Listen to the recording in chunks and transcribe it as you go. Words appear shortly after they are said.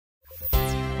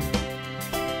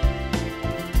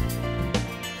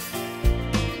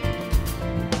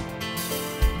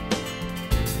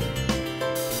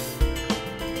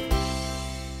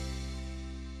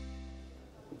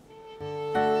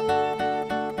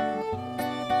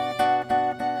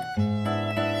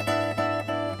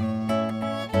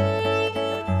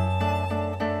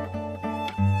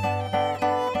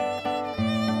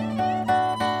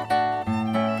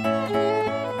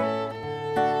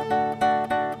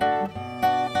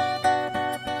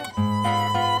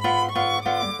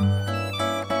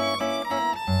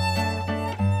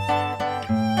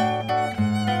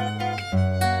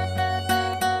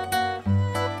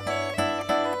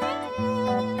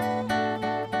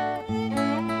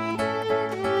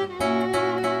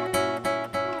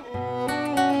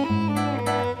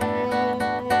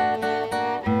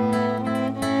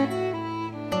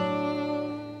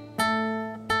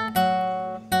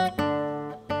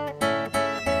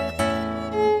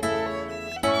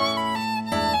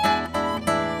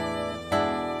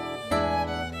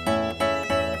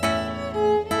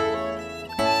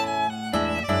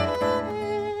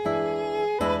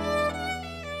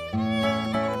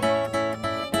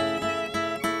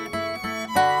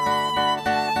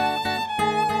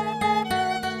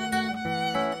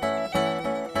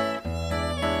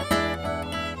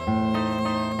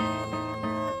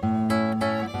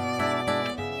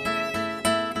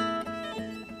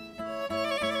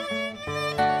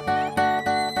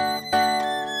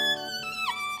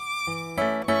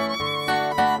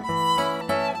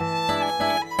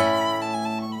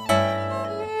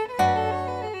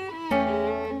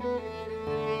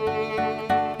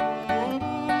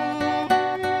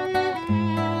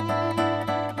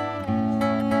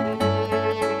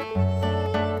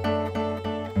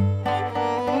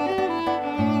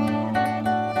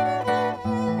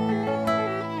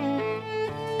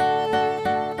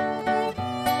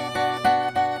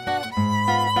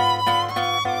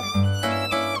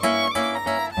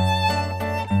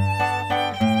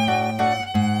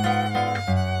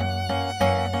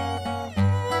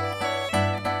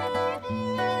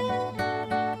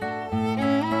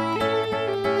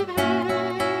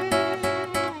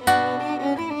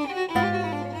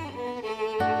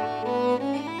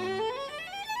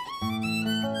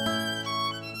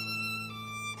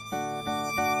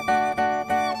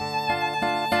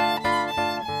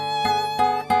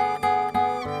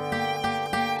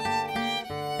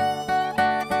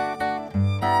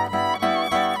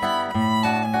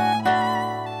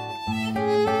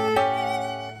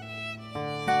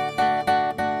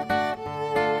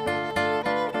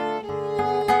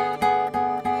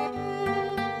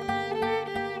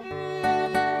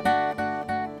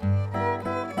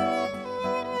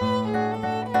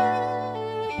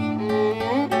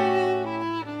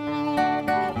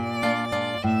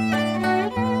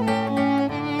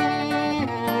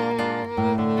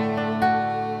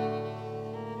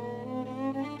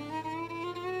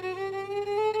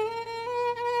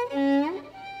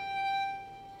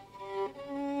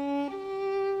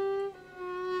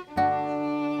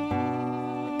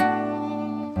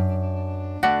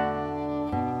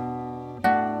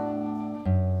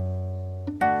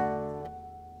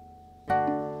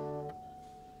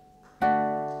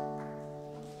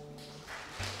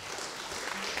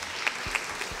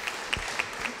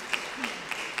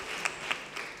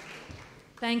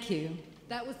Thank you.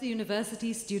 That was the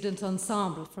University Student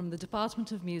Ensemble from the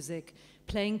Department of Music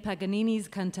playing Paganini's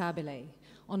Cantabile.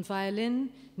 On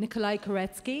violin, Nikolai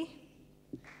Koretsky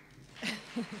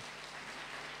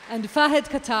and Fahed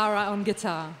Katara on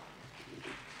guitar.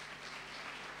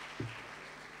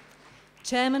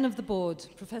 Chairman of the Board,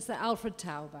 Professor Alfred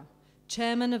Tauber.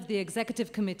 Chairman of the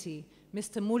Executive Committee,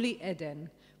 Mr. Muli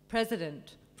Eden.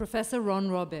 President, Professor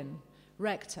Ron Robin.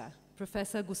 Rector,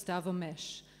 Professor Gustavo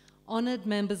Mesh. Honored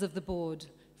members of the board,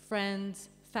 friends,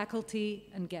 faculty,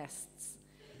 and guests.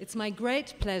 It's my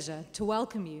great pleasure to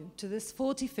welcome you to this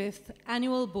 45th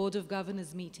Annual Board of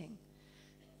Governors meeting.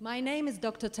 My name is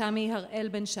Dr. Tami Harel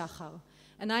Ben Shachar,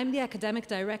 and I'm the Academic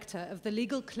Director of the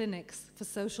Legal Clinics for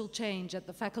Social Change at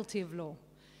the Faculty of Law.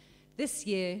 This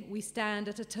year, we stand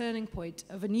at a turning point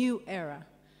of a new era.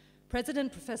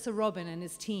 President Professor Robin and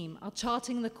his team are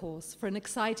charting the course for an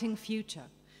exciting future.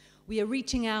 We are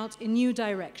reaching out in new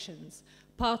directions,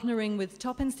 partnering with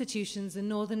top institutions in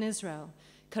Northern Israel,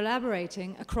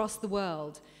 collaborating across the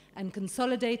world, and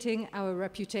consolidating our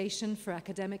reputation for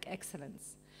academic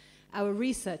excellence. Our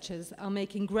researchers are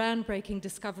making groundbreaking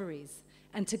discoveries,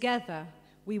 and together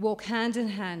we walk hand in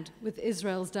hand with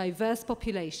Israel's diverse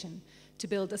population to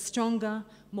build a stronger,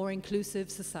 more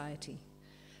inclusive society.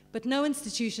 But no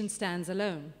institution stands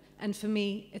alone, and for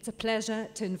me, it's a pleasure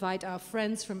to invite our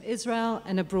friends from Israel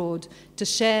and abroad to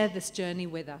share this journey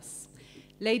with us.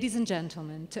 Ladies and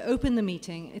gentlemen, to open the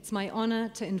meeting, it's my honor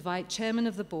to invite Chairman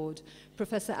of the Board,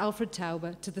 Professor Alfred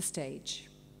Tauber, to the stage.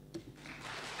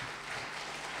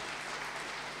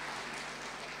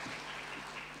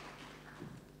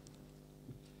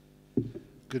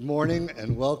 Good morning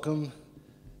and welcome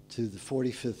to the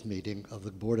 45th meeting of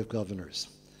the Board of Governors.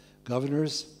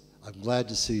 Governors, I'm glad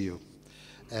to see you.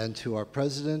 And to our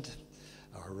president,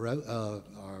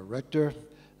 our rector,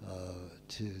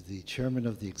 to the chairman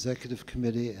of the executive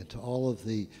committee, and to all of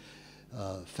the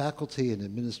faculty and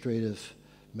administrative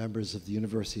members of the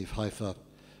University of Haifa,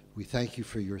 we thank you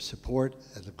for your support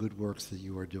and the good works that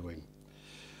you are doing.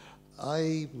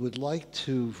 I would like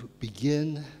to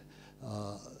begin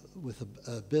with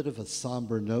a bit of a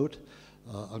somber note.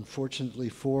 Unfortunately,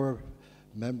 4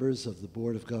 members of the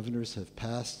Board of Governors have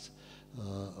passed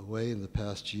away in the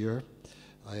past year.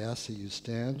 I ask that you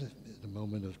stand in a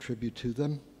moment of tribute to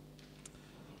them.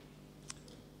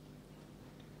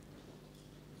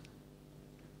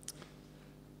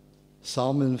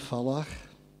 Salman Falach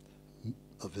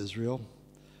of Israel,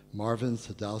 Marvin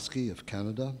Sadowski of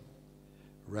Canada,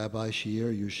 Rabbi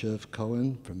Shir Yoshev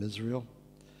Cohen from Israel,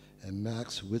 and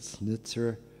Max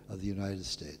Witznitzer of the United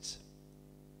States.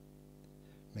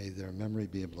 May their memory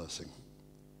be a blessing.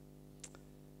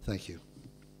 Thank you.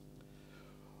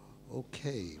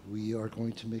 Okay, we are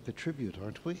going to make a tribute,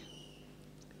 aren't we?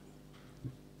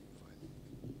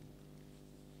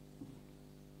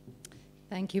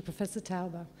 Thank you, Professor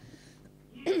Tauber.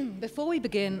 Before we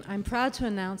begin, I'm proud to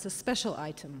announce a special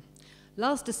item.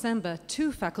 Last December,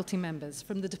 2 faculty members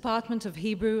from the Department of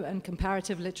Hebrew and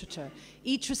Comparative Literature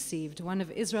each received one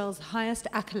of Israel's highest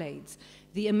accolades,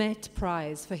 the Emet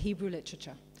Prize for Hebrew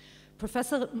Literature.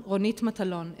 Professor Ronit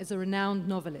Matalon is a renowned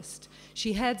novelist.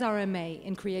 She heads our MA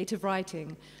in creative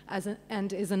writing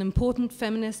and is an important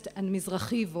feminist and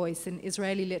Mizrahi voice in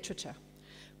Israeli literature.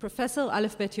 Professor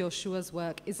Aleph Bet Yoshua's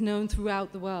work is known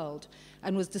throughout the world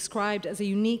and was described as a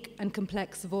unique and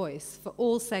complex voice for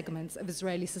all segments of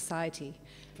Israeli society.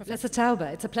 Professor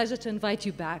Tauber, it's a pleasure to invite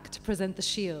you back to present the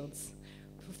shields.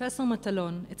 Professor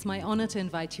Matalon, it's my honor to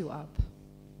invite you up.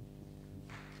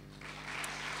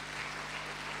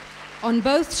 On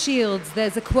both shields,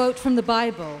 there's a quote from the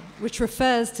Bible, which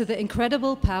refers to the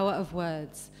incredible power of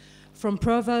words. From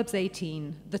Proverbs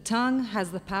 18, the tongue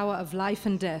has the power of life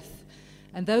and death,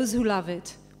 and those who love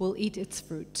it will eat its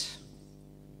fruit.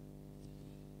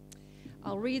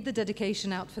 I'll read the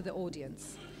dedication out for the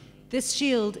audience. This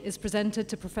shield is presented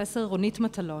to Professor Ronit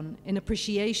Matalon in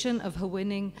appreciation of her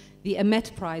winning the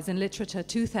Emet Prize in Literature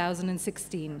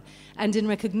 2016 and in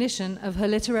recognition of her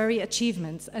literary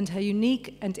achievements and her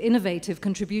unique and innovative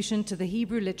contribution to the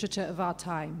Hebrew literature of our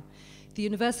time. The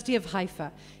University of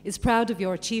Haifa is proud of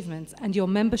your achievements and your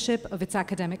membership of its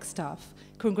academic staff.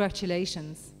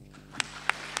 Congratulations.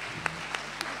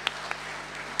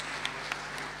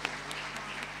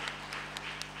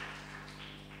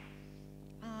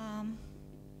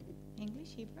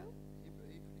 English, Hebrew?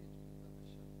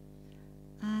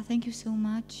 Thank you so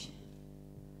much.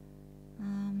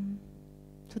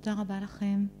 תודה רבה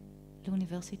לכם,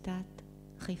 לאוניברסיטת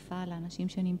חיפה, לאנשים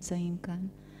שנמצאים כאן.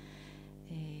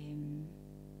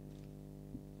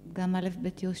 גם א'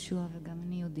 בית יהושע וגם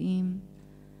אני יודעים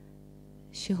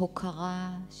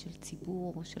שהוקרה של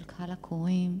ציבור או של קהל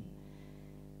הקוראים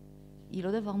היא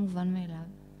לא דבר מובן מאליו.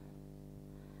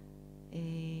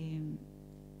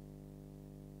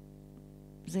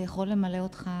 זה יכול למלא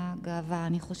אותך גאווה,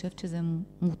 אני חושבת שזה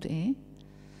מוטעה.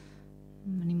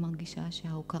 אני מרגישה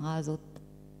שההוקרה הזאת,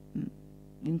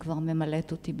 אם כבר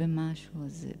ממלאת אותי במשהו,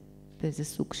 אז זה באיזה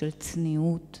סוג של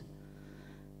צניעות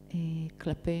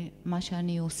כלפי מה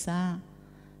שאני עושה,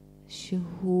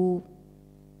 שהוא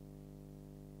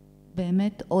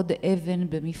באמת עוד אבן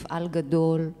במפעל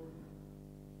גדול,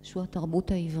 שהוא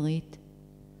התרבות העברית,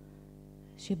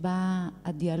 שבה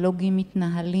הדיאלוגים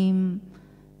מתנהלים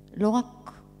לא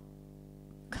רק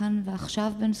כאן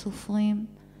ועכשיו בין סופרים,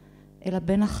 אלא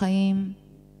בין החיים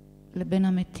לבין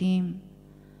המתים,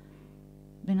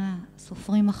 בין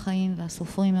הסופרים החיים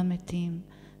והסופרים המתים,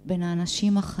 בין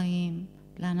האנשים החיים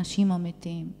לאנשים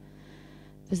המתים.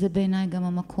 וזה בעיניי גם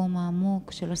המקום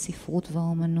העמוק של הספרות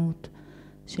והאומנות,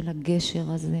 של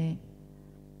הגשר הזה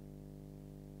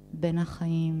בין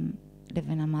החיים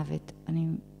לבין המוות. אני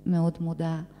מאוד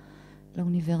מודה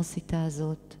לאוניברסיטה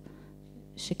הזאת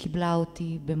שקיבלה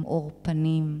אותי במאור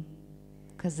פנים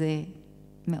כזה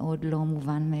מאוד לא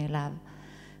מובן מאליו.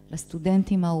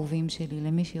 לסטודנטים האהובים שלי,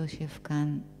 למי שיושב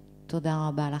כאן, תודה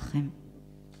רבה לכם.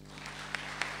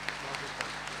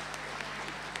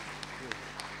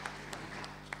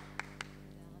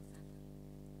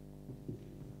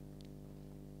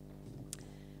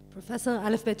 Professor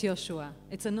Aleph Bet Yoshua,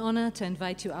 it's an honor to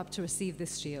invite you up to receive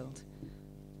this shield.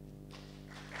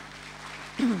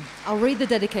 I'll read the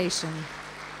dedication.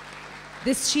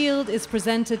 This shield is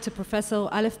presented to Professor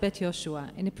Aleph Bet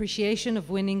Yoshua in appreciation of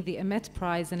winning the Emet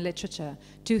Prize in Literature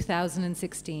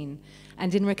 2016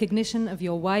 and in recognition of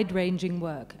your wide-ranging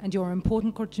work and your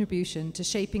important contribution to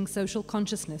shaping social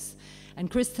consciousness and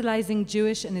crystallizing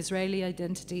Jewish and Israeli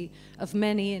identity of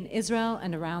many in Israel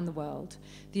and around the world.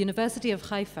 The University of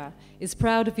Haifa is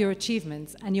proud of your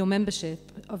achievements and your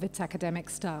membership of its academic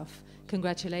staff.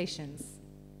 Congratulations.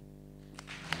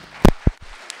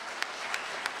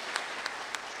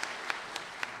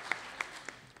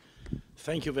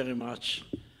 Thank you very much.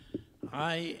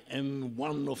 I am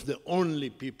one of the only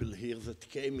people here that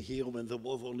came here when there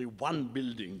was only one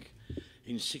building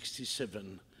in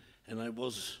 '67, and I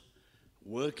was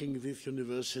working at this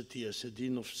university as a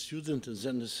dean of students and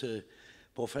then as a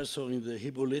professor in the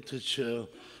Hebrew literature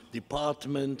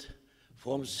department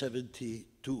from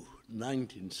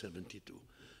 1972.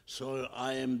 So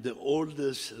I am the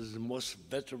oldest, the most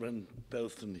veteran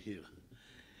person here.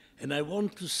 And I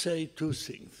want to say two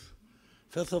things.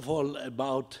 First of all,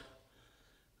 about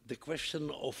the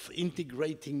question of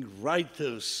integrating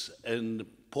writers and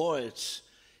poets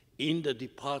in the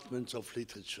departments of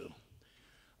literature.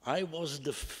 I was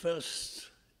the first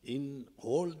in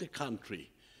all the country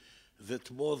that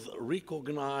was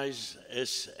recognized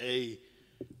as a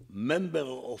member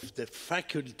of the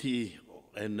faculty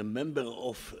and a member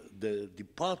of the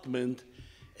department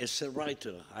as a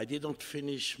writer. I didn't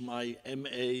finish my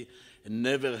MA and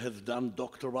never have done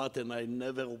doctorate, and I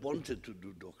never wanted to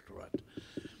do doctorate.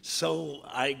 So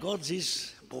I got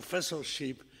this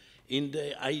professorship in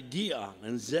the idea,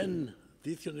 and then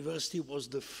this university was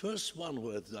the first one who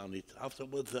had done it.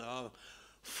 Afterwards, there are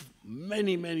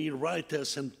many, many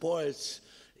writers and poets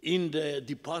in the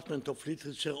Department of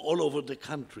Literature all over the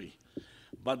country.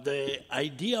 But the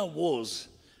idea was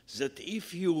that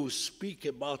if you speak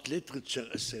about literature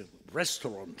as a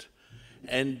restaurant,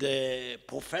 and the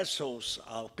professors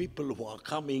are people who are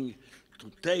coming to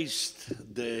taste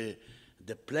the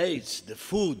plates, the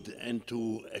food, and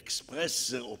to express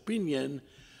their opinion,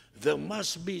 there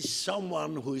must be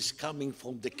someone who is coming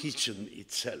from the kitchen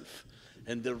itself.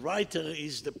 And the writer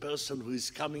is the person who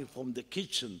is coming from the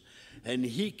kitchen, and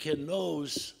he can know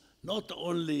not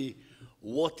only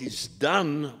what is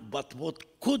done, but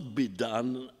what could be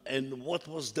done, and what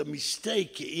was the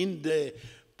mistake in the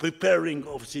preparing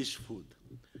of this food.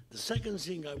 The second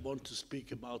thing I want to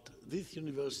speak about, this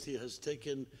university has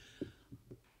taken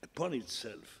upon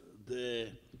itself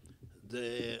the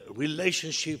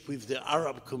relationship with the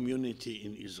Arab community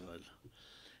in Israel.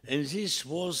 And this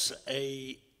was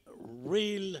a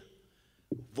real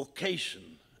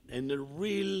vocation and a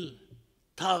real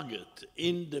target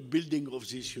in the building of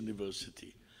this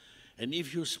university. And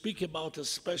if you speak about a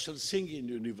special thing in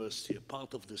the university, a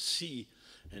part of the sea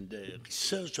and the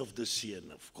research of the sea,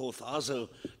 and of course other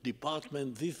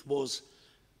departments, this was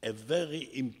a very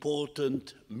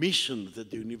important mission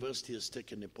that the university has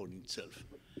taken upon itself.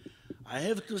 I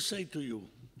have to say to you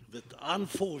that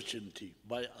unfortunately,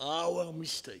 by our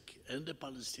mistake and the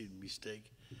Palestinian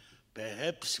mistake,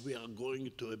 perhaps we are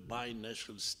going to a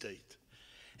binational state.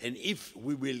 And if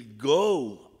we will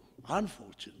go,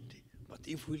 unfortunately, but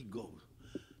if we go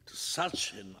to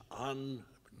such an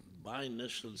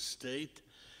binational state,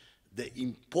 the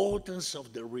importance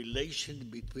of the relation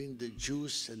between the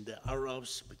Jews and the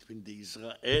Arabs, between the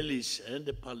Israelis and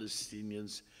the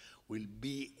Palestinians, will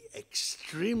be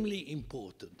extremely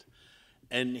important.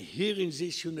 And here in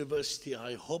this university,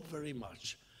 I hope very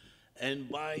much, and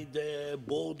by the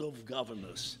Board of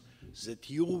Governors, that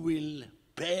you will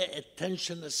pay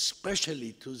attention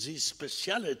especially to this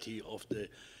speciality of the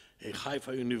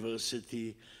Haifa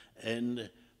University, and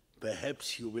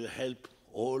perhaps you will help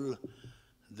all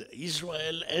the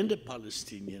Israel and the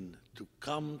Palestinian to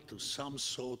come to some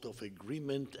sort of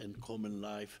agreement and common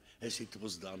life as it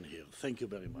was done here. Thank you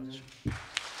very much. Very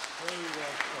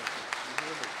well spoken.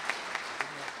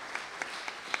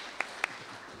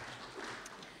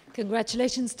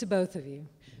 Congratulations to both of you.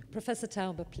 Professor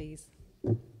Tauber, please.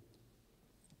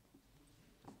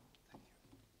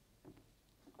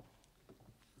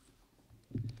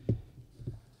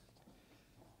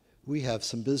 We have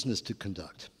some business to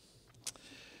conduct.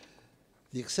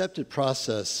 The accepted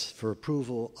process for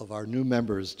approval of our new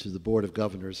members to the Board of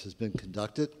Governors has been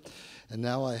conducted, and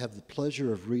now I have the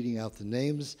pleasure of reading out the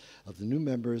names of the new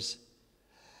members.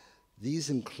 These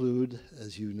include,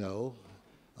 as you know,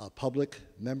 public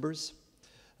members,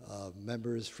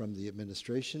 members from the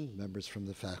administration, members from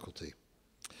the faculty.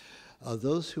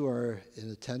 Those who are in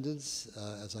attendance,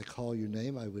 as I call your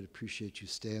name, I would appreciate you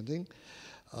standing.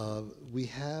 We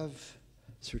have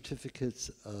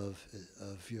certificates of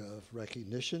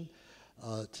recognition.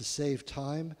 To save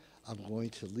time, I'm going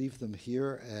to leave them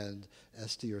here, and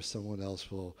Esty or someone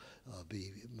else will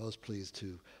be most pleased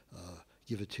to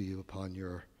give it to you upon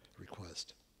your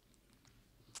request.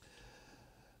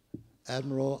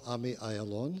 Admiral Ami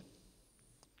Ayalon,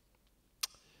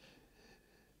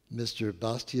 Mr.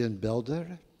 Bastian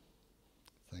Belder,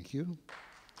 thank you.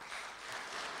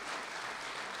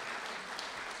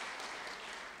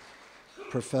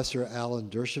 Professor Alan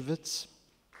Dershowitz.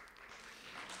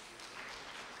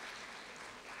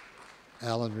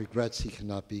 Alan regrets he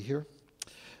cannot be here.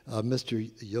 Mr.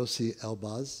 Yossi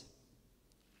Elbaz.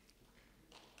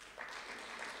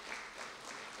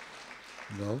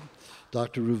 No.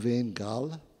 Dr. Ruvain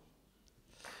Gal.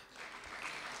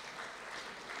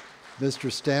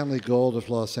 Mr. Stanley Gold of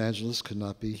Los Angeles could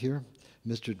not be here.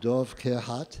 Mr. Dov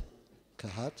Kahat.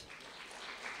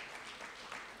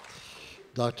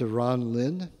 Dr. Ron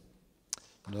Lin,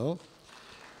 no.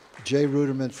 Jay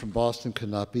Ruderman from Boston could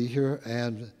not be here,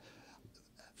 and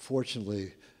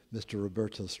fortunately, Mr.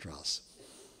 Roberto Strauss.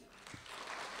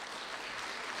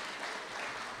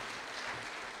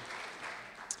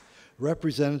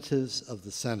 Representatives of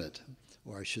the Senate,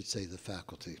 or I should say the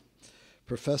faculty.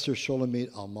 Professor Sholomit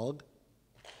Almog,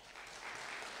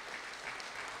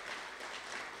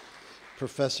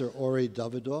 Professor Ori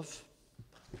Davidov,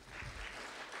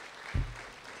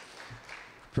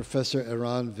 Professor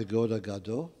Eran Vigoda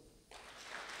Gado,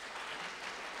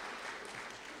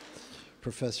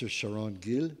 Professor Sharon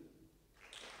Gil,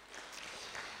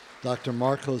 Dr.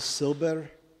 Marcos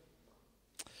Silber,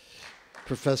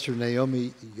 Professor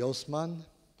Naomi Yosman,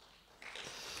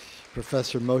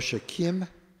 Professor Moshe Kim,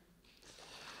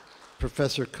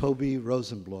 Professor Kobe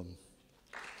Rosenblum,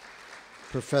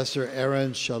 Professor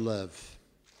Aaron Shalev.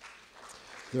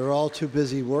 They're all too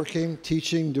busy working,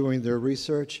 teaching, doing their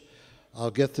research. I'll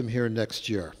get them here next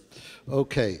year.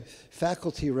 Okay,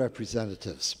 faculty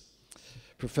representatives.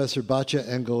 Professor Batya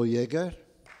Engel-Yeger,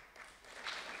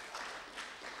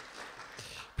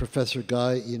 Professor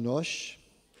Guy Enosh,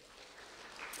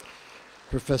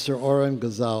 Professor Oren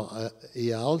Gazal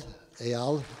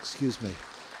Eyal, excuse me,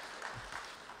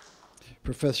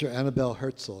 Professor Annabelle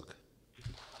Herzog,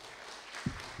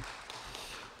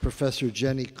 Professor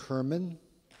Jenny Kerman,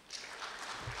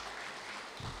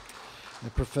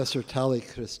 and Professor Tali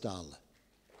Cristal.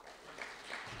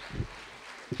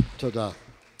 Toda.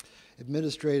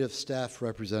 Administrative staff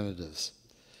representatives.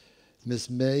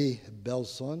 Ms. May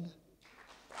Belson.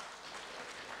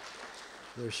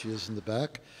 There she is in the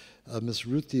back. Ms.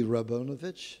 Ruthie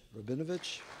Rabinovich.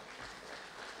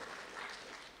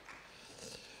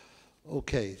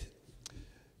 Okay.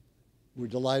 We're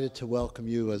delighted to welcome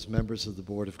you as members of the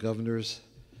Board of Governors.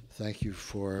 Thank you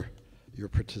for your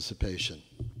participation.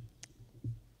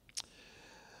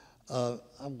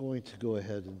 I'm going to go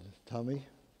ahead and, Tommy?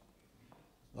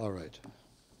 All right.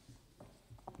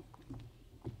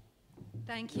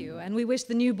 Thank you, and we wish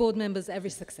the new board members every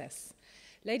success.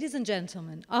 Ladies and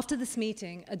gentlemen, after this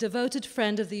meeting, a devoted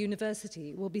friend of the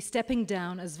university will be stepping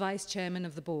down as vice chairman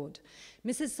of the board.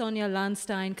 Mrs. Sonia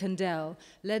Lahnstein-Kandel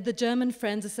led the German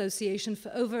Friends Association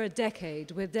for over a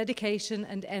decade with dedication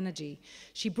and energy.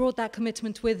 She brought that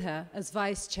commitment with her as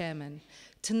vice chairman.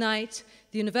 Tonight,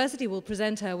 the university will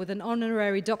present her with an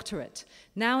honorary doctorate.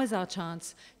 Now is our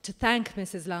chance to thank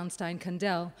Mrs.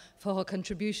 Lahnstein-Kandel for her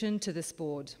contribution to this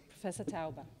board. Professor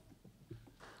Tauber.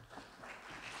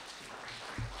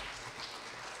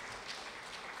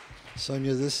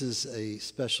 Sonia, this is a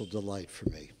special delight for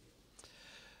me.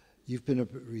 You've been a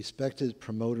respected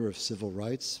promoter of civil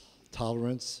rights,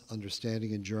 tolerance,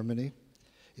 understanding in Germany,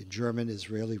 in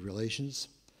German-Israeli relations,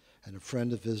 and a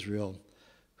friend of Israel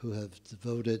who have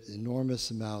devoted enormous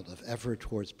amount of effort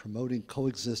towards promoting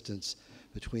coexistence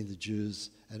between the Jews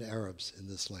and Arabs in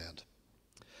this land.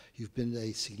 You've been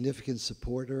a significant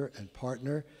supporter and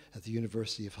partner at the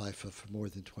University of Haifa for more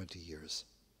than 20 years.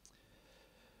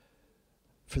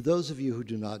 For those of you who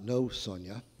do not know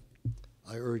Sonia,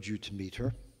 I urge you to meet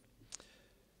her.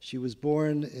 She was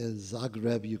born in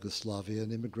Zagreb, Yugoslavia,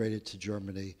 and immigrated to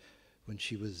Germany when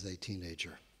she was a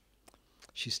teenager.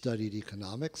 She studied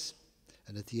economics,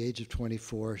 and at the age of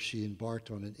 24, she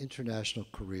embarked on an international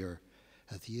career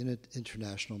at the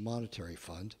International Monetary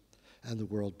Fund and the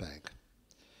World Bank,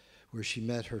 where she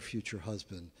met her future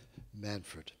husband,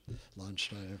 Manfred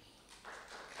Lahnstein.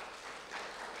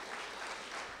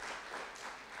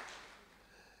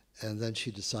 And then she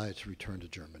decided to return to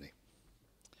Germany.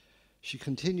 She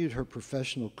continued her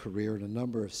professional career in a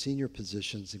number of senior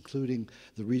positions, including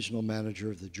the regional manager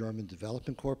of the German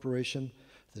Development Corporation,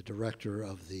 the director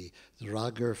of the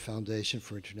Drager Foundation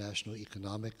for International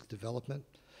Economic Development,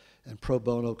 and pro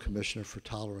bono commissioner for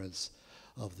tolerance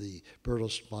of the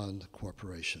Bertelsmann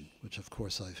Corporation, which of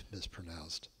course I've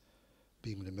mispronounced.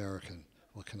 Being an American,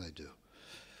 what can I do?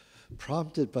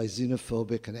 Prompted by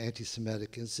xenophobic and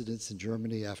anti-Semitic incidents in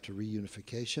Germany after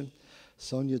reunification,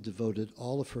 Sonia devoted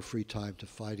all of her free time to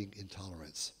fighting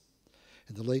intolerance.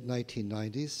 In the late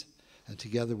 1990s, and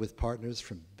together with partners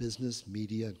from business,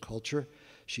 media, and culture,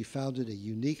 she founded a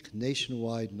unique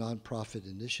nationwide nonprofit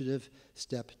initiative,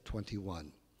 Step 21,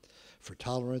 for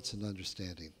tolerance and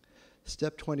understanding.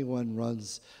 Step 21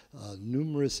 runs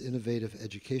numerous innovative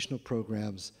educational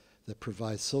programs that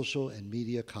provide social and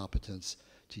media competence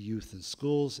to youth in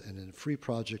schools and in free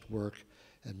project work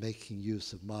and making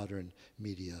use of modern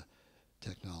media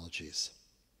technologies.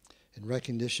 In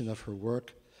recognition of her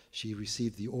work, she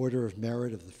received the Order of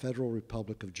Merit of the Federal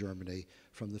Republic of Germany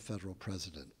from the federal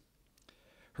president.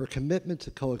 Her commitment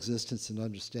to coexistence and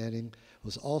understanding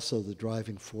was also the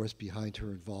driving force behind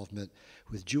her involvement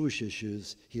with Jewish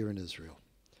issues here in Israel.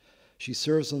 She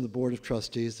serves on the Board of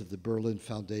Trustees of the Berlin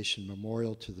Foundation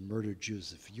Memorial to the Murdered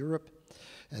Jews of Europe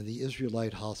and the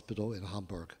Israelite Hospital in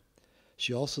Hamburg.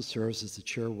 She also serves as the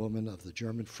chairwoman of the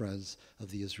German Friends of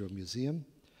the Israel Museum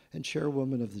and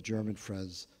chairwoman of the German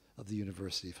Friends of the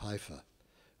University of Haifa,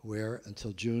 where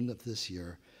until June of this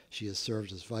year, she has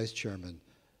served as vice chairman,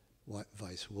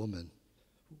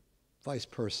 vice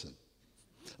person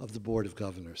of the Board of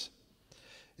Governors.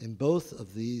 In both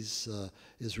of these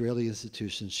Israeli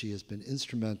institutions, she has been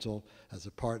instrumental as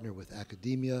a partner with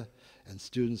academia and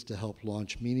students to help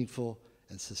launch meaningful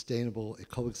and sustainable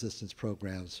coexistence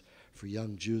programs for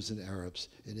young Jews and Arabs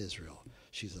in Israel.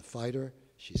 She's a fighter,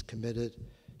 she's committed,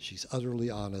 she's utterly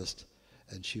honest,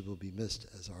 and she will be missed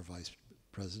as our vice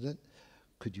president.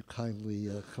 Could you kindly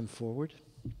come forward?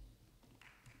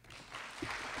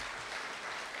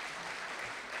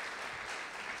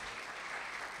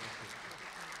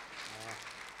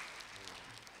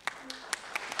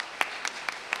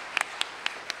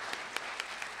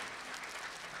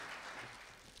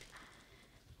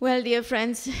 Well, dear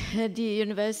friends at the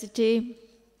university,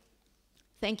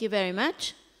 thank you very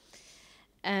much.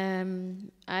 I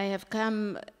have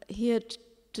come here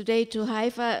today to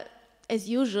Haifa, as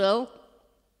usual,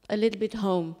 a little bit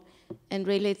home. And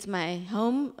really it's my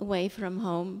home, away from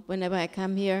home. Whenever I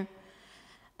come here,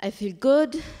 I feel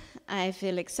good, I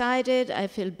feel excited, I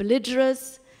feel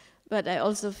belligerent, but I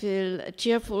also feel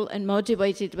cheerful and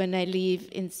motivated when I leave,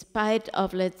 in spite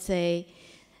of, let's say,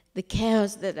 the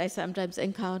chaos that I sometimes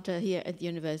encounter here at the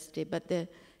university. But the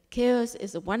chaos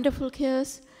is a wonderful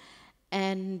chaos,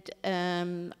 and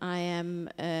I am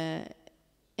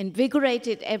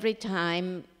invigorated every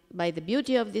time by the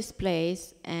beauty of this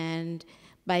place and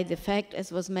by the fact,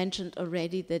 as was mentioned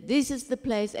already, that this is the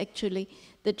place actually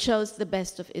that shows the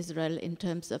best of Israel in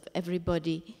terms of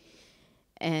everybody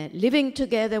living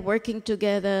together, working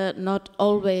together, not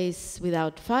always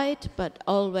without fight, but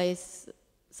always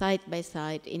side by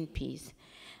side in peace.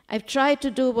 I've tried to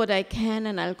do what I can,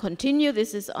 and I'll continue.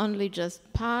 This is only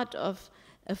just part of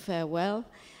a farewell.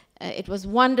 It was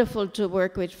wonderful to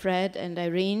work with Fred and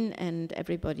Irene and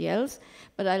everybody else,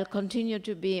 but I'll continue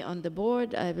to be on the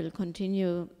board. I will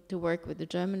continue to work with the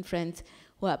German friends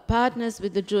who are partners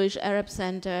with the Jewish Arab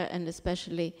Center, and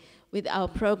especially with our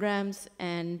programs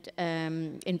and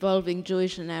involving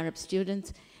Jewish and Arab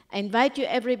students. I invite you,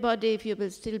 everybody, if you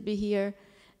will still be here,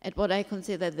 at what I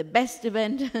consider the best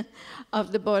event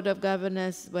of the Board of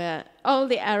Governors, where all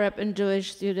the Arab and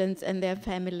Jewish students and their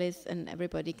families and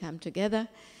everybody come together.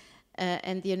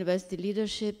 And the university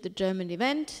leadership, the German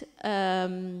event,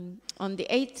 on the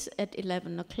 8th at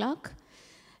 11 o'clock.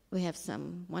 We have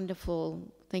some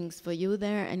wonderful things for you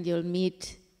there, and you'll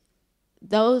meet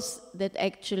those that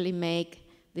actually make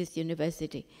this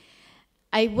university.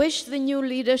 I wish the new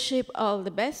leadership all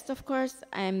the best, of course.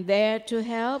 I'm there to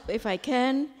help if I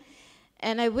can.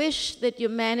 And I wish that you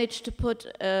manage to put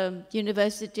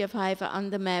University of Haifa on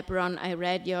the map. Ron, I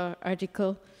read your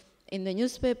article in the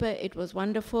newspaper. It was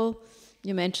wonderful.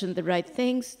 You mentioned the right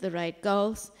things, the right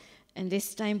goals, and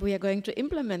this time we are going to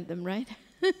implement them, right?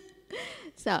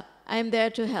 So I'm there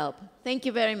to help. Thank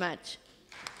you very much.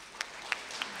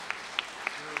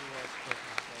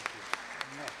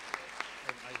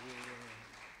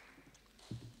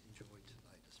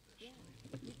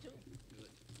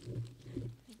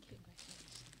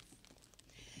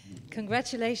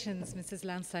 Congratulations, Mrs.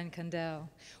 Lahnstein-Kandel.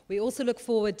 We also look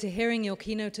forward to hearing your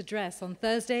keynote address on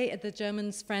Thursday at the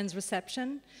German Friends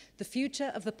Reception, The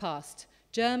Future of the Past,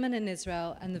 German in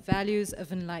Israel and the Values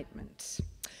of Enlightenment.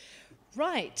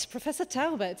 Right, Professor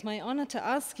Tauber, it's my honor to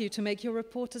ask you to make your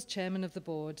report as chairman of the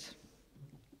board.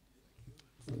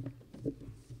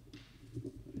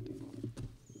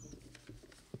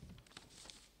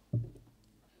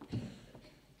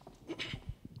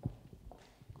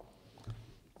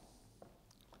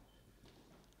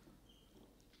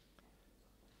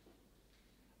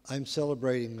 I'm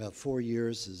celebrating 4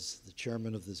 years as the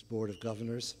chairman of this Board of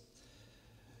Governors,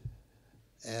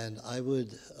 and I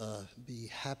would be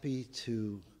happy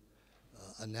to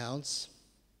announce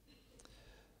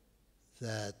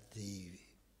that the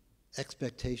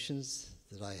expectations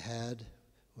that I had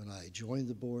when I joined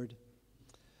the board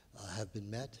have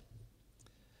been met.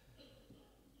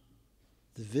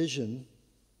 The vision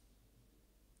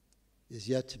is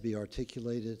yet to be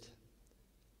articulated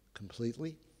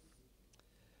completely.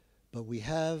 But we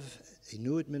have a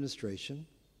new administration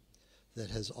that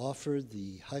has offered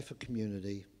the Haifa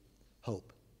community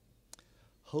hope.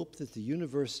 Hope that the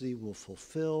university will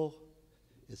fulfill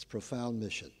its profound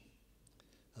mission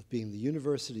of being the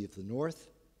University of the North,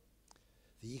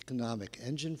 the economic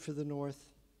engine for the North,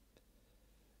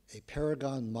 a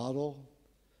paragon model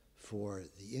for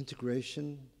the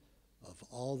integration of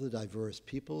all the diverse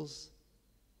peoples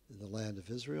in the land of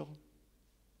Israel,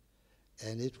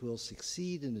 and it will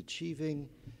succeed in achieving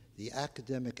the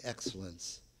academic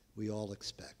excellence we all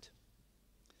expect.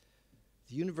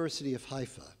 The University of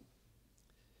Haifa,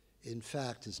 in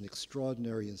fact, is an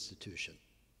extraordinary institution.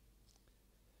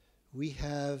 We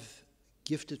have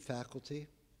gifted faculty,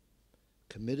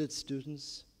 committed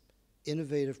students,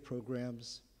 innovative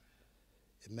programs,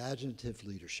 imaginative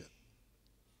leadership.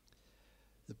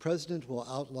 The president will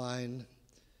outline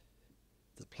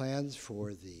the plans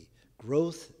for the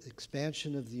growth,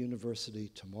 expansion of the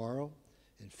university tomorrow.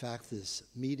 In fact, this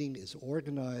meeting is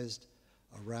organized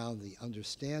around the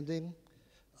understanding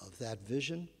of that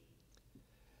vision.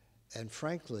 And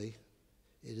frankly,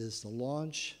 it is the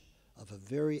launch of a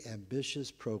very ambitious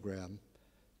program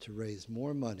to raise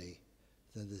more money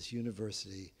than this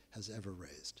university has ever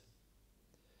raised.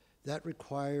 That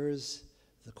requires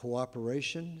the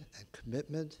cooperation and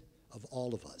commitment of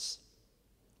all of us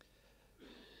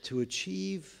to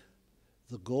achieve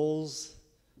the goals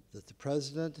that the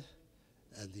President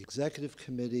and the Executive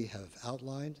Committee have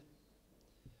outlined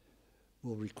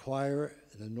will require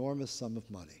an enormous sum of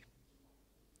money.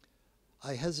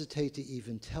 I hesitate to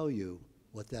even tell you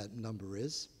what that number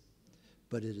is,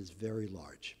 but it is very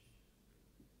large.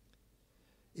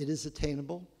 It is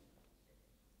attainable.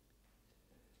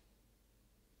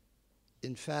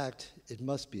 In fact, it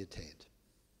must be attained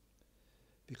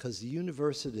because the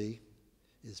university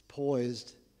is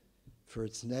poised for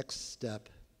its next step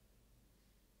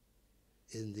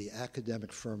in the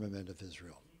academic firmament of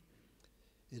Israel.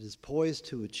 It is poised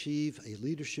to achieve a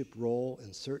leadership role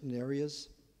in certain areas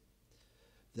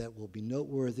that will be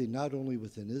noteworthy not only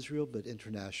within Israel but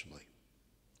internationally.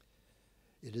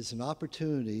 It is an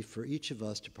opportunity for each of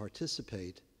us to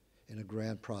participate in a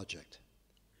grand project.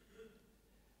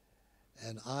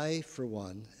 And I, for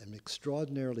one, am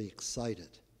extraordinarily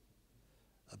excited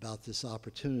about this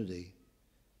opportunity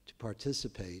to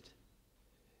participate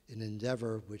in an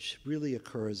endeavor which really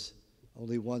occurs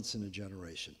only once in a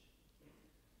generation.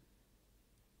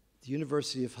 The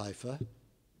University of Haifa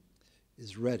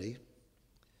is ready.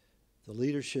 The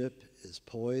leadership is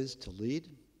poised to lead.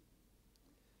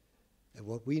 And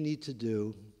what we need to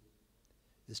do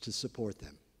is to support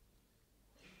them.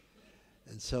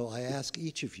 And so I ask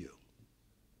each of you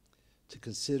to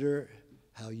consider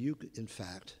how you, in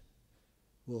fact,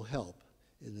 will help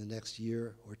in the next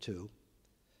year or two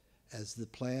as the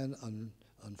plan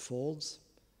unfolds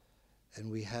and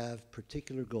we have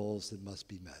particular goals that must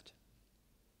be met.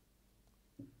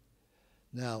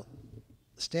 Now,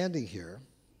 standing here,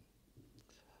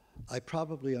 I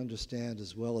probably understand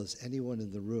as well as anyone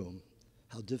in the room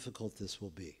how difficult this will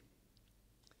be.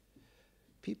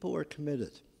 People are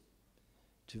committed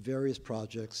to various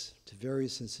projects, to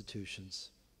various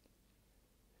institutions,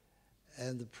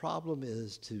 and the problem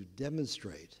is to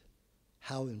demonstrate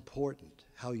how important,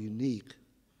 how unique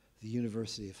the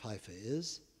University of Haifa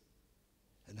is,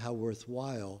 and how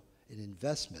worthwhile an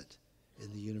investment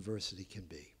in the university can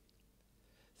be.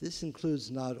 This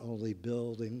includes not only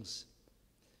buildings,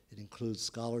 it includes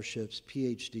scholarships,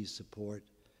 PhD support,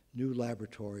 new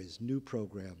laboratories, new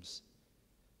programs,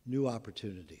 new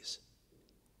opportunities.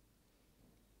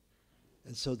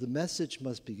 And so the message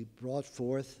must be brought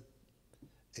forth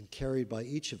and carried by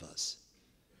each of us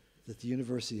that the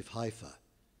University of Haifa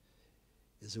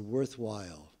is a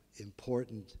worthwhile,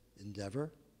 important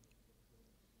endeavor,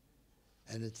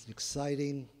 and it's an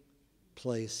exciting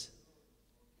place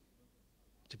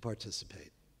to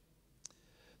participate.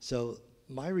 So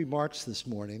my remarks this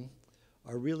morning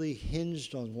are really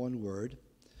hinged on one word.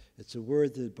 It's a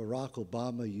word that Barack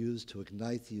Obama used to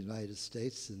ignite the United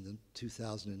States in the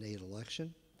 2008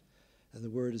 election, and the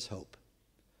word is hope.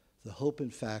 The hope, in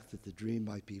fact, that the dream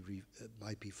might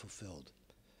be fulfilled.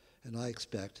 And I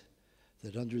expect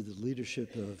that under the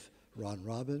leadership of Ron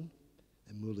Robin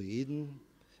and Muli Eden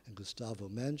and Gustavo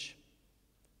Mensch,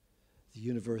 the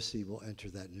university will enter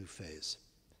that new phase.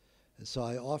 And so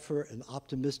I offer an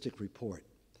optimistic report,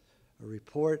 a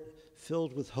report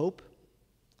filled with hope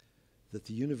that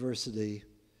the university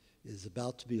is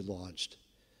about to be launched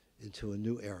into a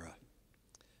new era.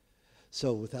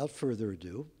 So without further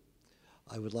ado,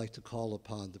 I would like to call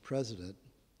upon the President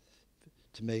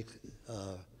to make,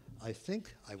 I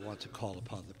think I want to call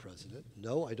upon the President.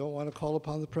 No, I don't want to call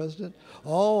upon the President.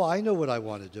 Oh, I know what I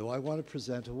want to do. I want to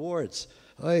present awards.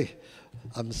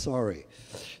 I'm sorry.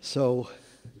 So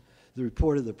the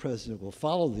report of the President will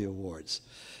follow the awards.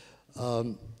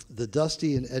 The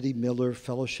Dusty and Eddie Miller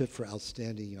Fellowship for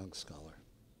Outstanding Young Scholar.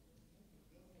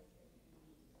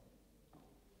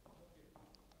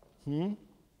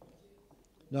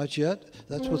 Not yet?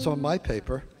 That's what's on my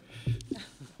paper.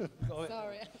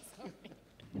 Sorry.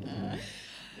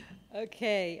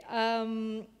 Okay.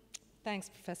 Thanks,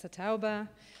 Professor Tauber.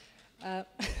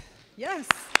 Yes.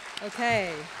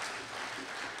 Okay.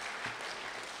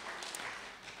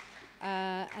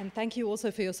 And thank you also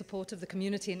for your support of the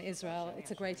community in Israel.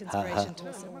 It's a great inspiration to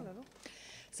us all.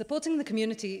 Supporting the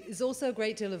community is also a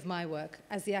great deal of my work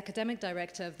as the academic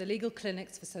director of the Legal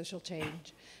Clinics for Social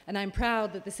Change, and I'm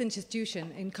proud that this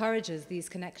institution encourages these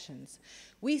connections.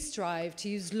 We strive to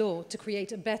use law to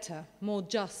create a better, more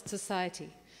just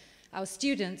society. Our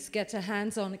students get a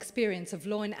hands-on experience of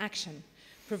law in action,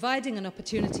 providing an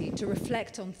opportunity to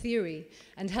reflect on theory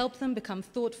and help them become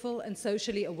thoughtful and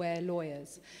socially aware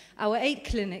lawyers. Our 8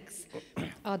 clinics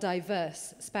are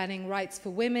diverse, spanning rights for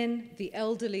women, the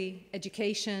elderly,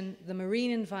 education, the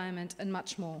marine environment, and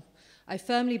much more. I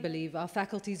firmly believe our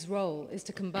faculty's role is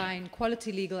to combine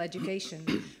quality legal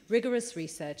education, rigorous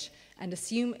research, and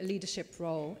assume a leadership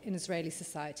role in Israeli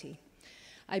society.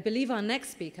 I believe our next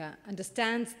speaker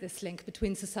understands this link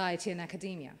between society and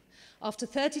academia. After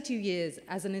 32 years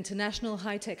as an international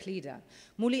high-tech leader,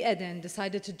 Muli Eden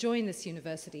decided to join this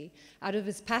university out of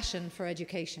his passion for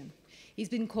education. He's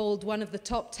been called one of the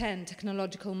top 10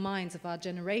 technological minds of our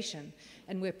generation,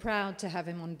 and we're proud to have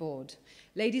him on board.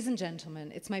 Ladies and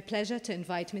gentlemen, it's my pleasure to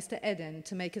invite Mr. Eden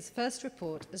to make his first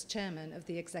report as chairman of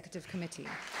the executive committee.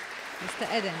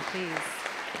 Mr. Eden,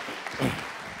 please.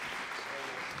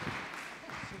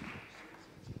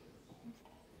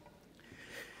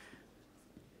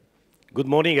 Good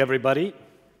morning, everybody.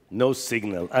 No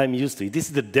signal. I'm used to it. This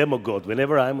is the demagogue.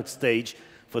 Whenever I'm on stage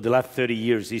for the last 30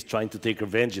 years, he's trying to take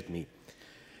revenge at me.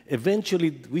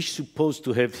 Eventually, we're supposed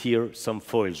to have here some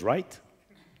foils, right?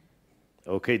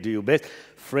 Okay, do your best.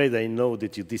 Fred, I know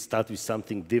that you did start with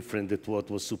something different than what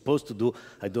was supposed to do.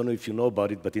 I don't know if you know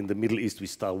about it, but in the Middle East, we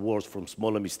start wars from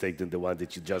smaller mistakes than the one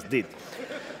that you just did.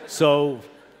 So,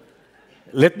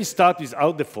 Let me start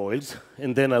without the foils,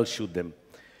 and then I'll shoot them.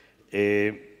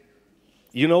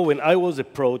 You know, when I was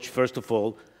approached, first of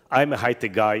all, I'm a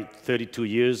high-tech guy, 32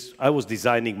 years. I was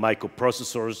designing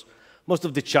microprocessors. Most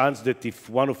of the chance that if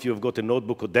one of you have got a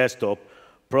notebook or desktop,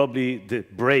 probably the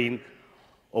brain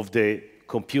of the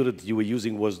computer that you were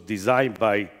using was designed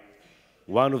by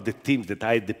one of the teams that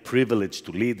I had the privilege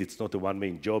to lead. It's not a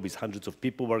one-man job. It's hundreds of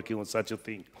people working on such a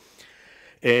thing.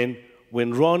 And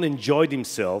when Ron enjoyed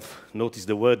himself, notice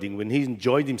the wording, when he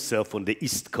enjoyed himself on the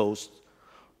East Coast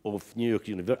of New York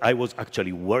University, I was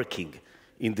actually working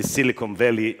in the Silicon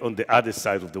Valley on the other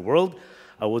side of the world.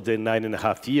 I was there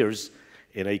 9.5 years,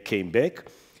 and I came back.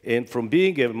 And from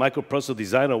being a microprocessor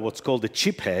designer, what's called a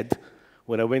chip head,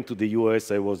 when I went to the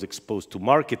US, I was exposed to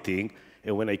marketing.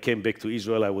 And when I came back to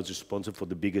Israel, I was responsible for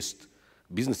the biggest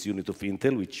business unit of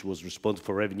Intel, which was responsible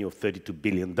for revenue of $32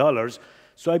 billion.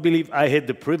 So I believe I had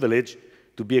the privilege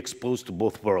to be exposed to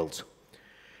both worlds.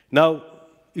 Now,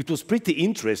 it was pretty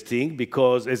interesting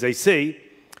because, as I say,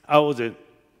 I was a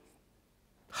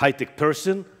high-tech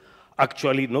person.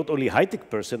 Actually, not only a high-tech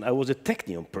person, I was a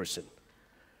Technion person.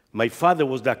 My father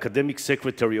was the academic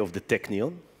secretary of the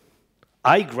Technion.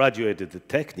 I graduated at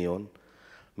Technion.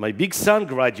 My big son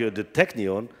graduated at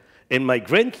Technion. And my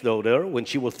granddaughter, when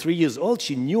she was 3 years old,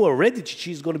 she knew already that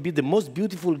she's going to be the most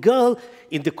beautiful girl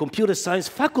in the computer science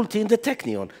faculty in the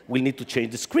Technion. We need to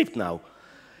change the script now.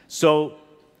 So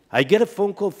I get a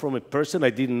phone call from a person I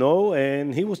didn't know,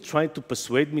 and he was trying to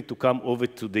persuade me to come over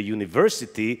to the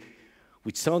university,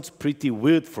 which sounds pretty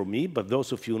weird for me, but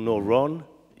those of you who know Ron,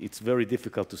 it's very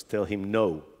difficult to tell him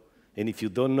no. And if you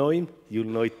don't know him, you'll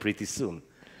know it pretty soon.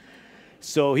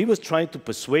 So he was trying to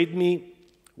persuade me,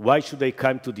 why should I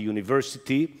come to the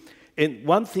university? And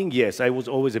one thing, yes, I was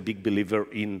always a big believer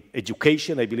in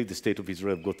education. I believe the state of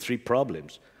Israel has got 3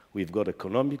 problems. We've got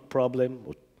economic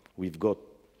problem, we've got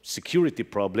security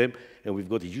problem, and we've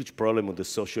got a huge problem on the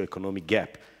socio-economic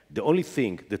gap. The only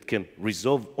thing that can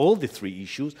resolve all the 3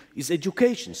 issues is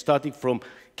education, starting from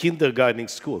kindergarten,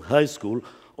 school, high school,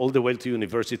 all the way to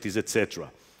universities, etc.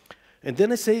 And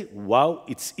then I say, wow,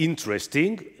 it's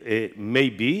interesting,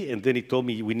 maybe. And then he told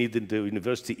me we need in the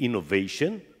university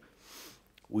innovation,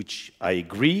 which I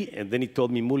agree. And then he told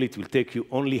me, Muli, it will take you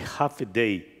only half a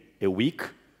day a week.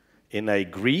 And I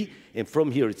agree. And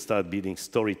from here, it started being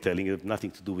storytelling. It had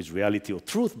nothing to do with reality or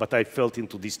truth, but I fell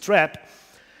into this trap.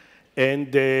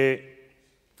 And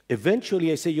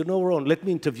eventually, I say, you know, Ron, let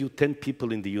me interview 10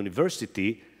 people in the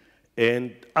university.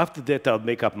 And after that, I'll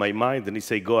make up my mind. And he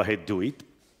say, go ahead, do it.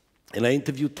 And I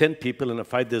interviewed 10 people, and I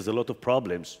find there's a lot of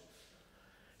problems.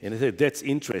 And I said, that's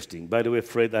interesting. By the way,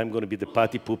 Fred, I'm going to be the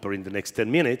party pooper in the next 10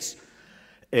 minutes.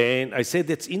 And I said,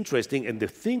 that's interesting. And the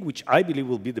thing which I believe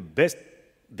will be the best,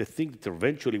 the thing that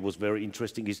eventually was very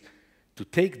interesting is to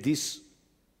take this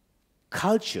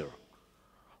culture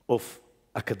of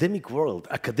academic world,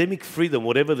 academic freedom,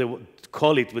 whatever they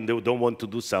call it when they don't want to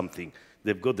do something.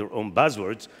 They've got their own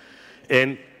buzzwords.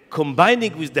 And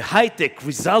combining with the high-tech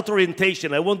result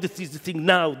orientation, I want this thing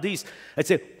now, this. I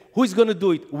said, who is going to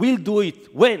do it? We'll do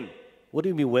it. When? What do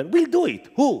you mean when? We'll do it.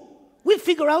 Who? We'll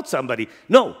figure out somebody.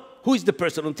 No. Who is the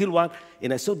person until one?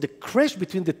 And I saw the crash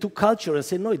between the 2 cultures. I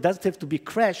said, no, it doesn't have to be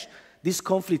crash. This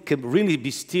conflict can really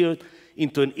be steered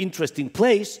into an interesting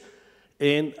place.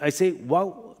 And I say,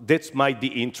 wow, that might be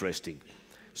interesting.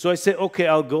 So I said, okay,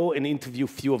 I'll go and interview a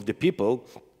few of the people.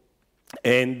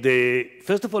 And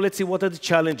first of all, let's see what are the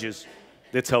challenges.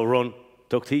 That's how Ron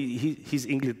talked. His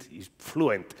English is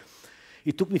fluent.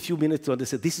 It took me a few minutes to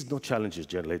understand, this is not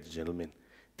challenges, ladies and gentlemen.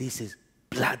 This is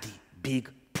bloody big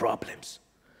problems.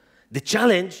 The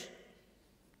challenge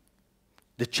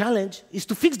is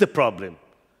to fix the problem.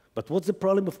 But what's the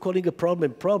problem of calling a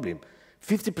problem problem?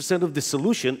 50% of the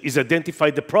solution is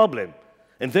identify the problem.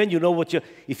 And then you know what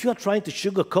if you are trying to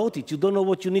sugarcoat it, you don't know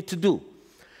what you need to do.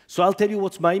 So I'll tell you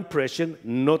what's my impression,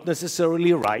 not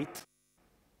necessarily right.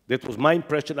 That was my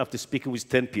impression after speaking with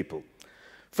 10 people.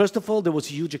 First of all, there was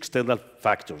huge external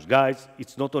factors. Guys,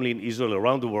 it's not only in Israel,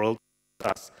 around the world,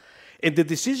 us. And the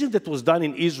decision that was done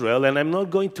in Israel, and I'm not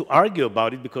going to argue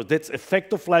about it because that's a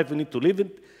fact of life we need to live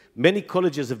in. Many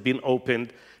colleges have been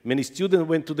opened. Many students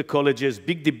went to the colleges.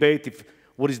 Big debate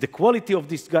what is the quality of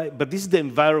this guy. But this is the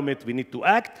environment we need to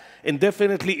act. And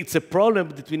definitely it's a problem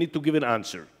that we need to give an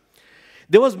answer.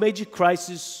 There was major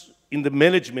crisis in the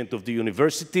management of the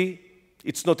university.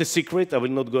 It's not a secret.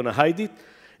 I'm not going to hide it.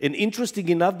 And interesting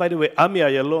enough, by the way, Ami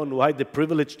Ayalon, who I had the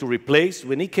privilege to replace,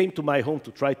 when he came to my home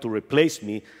to try to replace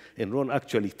me, and Ron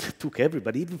actually took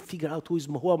everybody, even figured out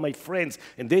who are my friends,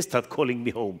 and they start calling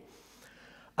me home.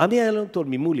 Ami Ayalon told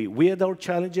me, Muli, we had our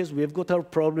challenges, we have got our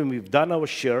problem, we've done our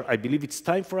share. I believe it's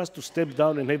time for us to step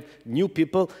down and have new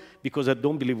people because I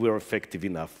don't believe we are effective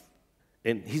enough.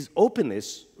 And his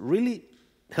openness really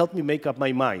helped me make up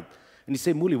my mind. And he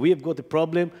said, Muli, we have got a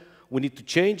problem, we need to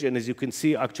change. And as you can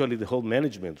see, actually the whole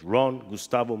management, Ron,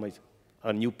 Gustavo,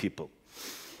 are new people.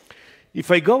 If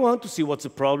I go on to see what's the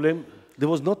problem, there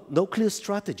was no clear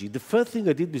strategy. The first thing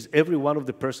I did with every one of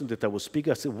the persons that I was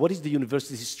speaking, I said, what is the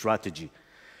university's strategy?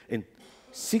 And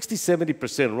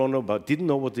 60–70% Ron about didn't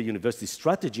know what the university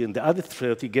strategy, and the other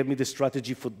 30 gave me the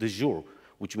strategy for the jour,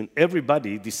 which means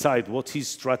everybody decide what's his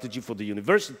strategy for the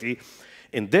university.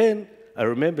 And then I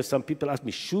remember some people asked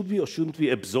me, should we or shouldn't we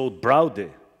absorb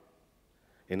Braude?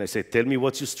 And I said, tell me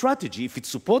what's your strategy. If it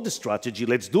supports the strategy,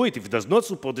 let's do it. If it does not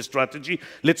support the strategy,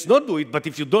 let's not do it. But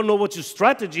if you don't know what's your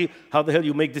strategy, how the hell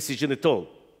you make decision at all?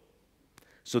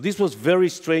 So this was very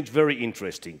strange, very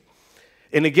interesting.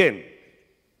 And again,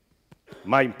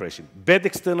 my impression, bad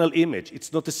external image,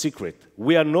 it's not a secret.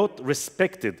 We are not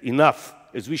respected enough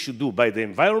as we should do by the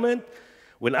environment.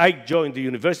 When I joined the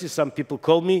university, some people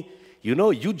called me, you know,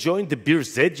 you joined the Beer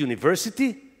Z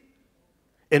University?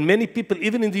 And many people,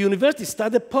 even in the university,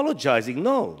 started apologizing.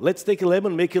 No, let's take a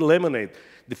lemon, make it lemonade.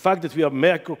 The fact that we are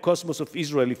microcosmos of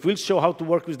Israel, if we'll show how to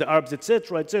work with the Arabs,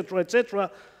 etc., etc., etc.,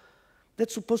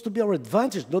 that's supposed to be our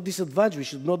advantage, not disadvantage. We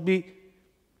should not be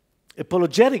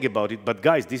apologetic about it, but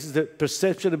guys, this is the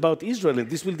perception about Israel, and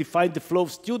this will define the flow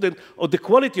of students or the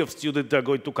quality of students that are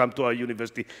going to come to our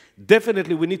university.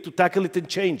 Definitely, we need to tackle it and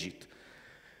change it.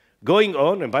 Going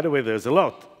on, and by the way, there's a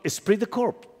lot, esprit de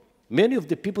corps. Many of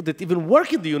the people that even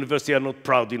work in the university are not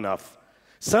proud enough.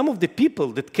 Some of the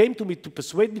people that came to me to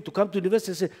persuade me to come to the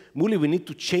university said, Muli, we need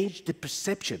to change the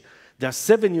perception. There are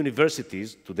 7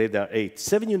 universities, today there are 8,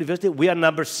 7 universities, we are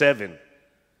number 7.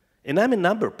 And I'm a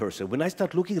number person. When I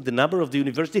start looking at the number of the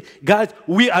university, guys,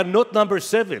 we are not number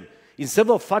 7. In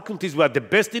several faculties, we are the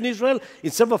best in Israel.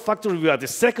 In several faculties, we are the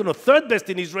 2nd or 3rd best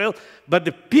in Israel. But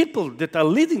the people that are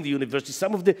leading the university,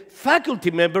 some of the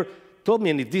faculty members told me,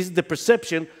 and if this is the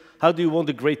perception, how do you want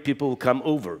the great people to come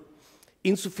over?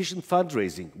 Insufficient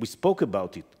fundraising. We spoke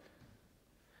about it.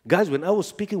 Guys, when I was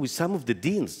speaking with some of the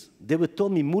deans, they were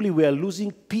told me, Muli, we are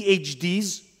losing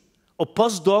PhDs or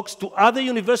postdocs to other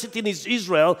universities in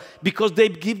Israel because they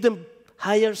give them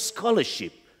higher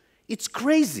scholarship. It's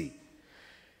crazy.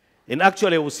 And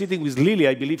actually, I was sitting with Lily,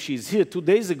 I believe she is here 2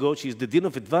 days ago, she's the Dean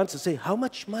of Advanced, I say, how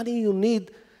much money you need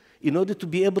in order to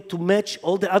be able to match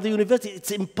all the other universities?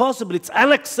 It's impossible, it's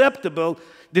unacceptable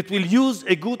that we'll use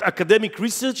a good academic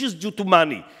researchers due to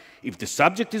money. If the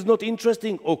subject is not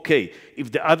interesting, okay.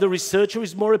 If the other researcher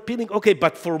is more appealing, okay.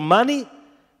 But for money,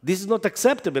 this is not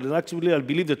acceptable. And actually, I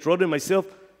believe that Rod and myself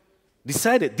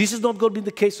decided this is not going to be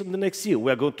the case in the next year.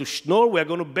 We are going to schnorr, we are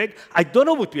going to beg. I don't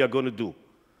know what we are going to do.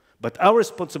 But our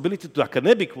responsibility to the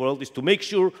academic world is to make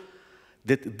sure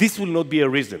that this will not be a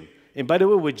reason. And by the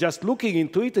way, we're just looking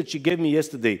into it, and she gave me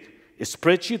yesterday a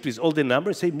spreadsheet with all the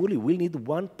numbers. Say, Muli, we need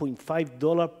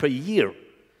 $1.5 per year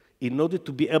in order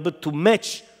to be able to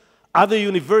match other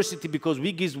university because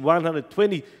we give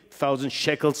 120,000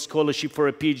 shekels scholarship for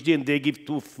a PhD and they give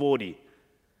 240.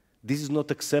 This is not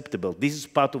acceptable. This is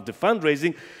part of the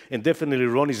fundraising, and definitely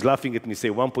Ron is laughing at me, say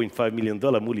 $1.5 million.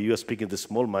 Muli, you are speaking the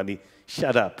small money.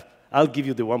 Shut up. I'll give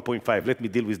you the 1.5. Let me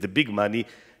deal with the big money,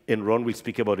 and Ron will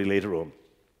speak about it later on.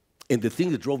 And the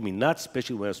thing that drove me nuts,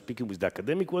 especially when I was speaking with the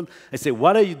academic world, I said,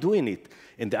 what are you doing it?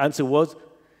 And the answer was,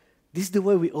 this is the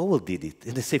way we all did it.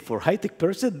 And I say, for a high-tech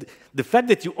person, the fact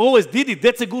that you always did it,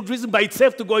 that's a good reason by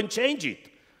itself to go and change it.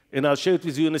 And I'll share it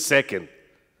with you in a second.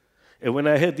 And when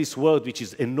I heard this word, which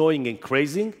is annoying and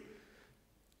crazy,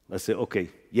 I said, okay,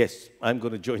 yes, I'm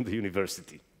going to join the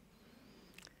university.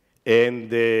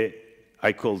 And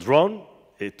I called Ron.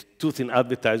 Tooth in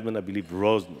advertisement, I believe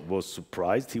Ron was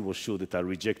surprised. He was sure that I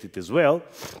rejected as well.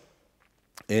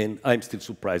 And I'm still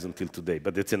surprised until today,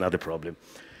 but that's another problem.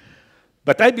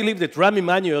 But I believe that Rahm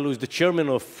Emanuel, who is the chairman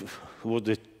of, who was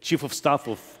the chief of staff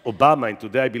of Obama, and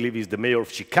today I believe he's the mayor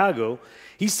of Chicago,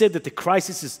 he said that the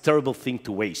crisis is a terrible thing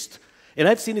to waste. And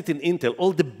I've seen it in Intel.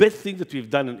 All the best things that we've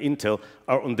done in Intel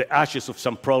are on the ashes of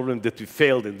some problem that we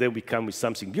failed, and then we come with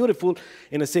something beautiful.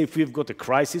 And I say, if we've got a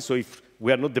crisis, or if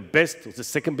we are not the best or the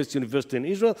second best university in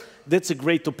Israel, that's a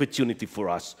great opportunity for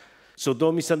us. So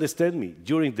don't misunderstand me.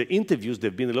 During the interviews,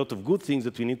 there have been a lot of good things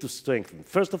that we need to strengthen.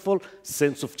 First of all,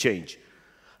 sense of change.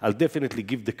 I'll definitely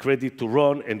give the credit to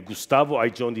Ron and Gustavo. I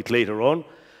joined it later on.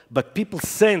 But people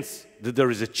sense that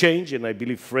there is a change, and I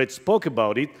believe Fred spoke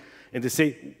about it, and they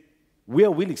say, we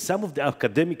are willing. Some of the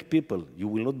academic people, you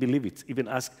will not believe it, even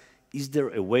ask, is there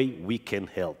a way we can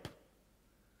help?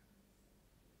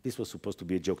 This was supposed to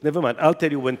be a joke. Never mind, I'll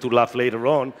tell you when to laugh later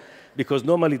on, because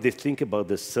normally they think about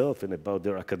themselves and about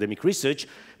their academic research,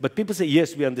 but people say,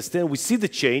 yes, we understand, we see the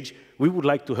change, we would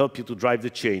like to help you to drive the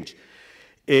change.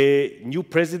 A new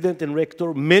president and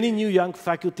rector, many new young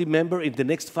faculty members in the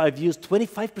next 5 years,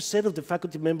 25% of the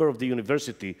faculty members of the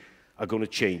university are going to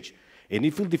change. And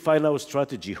if we define our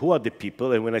strategy, who are the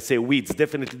people, and when I say we, it's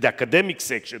definitely the academic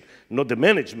section, not the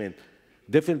management,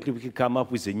 definitely we can come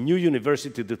up with a new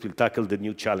university that will tackle the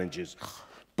new challenges.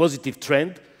 Positive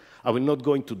trend, I will not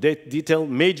go into detail,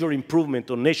 major improvement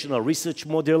on national research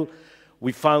model.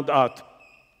 We found out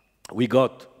we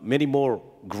got many more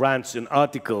grants and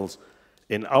articles,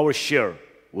 and our share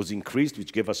was increased,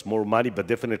 which gave us more money, but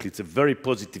definitely it's a very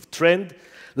positive trend.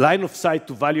 Line of sight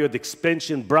to value-add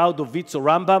expansion, Broward, Witz, or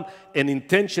Rambam, and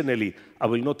intentionally, I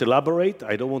will not elaborate.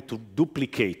 I don't want to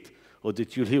duplicate, or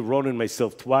that you'll hear Ron and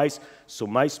myself twice. So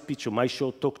my speech or my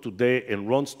short talk today and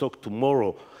Ron's talk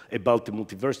tomorrow about the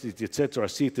multiversity, etc., I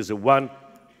see it as a one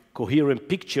coherent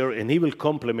picture, and he will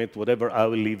complement whatever I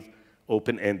will leave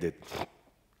open-ended.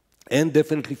 And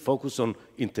definitely focus on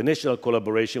international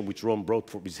collaboration, which Ron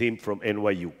brought with him from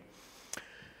NYU.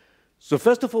 So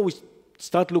first of all, we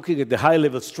start looking at the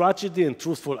high-level strategy and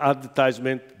truthful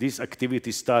advertisement. This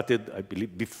activity started, I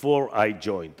believe, before I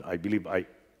joined. I believe I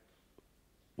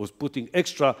was putting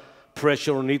extra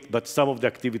pressure on it, but some of the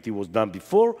activity was done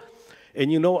before.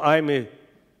 And you know, I'm a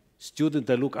student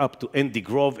I look up to Andy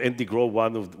Grove. Andy Grove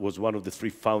was one of the 3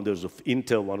 founders of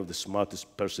Intel, one of the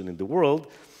smartest person in the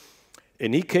world.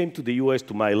 And he came to the US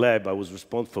to my lab. I was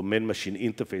responsible for man-machine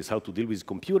interface, how to deal with his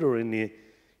computer, and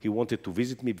he wanted to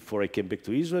visit me before I came back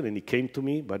to Israel, and he came to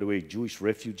me, by the way, Jewish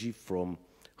refugee from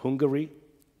Hungary,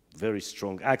 very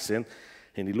strong accent,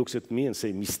 and he looks at me and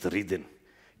says, Mr. Eden,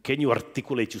 can you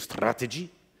articulate your strategy?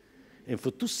 And for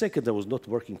 2 seconds, I was not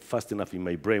working fast enough in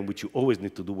my brain, which you always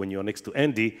need to do when you're next to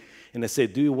Andy, and I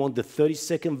said, do you want the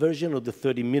 30-second version or the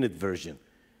 30-minute version?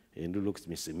 And he looks at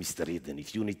me and says, Mr. Eden,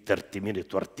 if you need 30 minutes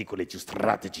to articulate your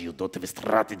strategy, you don't have a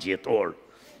strategy at all.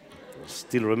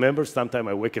 Still remember, sometime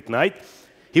I wake at night.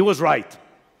 He was right.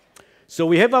 So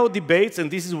we have our debates,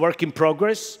 and this is work in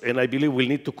progress, and I believe we'll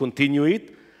need to continue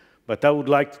it. But I would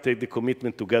like to take the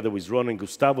commitment together with Ron and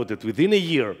Gustavo that within a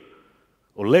year,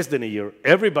 or less than a year,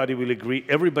 everybody will agree,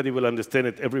 everybody will understand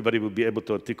it, everybody will be able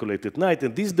to articulate at night.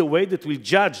 And this is the way that we'll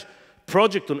judge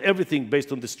project on everything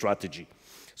based on the strategy.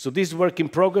 So this is work in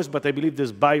progress, but I believe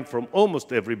there's buy-in from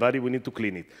almost everybody. We need to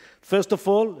clean it. First of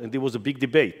all, and there was a big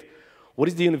debate, what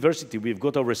is the university? We've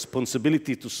got our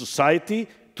responsibility to society,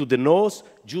 to the North,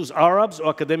 Jews, Arabs, or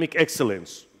academic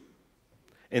excellence?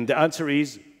 And the answer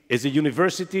is, as a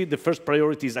university, the first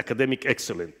priority is academic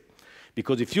excellence.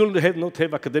 Because if you'll not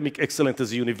have academic excellence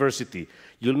as a university,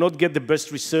 you'll not get the best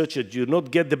researchers, you'll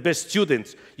not get the best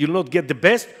students, you'll not get the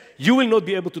best, you will not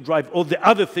be able to drive all the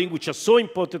other things which are so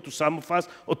important to some of us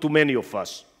or to many of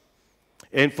us.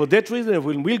 And for that reason,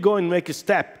 when we'll go and make a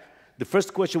step, the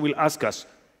first question we'll ask us,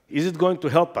 is it going to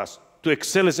help us to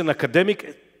excel as an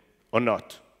academic or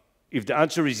not? If the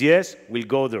answer is yes, we'll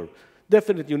go there.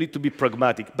 Definitely, you need to be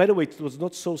pragmatic. By the way, it was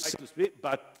not so simple,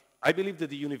 but I believe that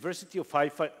the University of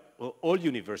Haifa, or all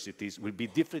universities, will be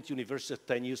different universities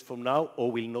 10 years from now,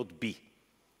 or will not be.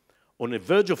 On the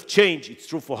verge of change, it's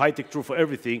true for high-tech, true for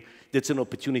everything, that's an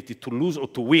opportunity to lose or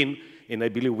to win, and I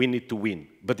believe we need to win.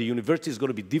 But the university is going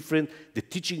to be different, the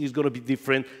teaching is going to be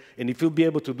different, and if we'll be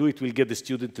able to do it, we'll get the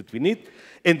student that we need.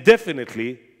 And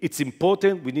definitely, it's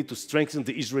important, we need to strengthen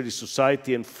the Israeli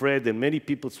society, and Fred and many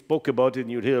people spoke about it,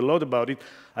 and you'll hear a lot about it.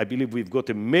 I believe we've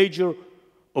got a major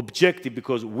objective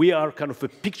because we are kind of a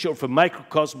picture of a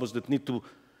microcosmos that need to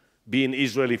be in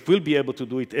Israel. If we'll be able to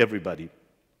do it, everybody.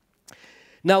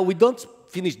 Now, we don't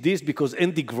finish this because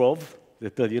Andy Grove,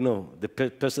 that, you know, the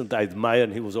person that I admire,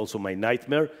 and he was also my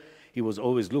nightmare, he was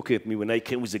always looking at me when I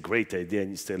came with a great idea, and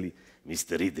he's telling me,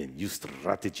 Mr. Eden, your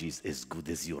strategy is as good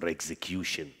as your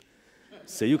execution.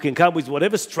 So you can come with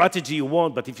whatever strategy you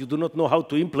want, but if you do not know how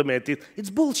to implement it,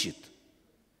 it's bullshit.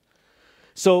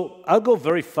 So I'll go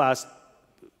very fast,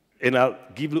 and I'll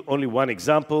give you only one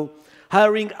example.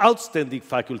 Hiring outstanding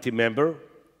faculty member,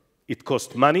 it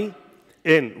costs money,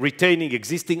 and retaining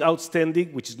existing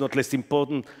outstanding, which is not less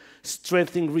important,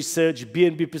 strengthening research,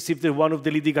 BNB perceived as one of the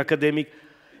leading academic,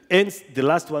 and the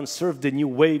last one, serve the new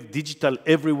wave, digital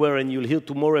everywhere, and you'll hear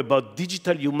tomorrow about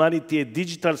digital humanity and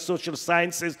digital social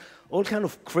sciences, all kind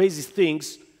of crazy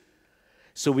things.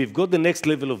 So we've got the next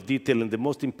level of detail, and the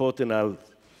most important, I'll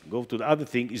go to the other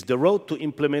thing, is the road to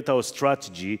implement our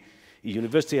strategy.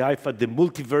 University of Haifa, the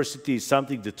multiversity is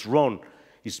something that Ron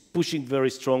is pushing very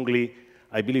strongly.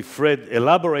 I believe Fred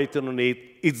elaborated on it.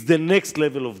 It's the next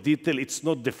level of detail. It's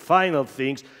not the final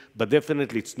things, but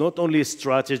definitely it's not only a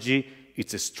strategy,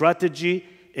 it's a strategy,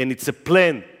 and it's a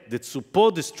plan that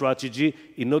supports the strategy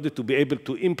in order to be able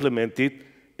to implement it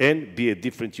and be a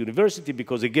different university,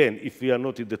 because again, if we are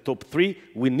not in the top 3,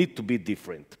 we need to be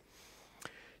different.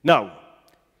 Now,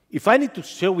 if I need to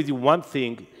share with you one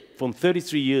thing from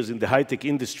 33 years in the high-tech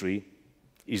industry,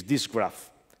 is this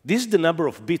graph. This is the number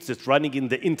of bits that's running in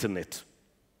the internet.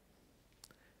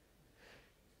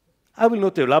 I will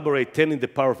not elaborate 10 in the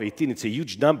power of 18, it's a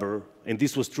huge number, and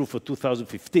this was true for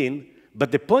 2015, but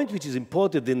the point which is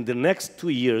important, in the next 2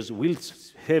 years, we'll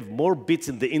have more bits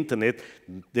in the internet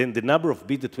than the number of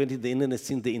bits that went in the internet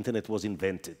since the internet was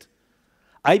invented.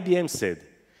 IBM said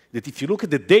that if you look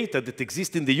at the data that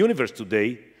exists in the universe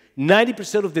today,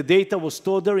 90% of the data was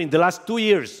stored there in the last 2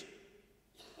 years.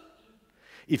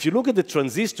 If you look at the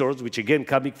transistors, which again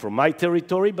coming from my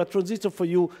territory, but transistor for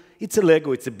you, it's a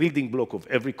Lego, it's a building block of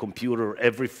every computer,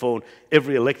 every phone,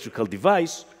 every electrical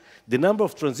device. The number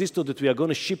of transistors that we are going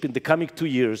to ship in the coming 2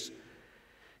 years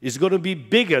is going to be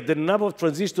bigger than the number of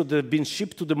transistors that have been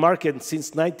shipped to the market since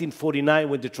 1949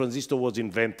 when the transistor was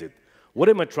invented. What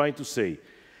am I trying to say?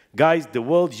 Guys, the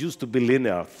world used to be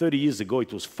linear. 30 years ago,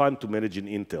 it was fun to manage in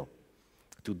Intel.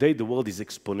 Today, the world is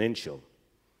exponential.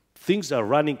 Things are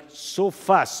running so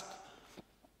fast,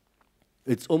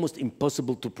 it's almost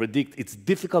impossible to predict. It's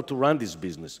difficult to run this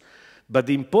business. But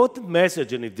the important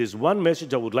message, and if there's one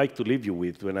message I would like to leave you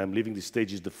with when I'm leaving the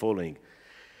stage, is the following.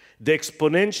 The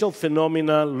exponential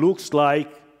phenomena looks like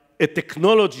a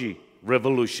technology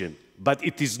revolution, but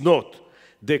it is not.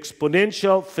 The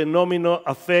exponential phenomena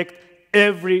affect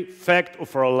every fact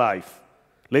of our life.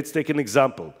 Let's take an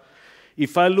example.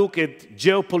 If I look at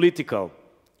geopolitical,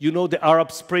 you know the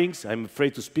Arab Springs. I'm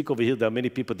afraid to speak over here. There are many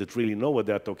people that really know what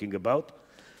they're talking about.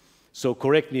 So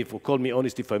correct me or call me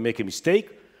honest if I make a mistake.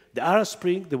 The Arab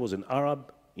Spring, there was an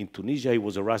Arab in Tunisia. He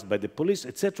was arrested by the police,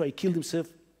 etc. He killed himself.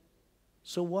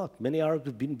 So what? Many Arabs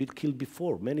have been killed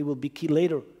before. Many will be killed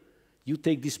later. You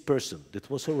take this person that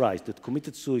was harassed, that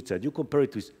committed suicide, you compare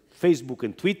it with Facebook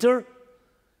and Twitter,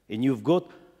 and you've got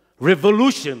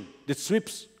revolution that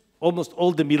sweeps almost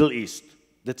all the Middle East.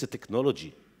 That's a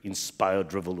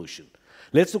technology-inspired revolution.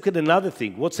 Let's look at another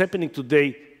thing. What's happening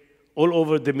today all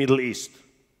over the Middle East?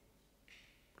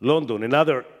 London,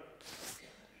 another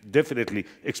definitely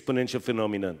exponential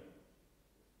phenomenon.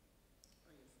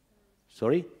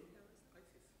 Sorry?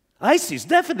 ISIS,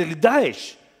 definitely,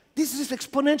 Daesh. This is an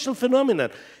exponential phenomenon.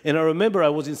 And I remember I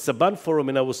was in Saban Forum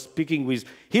and I was speaking with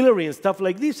Hillary and stuff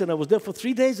like this, and I was there for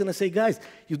 3 days, and I say, guys,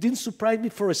 you didn't surprise me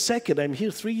for a second. I'm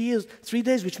here 3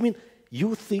 days, which means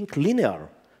you think linear.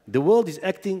 The world is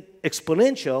acting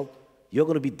exponential, you're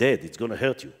going to be dead. It's going to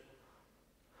hurt you.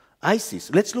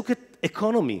 ISIS, let's look at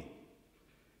economy.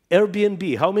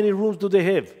 Airbnb, how many rooms do they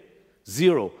have?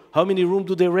 0. How many rooms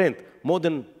do they rent? More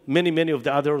than many of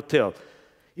the other hotels.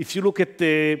 If you look at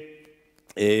the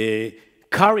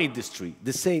car industry,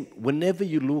 the same. Whenever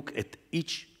you look at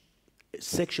each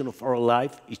section of our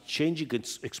life, it's changing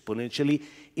exponentially,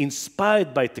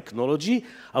 inspired by technology.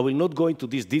 I will not go into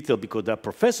this detail because there are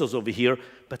professors over here,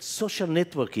 but social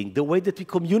networking, the way that we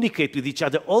communicate with each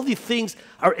other, all these things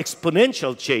are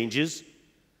exponential changes.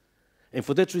 And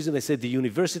for that reason, I said the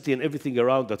university and everything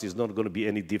around us is not going to be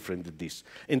any different than this.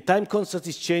 And time constant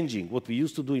is changing. What we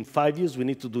used to do in 5 years, we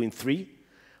need to do in 3.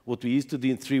 What we used to do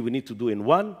in 3, we need to do in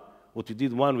 1. What we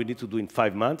did 1, we need to do in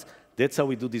 5 months. That's how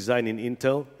we do design in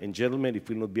Intel. And gentlemen, if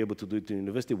we'll not be able to do it in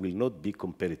university, we'll not be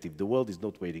competitive. The world is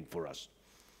not waiting for us.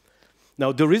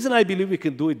 Now, the reason I believe we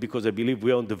can do it, because I believe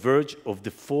we are on the verge of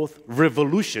the 4th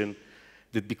revolution,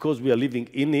 that because we are living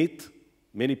in it,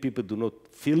 many people do not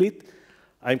feel it.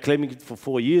 I'm claiming it for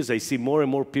 4 years. I see more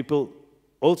and more people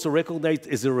also recognize it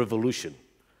as a revolution.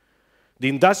 The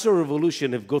Industrial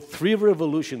Revolution have got 3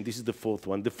 revolutions. This is the 4th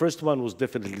one. The first one was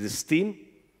definitely the steam.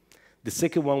 The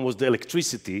second one was the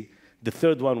electricity. The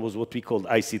third one was what we call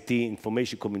ICT,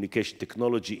 information communication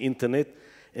technology, internet.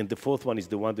 And the 4th one is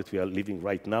the one that we are living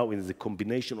right now, and it's a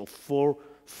combination of 4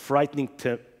 frightening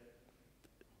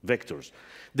vectors.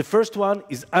 The first one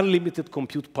is unlimited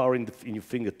compute power in your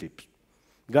fingertips.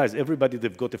 Guys, everybody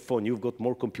that's got a phone, you've got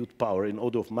more compute power in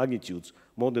order of magnitudes,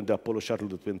 more than the Apollo shuttle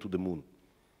that went to the moon.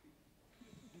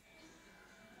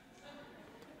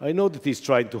 I know that he's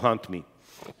trying to hunt me.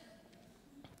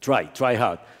 Try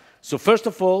hard. So first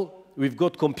of all, we've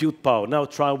got compute power. Now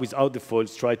try without the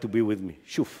foils, try to be with me.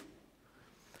 Shoof.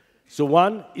 So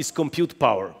one is compute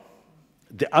power.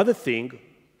 The other thing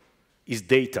is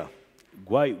data.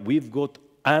 Why? We've got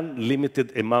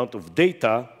unlimited amount of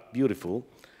data, beautiful.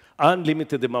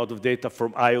 unlimited amount of data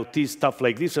from IoT, stuff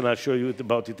like this, and I'll show you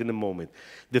about it in a moment.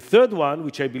 The third one,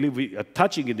 which I believe we are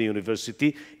touching in the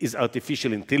university, is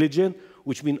artificial intelligence,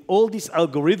 which means all these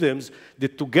algorithms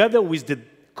that together with the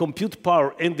compute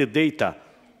power and the data,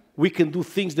 we can do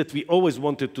things that we always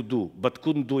wanted to do but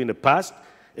couldn't do in the past,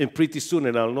 and pretty soon,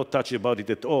 and I'll not touch about it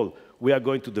at all, we are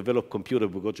going to develop computer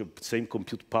with the same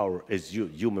compute power as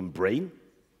human brain.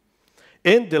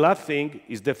 And the last thing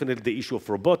is definitely the issue of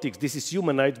robotics. This is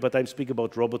humanoid, but I'm speaking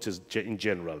about robots in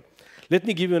general. Let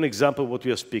me give you an example of what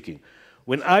we are speaking.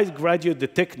 When I graduated the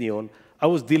Technion, I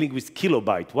was dealing with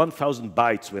kilobyte, 1,000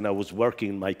 bytes when I was working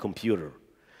in my computer.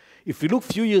 If we look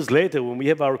a few years later, when we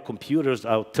have our computers,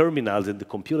 our terminals, and the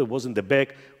computer was in the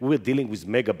back, we were dealing with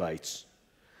megabytes.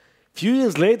 A few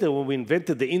years later, when we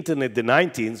invented the internet in the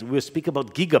 1990s, we were speaking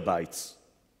about gigabytes.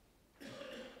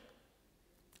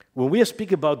 When we are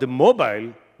speaking about the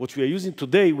mobile, which we are using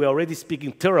today, we are already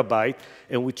speaking terabyte,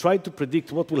 and we try to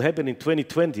predict what will happen in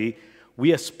 2020.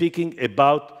 We are speaking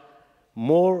about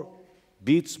more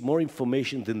bits, more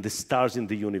information than the stars in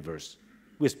the universe.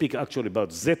 We speak actually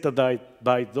about zettabyte.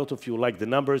 A lot of you like the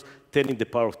numbers, 10 in the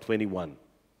power of 21.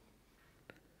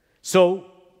 So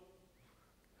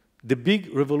the big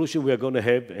revolution we are going to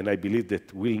have, and I believe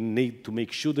that we'll need to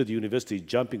make sure that the university is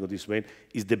jumping on this way,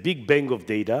 is the big bang of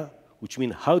data, which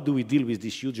means how do we deal with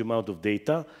this huge amount of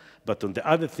data? But on the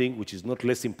other thing, which is not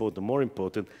less important, more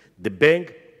important, the bang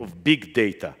of big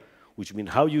data, which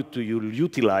means how you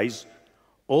utilize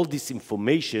all this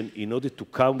information in order to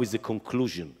come with a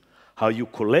conclusion. How you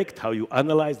collect, how you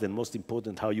analyze, and most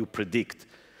important, how you predict.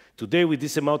 Today, with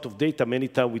this amount of data, many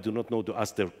times we do not know to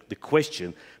ask the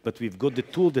question, but we've got the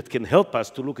tool that can help us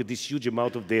to look at this huge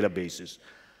amount of databases.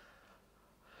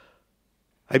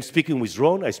 I'm speaking with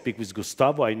Ron, I speak with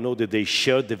Gustavo, I know that they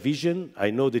share the vision. I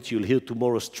know that you'll hear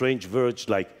tomorrow strange words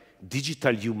like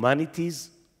digital humanities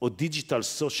or digital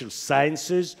social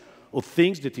sciences, or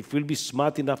things that if we'll be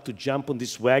smart enough to jump on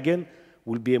this wagon,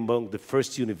 we'll be among the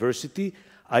first university.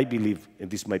 I believe,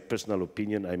 and this is my personal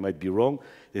opinion, I might be wrong,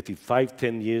 that in 5,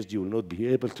 10 years you will not be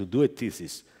able to do a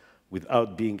thesis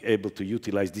without being able to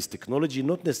utilize this technology,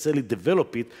 not necessarily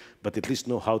develop it, but at least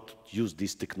know how to use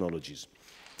these technologies.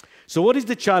 So what is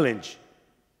the challenge?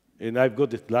 And I've got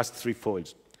the last 3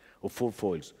 foils, or 4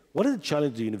 foils. What is the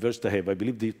challenge the university have? I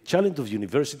believe the challenge of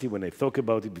university, when I talk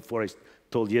about it before I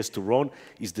told yes to Ron,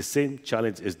 is the same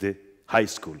challenge as the high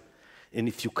school. And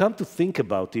if you come to think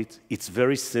about it, it's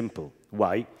very simple.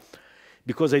 Why?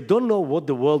 Because I don't know what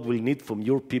the world will need from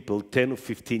your people 10 or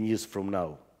 15 years from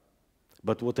now.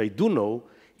 But what I do know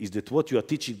is that what you are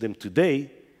teaching them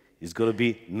today is going to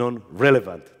be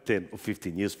non-relevant 10 or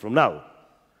 15 years from now.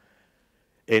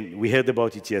 And we heard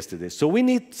about it yesterday. So we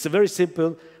need, it's very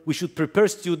simple, we should prepare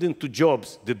students to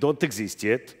jobs that don't exist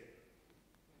yet,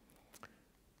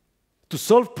 to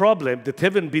solve problems that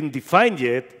haven't been defined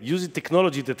yet, using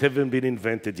technology that haven't been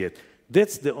invented yet.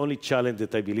 That's the only challenge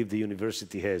that I believe the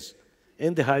university has,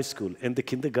 and the high school, and the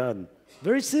kindergarten.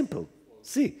 Very simple.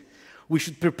 See, we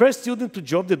should prepare students to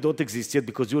jobs that don't exist yet,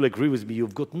 because you'll agree with me,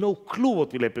 you've got no clue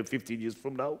what will happen 15 years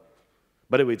from now.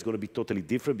 By the way, it's going to be totally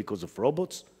different because of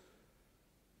robots.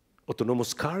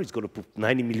 Autonomous car is going to put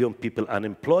 90 million people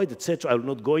unemployed, etc. I will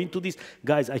not go into this.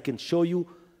 Guys, I can show you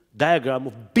diagram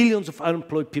of billions of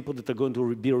unemployed people that are going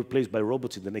to be replaced by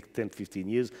robots in the next 10, 15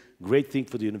 years. Great thing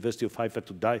for the University of Haifa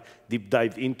to deep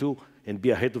dive into and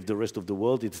be ahead of the rest of the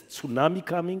world. It's a tsunami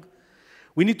coming.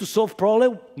 We need to solve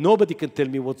problem. Nobody can tell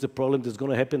me what's the problem that's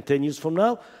going to happen 10 years from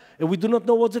now. And we do not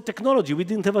know what's the technology. We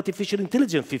didn't have artificial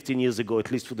intelligence 15 years ago,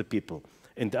 at least for the people.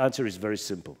 And the answer is very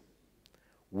simple.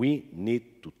 We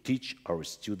need to teach our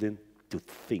students to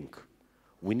think.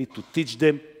 We need to teach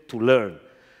them to learn.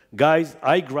 Guys,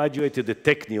 I graduated the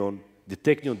Technion. The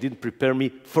Technion didn't prepare me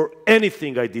for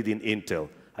anything I did in Intel.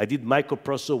 I did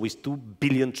microprocessor with 2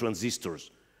 billion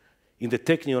transistors. In the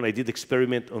Technion, I did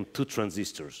experiment on 2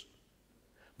 transistors.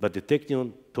 But the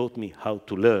Technion taught me how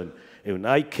to learn. And when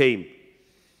I came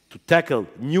to tackle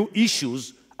new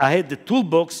issues, I had the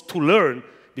toolbox to learn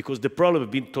because the problem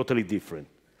had been totally different.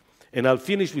 And I'll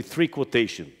finish with 3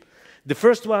 quotations. The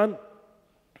first one,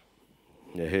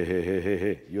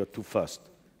 you are too fast.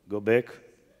 Go back.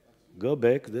 Go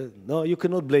back. No, you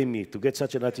cannot blame me. To get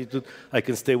such an attitude, I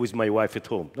can stay with my wife at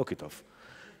home. Knock it off.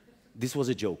 This was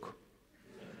a joke.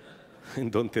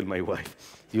 And don't tell my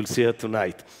wife. You'll see her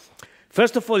tonight.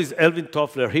 First of all is Alvin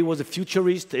Toffler. He was a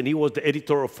futurist, and he was the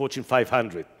editor of Fortune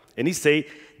 500. And he said,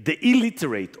 the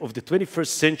illiterate of the 21st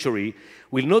century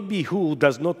will not be who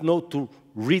does not know to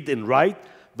read and write,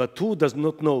 but who does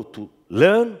not know to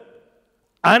learn,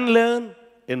 unlearn,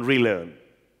 and relearn.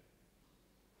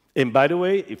 And by the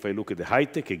way, if I look at the high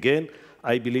tech again,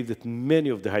 I believe that many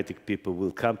of the high-tech people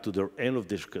will come to the end of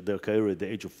their career at the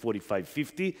age of 45,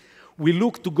 50. We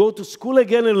look to go to school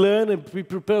again and learn and be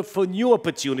prepared for new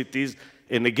opportunities.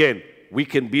 And again, we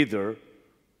can be there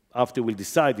after we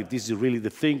decide if this is really the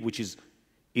thing which is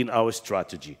in our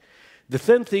strategy. The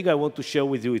third thing I want to share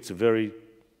with you, it's a very,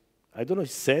 I don't know if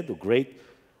it's sad or great.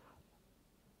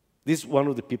 This is one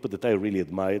of the people that I really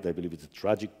admired. I believe it's a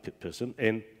tragic person.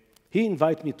 And he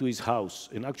invited me to his house.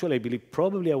 And actually, I believe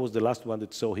probably I was the last one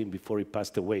that saw him before he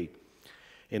passed away.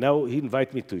 And now he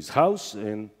invited me to his house,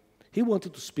 and he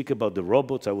wanted to speak about the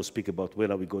robots. I was speaking about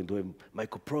when are we going to have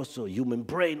microprocessor, human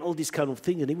brain, all this kind of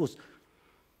thing. And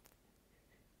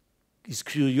his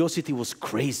curiosity was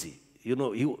crazy. You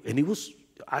know, he was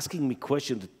asking me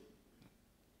questions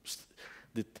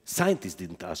that scientists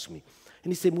didn't ask me.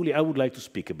 And he said, Muli, I would like to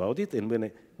speak about it. And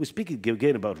when we speak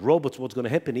again about robots, what's going to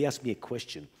happen, he asked me a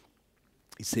question.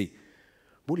 He said,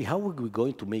 Muli, how are we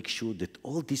going to make sure that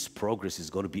all this progress is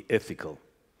going to be ethical?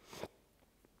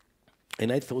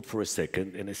 And I thought for a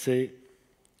second, and I say,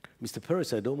 Mr.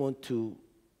 Peres, I don't want to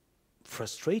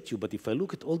frustrate you, but if I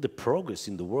look at all the progress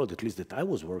in the world, at least that I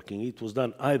was working, it was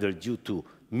done either due to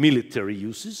military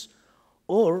uses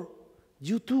or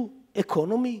due to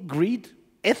economy, greed.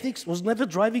 Ethics was never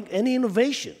driving any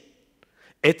innovation.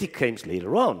 Ethics came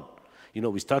later on. You know,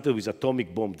 we started with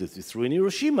atomic bomb that we threw in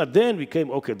Hiroshima. Then we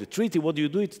came, okay, the treaty, what do you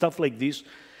do? It's stuff like this.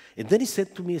 And then he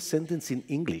said to me a sentence in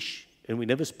English, and we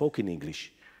never spoke in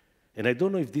English. And I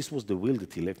don't know if this was the will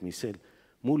that he left me. He said,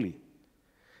 Muli,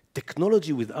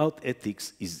 technology without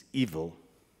ethics is evil.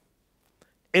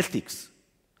 Ethics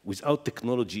without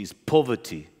technology is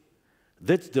poverty.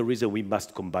 That's the reason we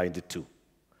must combine the two.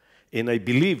 And I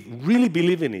believe, really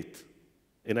believe in it,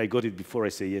 and I got it before I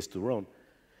say yes to Ron,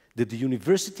 that the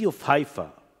University of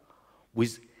Haifa,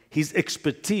 with his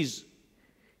expertise,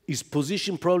 is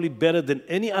positioned probably better than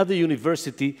any other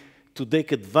university to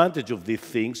take advantage of these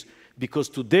things, because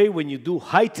today when you do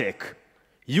high-tech,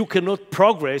 you cannot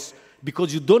progress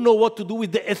because you don't know what to do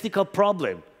with the ethical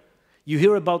problem. You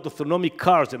hear about autonomic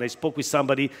cars, and I spoke with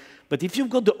somebody, but if you've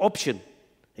got the option,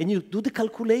 and you do the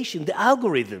calculation, the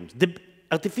algorithms, the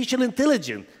artificial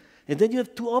intelligence, and then you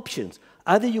have two options.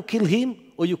 Either you kill him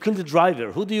or you kill the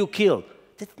driver. Who do you kill?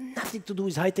 That's nothing to do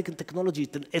with high-tech and technology.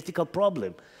 It's an ethical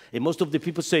problem. And most of the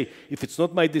people say, if it's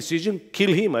not my decision,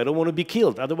 kill him. I don't want to be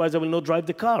killed. Otherwise, I will not drive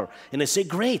the car. And I say,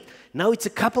 great. Now it's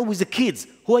a couple with the kids.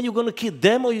 Who are you going to kill,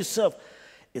 them or yourself?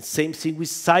 And same thing with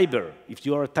cyber. If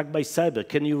you are attacked by cyber,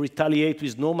 can you retaliate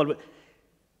with normal?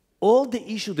 All the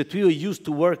issues that we are used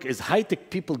to work as high-tech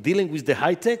people dealing with the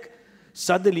high-tech,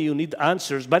 suddenly you need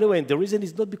answers. By the way, and the reason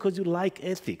is not because you like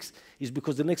ethics. It's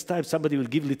because the next time somebody will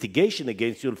give litigation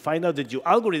against you and find out that your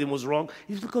algorithm was wrong,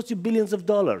 it will cost you billions of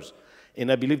dollars.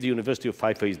 And I believe the University of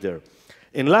Haifa is there.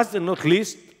 And last but not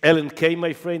least, Alan Kay,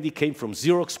 my friend, he came from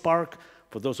Xerox PARC.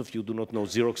 For those of you who do not know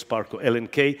Xerox PARC or Alan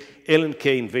Kay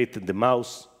invented the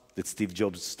mouse that Steve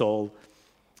Jobs stole.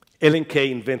 Alan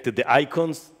Kay invented the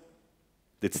icons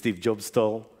that Steve Jobs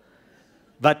stole.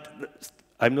 But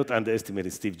I'm not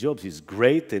underestimating Steve Jobs. He's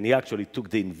great, and he actually took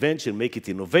the invention, make it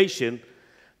innovation.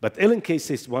 But Alan Kay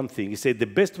says one thing. He said the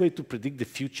best way to predict the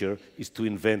future is to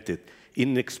invent it.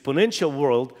 In an exponential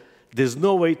world, there's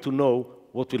no way to know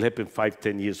what will happen 5,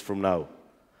 10 years from now.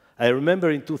 I remember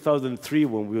in 2003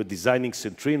 when we were designing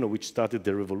Centrino, which started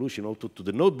the revolution also to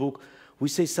the notebook, we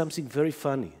say something very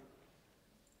funny.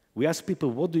 We asked people,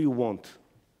 what do you want?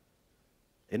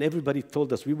 And everybody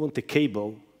told us, we want a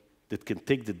cable that can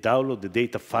take the download the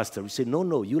data faster. We say,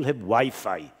 no, you'll have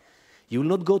Wi-Fi. You will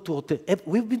not go to hotel.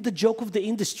 We've been the joke of the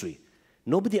industry.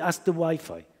 Nobody asked the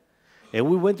Wi-Fi. And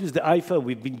we went with the Wi-Fi.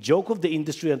 We've been joke of the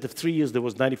industry. After 3 years, there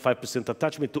was 95%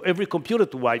 attachment to every computer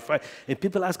to Wi-Fi. And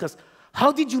people ask us,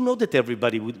 how did you know that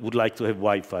everybody would like to have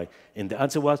Wi-Fi? And the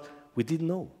answer was, we didn't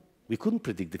know. We couldn't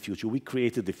predict the future. We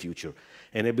created the future.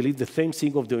 And I believe the same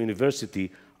thing of the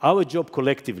university, our job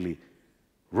collectively,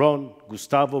 Ron,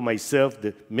 Gustavo, myself,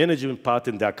 the management part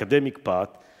and the academic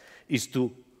part, is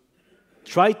to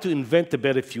try to invent a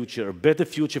better future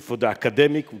for the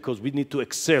academic, because we need to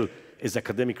excel as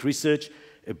academic research,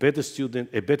 a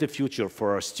better future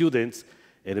for our students,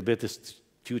 and a better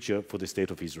future for the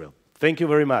State of Israel. Thank you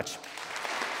very much.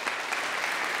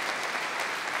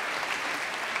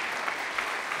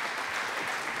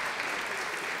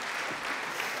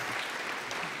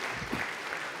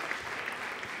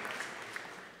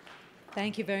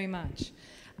 Thank you very much.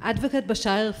 Advocate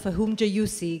Bashar Fahum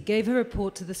Jayusi gave her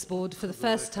report to this board for the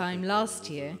first time last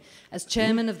year as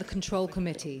chairman of the Control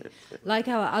Committee. Like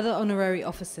our other honorary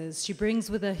officers, she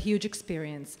brings with her huge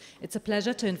experience. It's a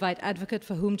pleasure to invite Advocate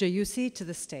Fahum Jayusi to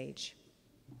the stage.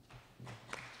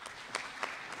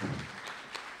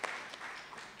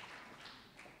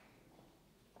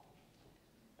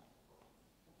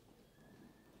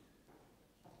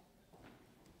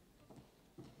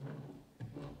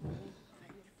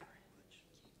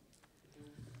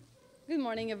 Good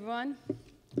morning, everyone.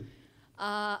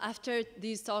 After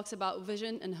these talks about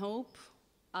vision and hope,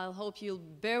 I'll hope you'll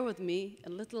bear with me a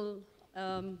little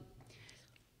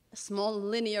small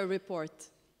linear report.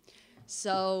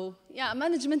 So yeah,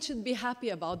 management should be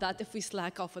happy about that if we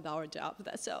slack off with our job.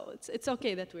 So it's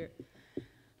okay that we're.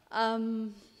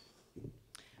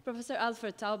 Professor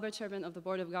Alfred Tauber, Chairman of the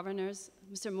Board of Governors,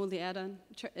 Mr. Mouli Eden,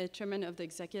 Chairman of the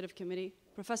Executive Committee,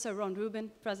 Professor Ron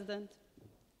Rubin, President,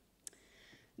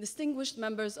 distinguished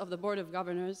members of the Board of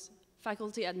Governors,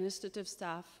 faculty, administrative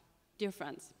staff, dear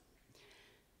friends.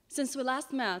 Since we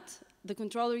last met, the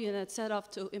Controller Unit set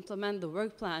off to implement the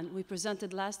work plan we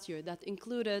presented last year that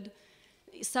included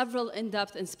several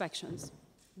in-depth inspections.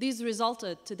 These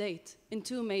resulted to date in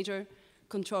 2 major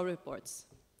control reports.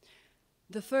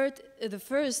 The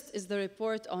first is the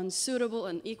report on suitable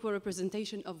and equal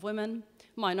representation of women,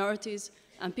 minorities,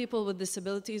 and people with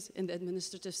disabilities in the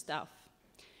administrative staff.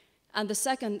 And the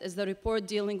second is the report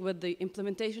dealing with the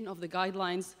implementation of the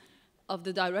guidelines of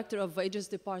the Director of Wages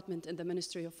Department in the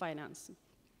Ministry of Finance.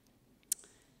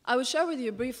 I will share with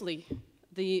you briefly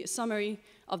the summary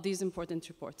of these important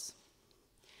reports.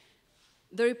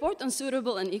 The report on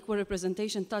suitable and equal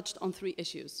representation touched on 3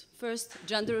 issues. First,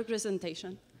 gender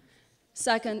representation.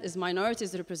 Second is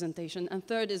minorities representation. And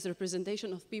third is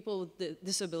representation of people with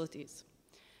disabilities.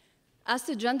 As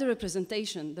to gender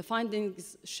representation, the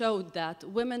findings showed that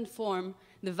women form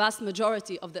the vast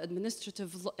majority of the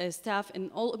administrative staff in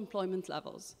all employment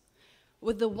levels,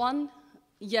 with the one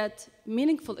yet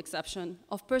meaningful exception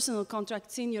of personal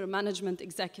contract senior management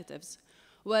executives,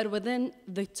 where within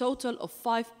the total of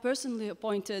 5 personally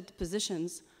appointed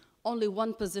positions, only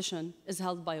 1 position is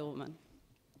held by a woman.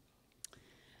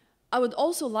 I would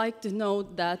also like to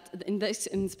note that in the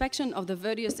inspection of the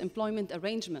various employment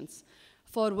arrangements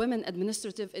for women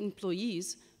administrative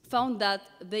employees found that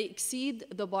they exceed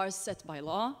the bars set by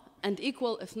law and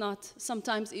equal, if not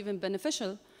sometimes even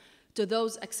beneficial, to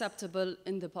those acceptable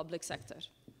in the public sector.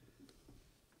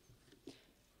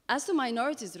 As to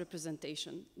minorities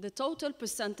representation, the total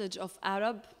percentage of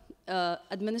Arab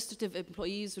administrative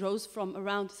employees rose from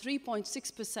around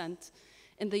 3.6%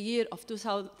 in the year of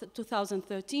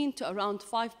 2013 to around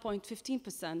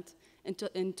 5.15%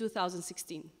 in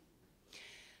 2016.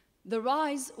 The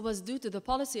rise was due to the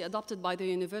policy adopted by the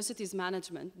university's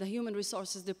management, the Human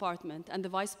Resources Department, and the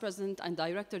Vice President and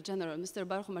Director General, Mr.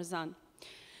 Baruch Marzan,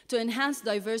 to enhance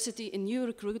diversity in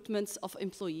new recruitments of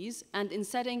employees and in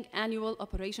setting annual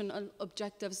operational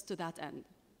objectives to that end.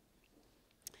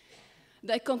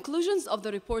 The conclusions of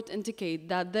the report indicate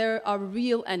that there are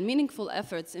real and meaningful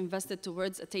efforts invested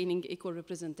towards attaining equal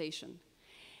representation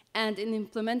and in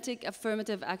implementing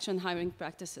affirmative action hiring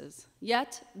practices.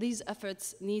 Yet, these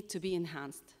efforts need to be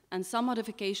enhanced, and some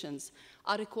modifications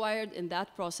are required in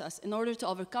that process in order to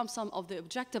overcome some of the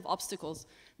objective obstacles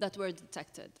that were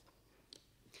detected.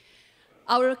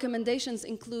 Our recommendations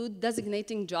include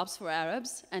designating jobs for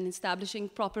Arabs and establishing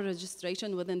proper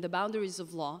registration within the boundaries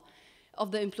of law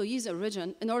of the employee's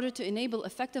origin in order to enable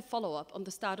effective follow-up on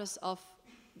the status of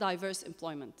diverse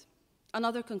employment.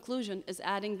 Another conclusion is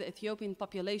adding the Ethiopian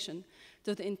population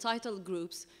to the entitled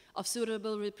groups of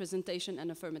suitable representation and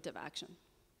affirmative action.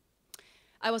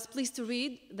 I was pleased to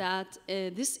read that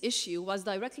this issue was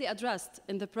directly addressed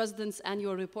in the President's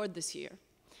annual report this year.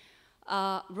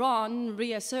 Ron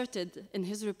reasserted in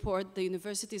his report the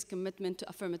university's commitment to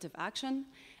affirmative action,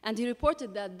 and he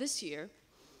reported that this year,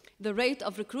 the rate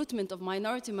of recruitment of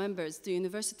minority members to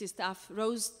university staff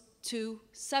rose to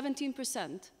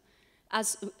 17%,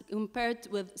 as compared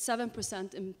with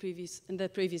 7% in the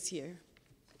previous year.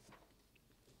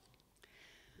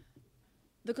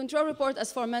 The control report,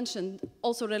 as aforementioned,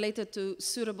 also related to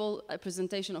suitable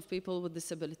representation of people with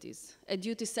disabilities, a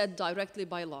duty set directly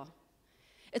by law.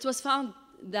 It was found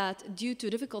that due to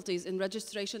difficulties in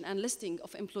registration and listing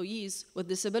of employees with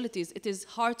disabilities, it is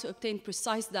hard to obtain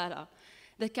precise data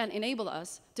that can enable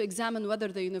us to examine whether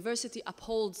the university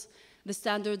upholds the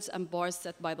standards and bars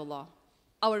set by the law.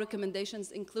 Our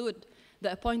recommendations include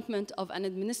the appointment of an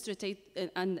administrator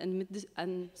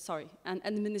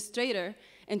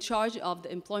in charge of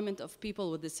the employment of people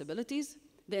with disabilities,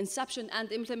 the inception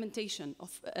and implementation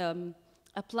of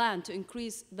a plan to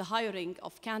increase the hiring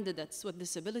of candidates with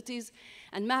disabilities,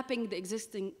 and mapping the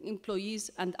existing employees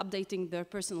and updating their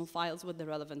personal files with the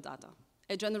relevant data.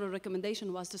 A general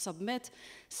recommendation was to submit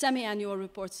semi-annual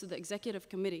reports to the Executive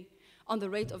Committee on the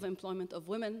rate of employment of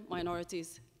women,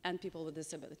 minorities, and people with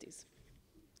disabilities.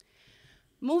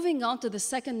 Moving on to the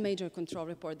second major control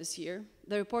report this year,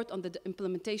 the report on the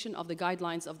implementation of the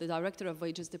guidelines of the Director of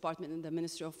Wages Department in the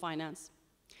Ministry of Finance.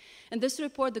 In this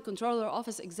report, the Controller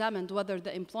Office examined whether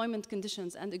the employment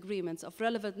conditions and agreements of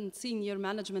relevant senior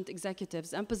management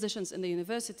executives and positions in the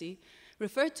university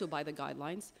referred to by the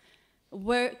guidelines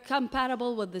were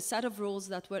compatible with the set of rules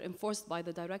that were enforced by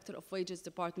the Director of Wages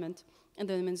Department in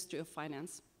the Ministry of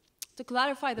Finance. To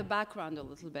clarify the background a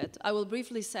little bit, I will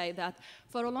briefly say that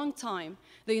for a long time,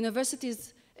 the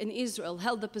universities in Israel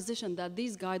held the position that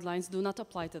these guidelines do not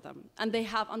apply to them, and they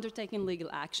have undertaken legal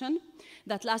action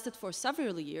that lasted for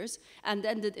several years and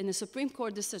ended in a Supreme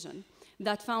Court decision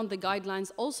that found the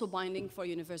guidelines also binding for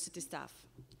university staff.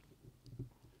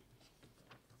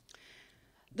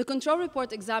 The control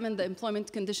report examined the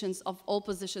employment conditions of all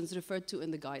positions referred to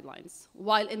in the guidelines.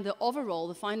 While in the overall,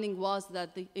 the finding was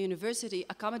that the university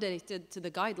accommodated to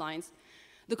the guidelines,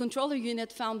 the controller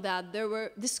unit found that there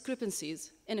were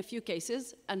discrepancies in a few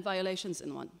cases and violations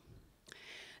in one.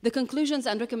 The conclusions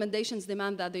and recommendations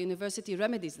demand that the university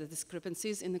remedies the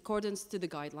discrepancies in accordance to the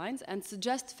guidelines and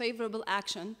suggest favorable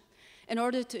action in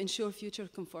order to ensure future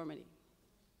conformity.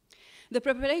 The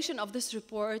preparation of this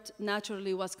report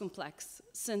naturally was complex,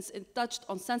 since it touched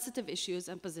on sensitive issues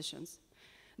and positions.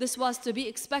 This was to be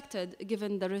expected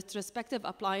given the retrospective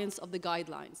appliance of the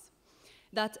guidelines.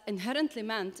 That inherently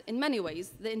meant, in many ways,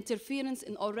 the interference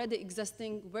in already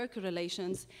existing work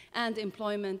relations and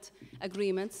employment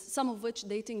agreements, some of which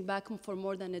dating back for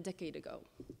more than a decade ago.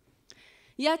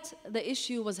 Yet, the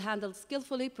issue was handled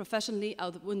skillfully, professionally,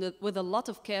 with a lot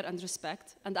of care and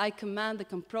respect, and I commend the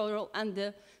controller and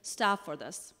the staff for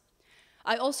this.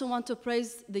 I also want to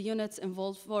praise the units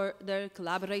involved for their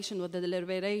collaboration with the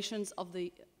deliberations of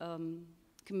the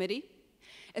committee.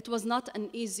 It was not an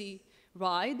easy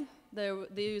ride.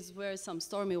 These were some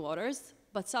stormy waters,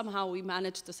 but somehow we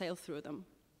managed to sail through them.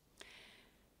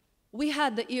 We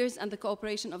had the ears and the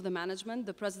cooperation of the management,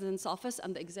 the President's office,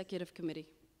 and the executive committee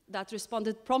that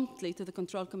responded promptly to the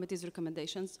Control Committee's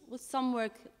recommendations, with some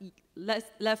work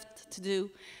left to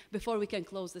do before we can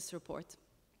close this report.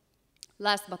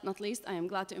 Last but not least, I am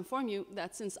glad to inform you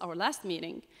that since our last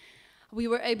meeting, we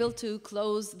were able to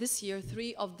close this year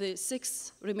 3 of the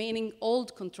 6 remaining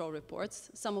old control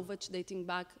reports, some of which dating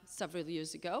back several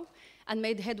years ago, and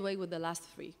made headway with the last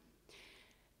 3.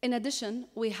 In addition,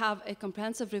 we have a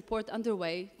comprehensive report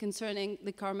underway concerning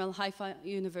the Carmel Haifa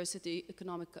University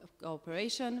Economic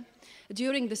Cooperation.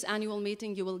 During this annual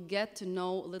meeting, you will get to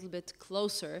know a little bit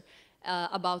closer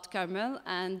about Carmel,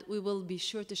 and we will be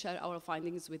sure to share our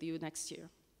findings with you next year.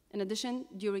 In addition,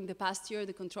 during the past year,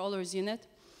 the Controller's Unit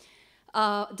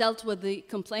dealt with the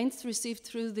complaints received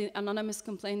through the anonymous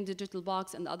complaint digital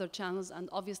box and other channels, and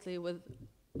obviously with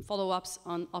follow-ups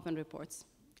on open reports.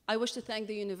 I wish to thank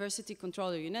the University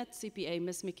Controller Unit, CPA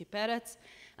Ms. Miki Peretz,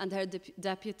 and her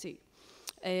Deputy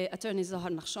Attorney Zohar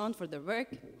Nachshon for their work.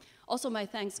 Also, my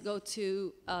thanks go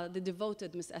to the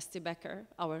devoted Ms. Esti Becker,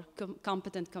 our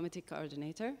competent committee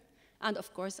coordinator. And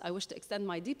of course, I wish to extend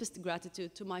my deepest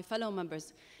gratitude to my fellow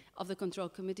members of the Control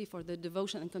Committee for their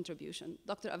devotion and contribution.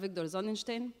 Dr. Avigdor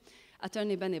Sonnenstein,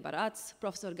 Attorney Benny Baratz,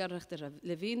 Professor Gerrechter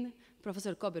Levin,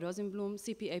 Professor Kobi Rosenblum,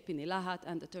 CPA Pini Lahat,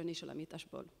 and Attorney Shulamit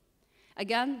Ashbol.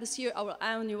 Again, this year our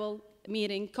annual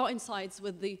meeting coincides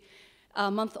with the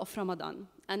month of Ramadan.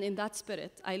 And in that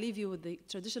spirit, I leave you with the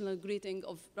traditional greeting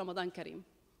of Ramadan Kareem.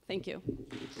 Thank you.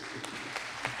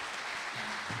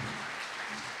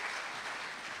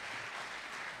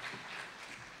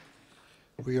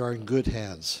 We are in good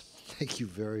hands. Thank you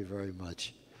very, very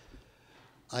much.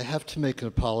 I have to make an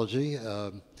apology.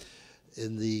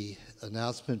 In the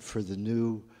announcement for the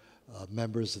new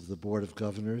members of the Board of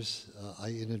Governors, I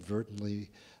inadvertently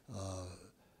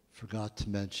forgot to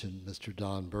mention Mr.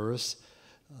 Don Burris.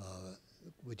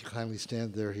 Would you kindly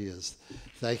stand? There he is.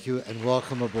 Thank you and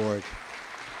welcome aboard.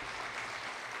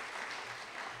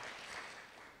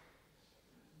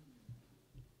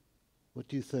 What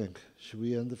do you think? Should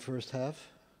we end the first half?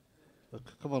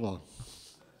 Come along.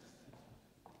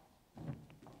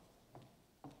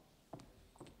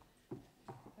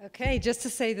 Okay, just to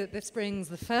say that this brings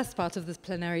the first part of this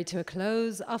plenary to a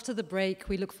close. After the break,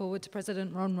 we look forward to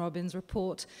President Ron Robin's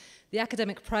report, the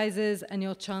academic prizes, and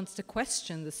your chance to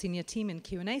question the senior team in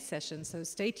Q&A session. So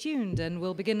stay tuned, and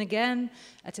we'll begin again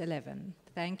at 11.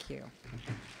 Thank you.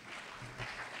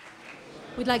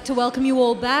 We'd like to welcome you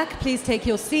all back. Please take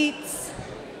your seats.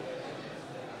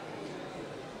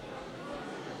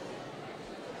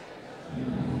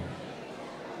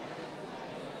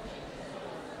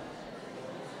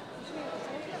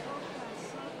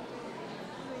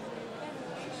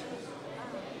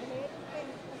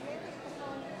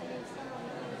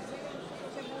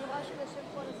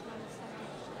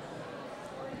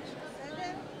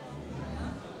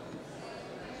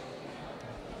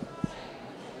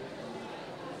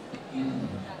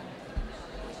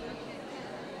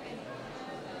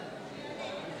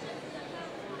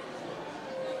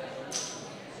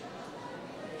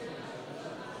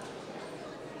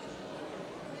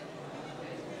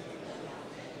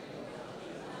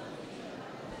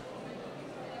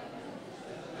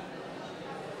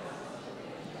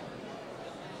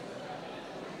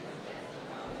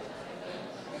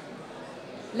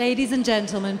 Ladies and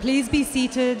gentlemen, please be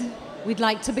seated. We'd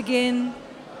like to begin.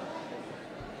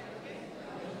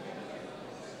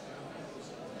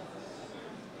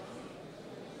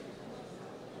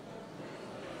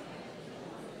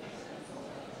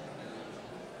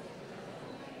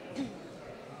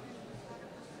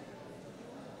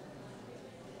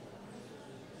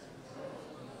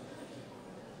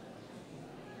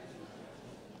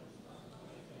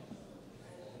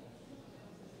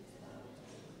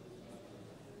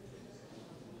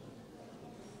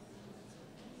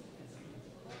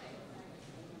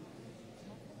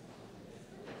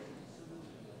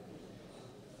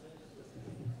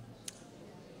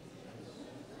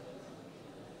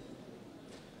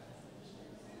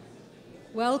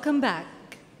 Welcome back,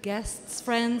 guests,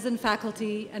 friends, and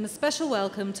faculty, and a special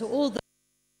welcome to all the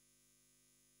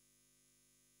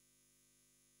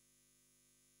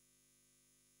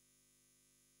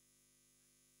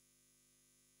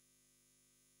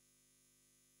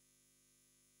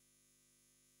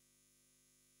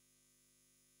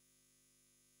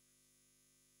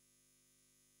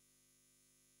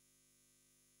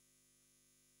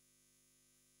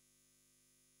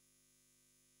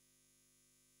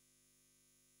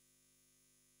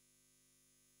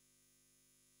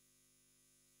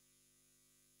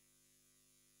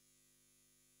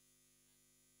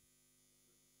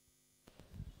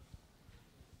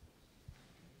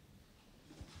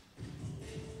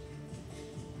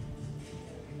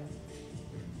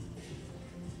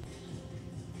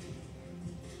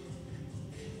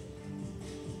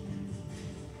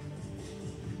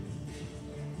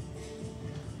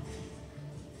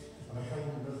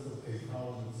אוניברסיטת חיפה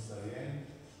הוא מצטיין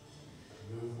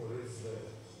והוא פורץ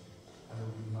דרך. אנו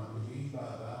מתמקדים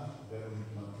באדם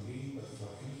ומתמקדים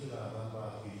בצרכים של האדם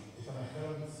בעתיד. את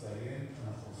המחקר המצטיין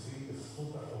אנחנו עושים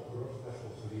בזכות החוקרות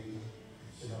והחוקרים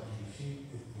שמקדישים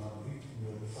את מרבית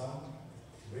מרצם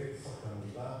ואת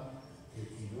סקרנותם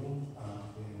לקידום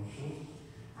האנושות.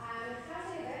 המחקר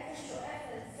שלי בעצם שואף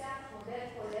לנסח מודל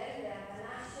כולל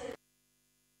להבנה של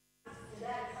תפקודי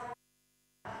העריכה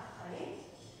החיים.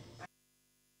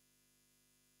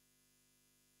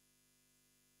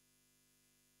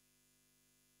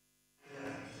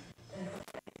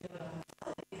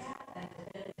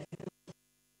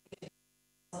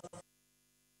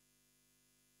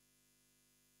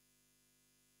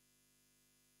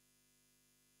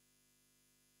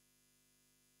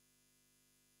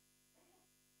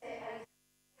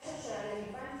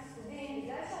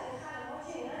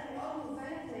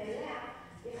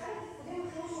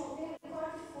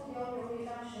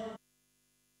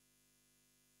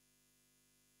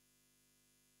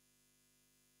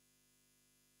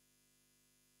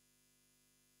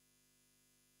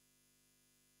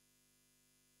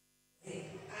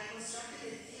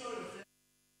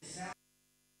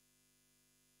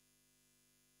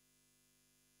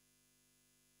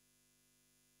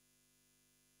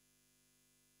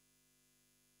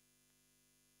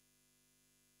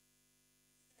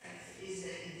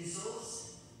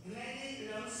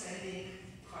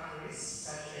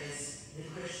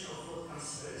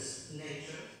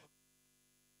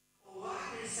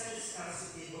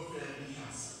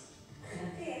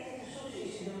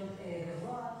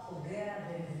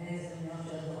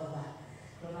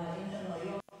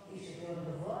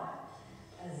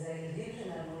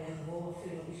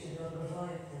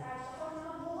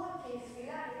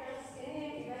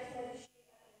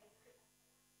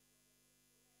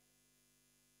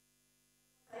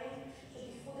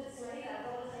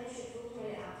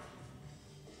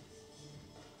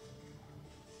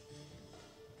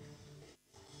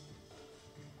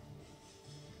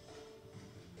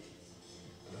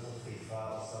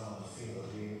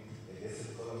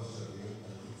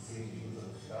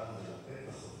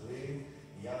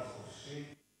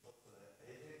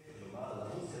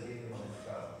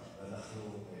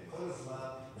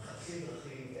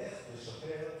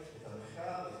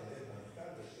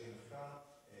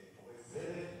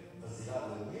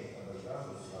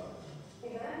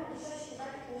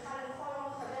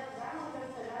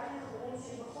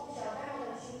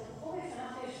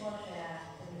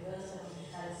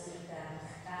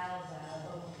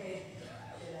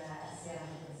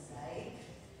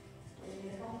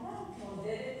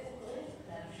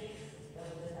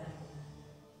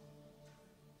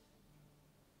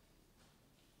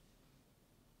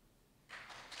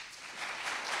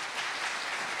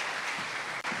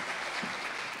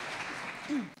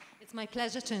 It's my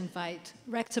pleasure to invite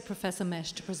Rector Professor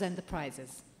Mesh to present the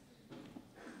prizes.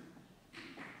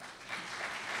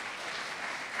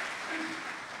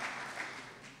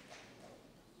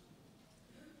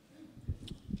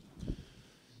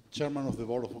 Chairman of the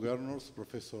Board of Governors,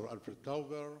 Professor Alfred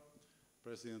Tauber,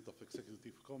 President of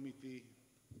Executive Committee,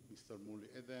 Mr. Muli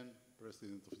Eden,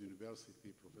 President of the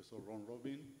University, Professor Ron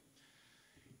Robin.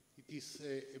 It is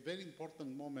a very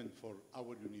important moment for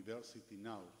our university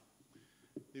now.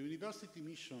 The university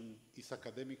mission is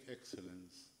academic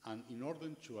excellence, and in order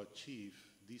to achieve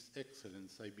this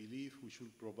excellence, I believe we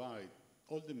should provide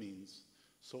all the means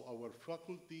so our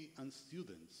faculty and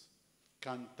students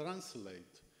can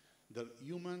translate their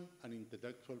human and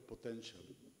intellectual potential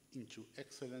into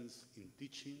excellence in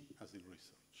teaching as in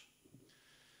research.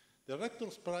 The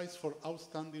Rector's Prize for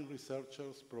Outstanding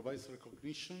Researchers provides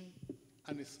recognition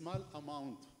and a small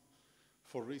amount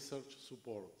for research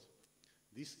support.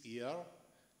 This year,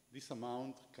 this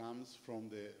amount comes from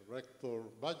the Rector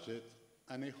budget,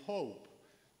 and I hope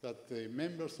that the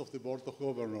members of the Board of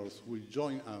Governors will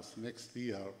join us next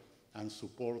year and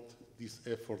support this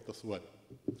effort as well.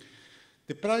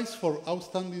 The Prize for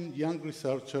Outstanding Young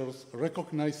Researchers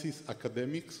recognizes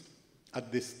academics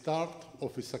at the start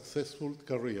of a successful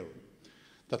career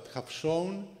that have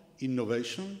shown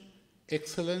innovation,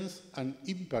 excellence, and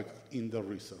impact in their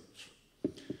research.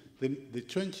 The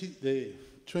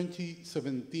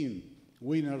 2017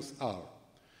 winners are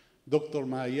Dr.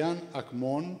 Maayan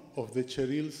Akmon of the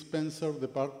Cheryl Spencer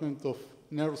Department of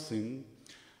Nursing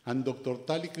and Dr.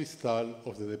 Tali Cristal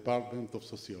of the Department of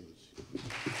Sociology.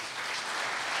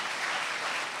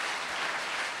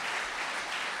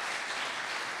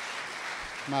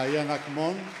 Maayan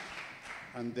Akmon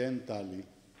and then Tali.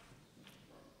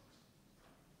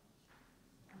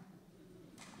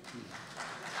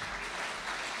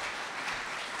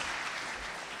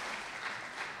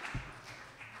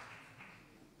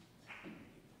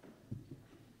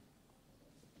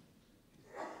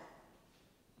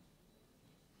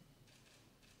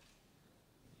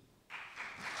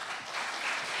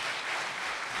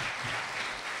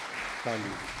 Tali.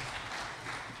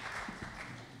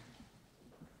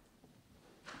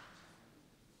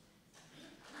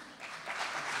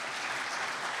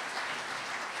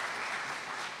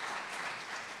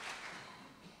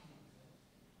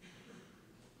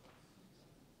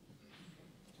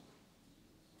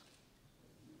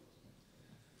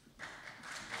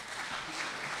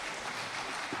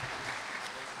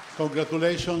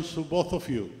 Congratulations to both of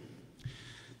you.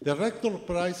 The Rector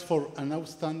Prize for an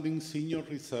Outstanding Senior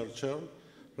Researcher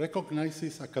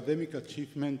recognizes academic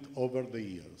achievement over the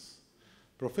years.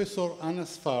 Professor Anna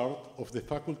Svart of the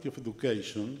Faculty of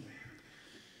Education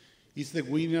is the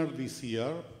winner this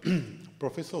year.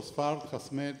 Professor Svart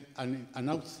has made an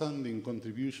outstanding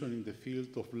contribution in the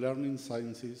field of learning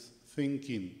sciences,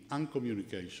 thinking and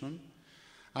communication,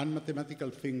 and mathematical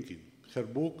thinking. Her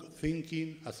book,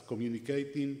 Thinking as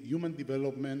Communicating Human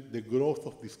Development, the Growth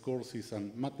of Discourses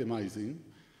and Mathemizing,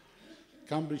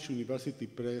 Cambridge University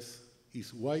Press,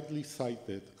 is widely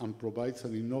cited and provides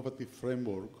an innovative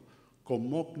framework,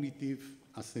 cognitive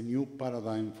as a new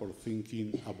paradigm for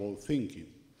thinking about thinking.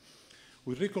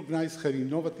 We recognize her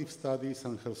innovative studies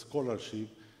and her scholarship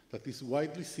that is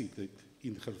widely cited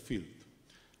in her field.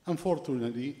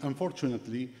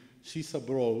 Unfortunately, she's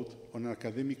abroad on an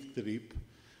academic trip,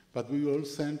 but we will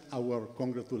send our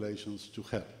congratulations to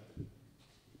her.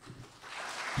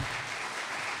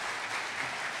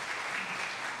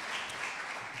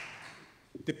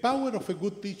 The power of a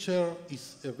good teacher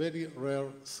is a very rare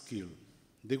skill.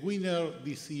 The winner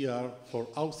this year for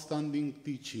outstanding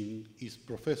teaching is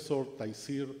Professor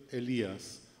Taisir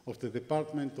Elias of the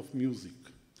Department of Music.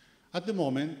 At the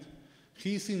moment,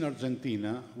 he is in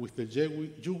Argentina with the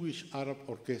Jewish Arab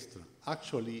Orchestra.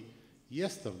 Actually,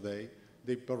 yesterday,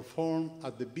 they performed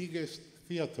at the biggest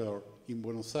theater in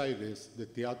Buenos Aires, the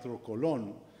Teatro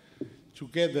Colón,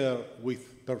 together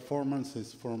with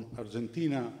performances from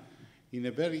Argentina in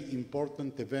a very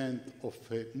important event of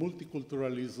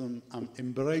multiculturalism and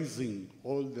embracing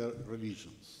all the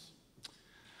religions.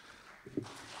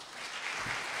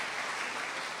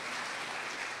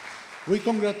 We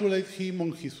congratulate him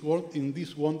on his work in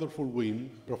this wonderful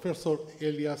win. Professor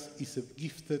Elias is a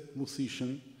gifted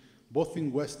musician, both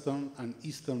in Western and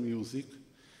Eastern music.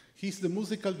 He's the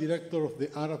musical director of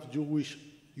the Arab Jewish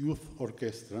Youth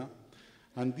Orchestra,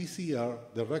 and this year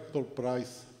the Rector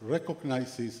Prize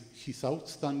recognizes his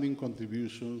outstanding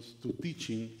contributions to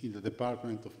teaching in the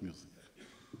Department of Music.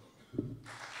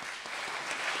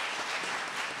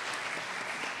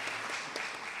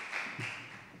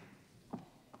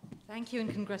 Thank you and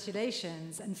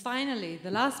congratulations. And finally,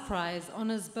 the last prize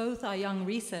honors both our young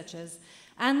researchers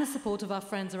and the support of our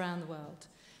friends around the world.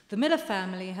 The Miller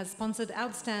family has sponsored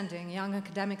outstanding young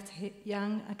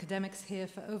academics here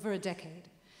for over a decade.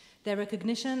 Their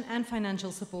recognition and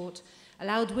financial support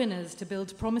allowed winners to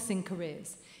build promising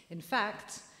careers. In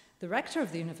fact, the rector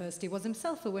of the university was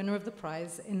himself a winner of the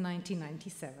prize in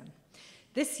 1997.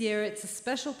 This year, it's a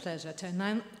special pleasure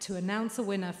to announce a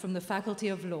winner from the Faculty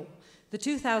of Law, the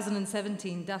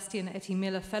 2017 Dusty and Etty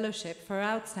Miller Fellowship for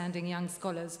Outstanding Young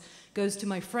Scholars goes to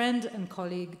my friend and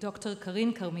colleague, Dr.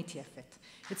 Karin Karmit-Yefet.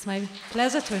 It's my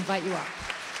pleasure to invite you up.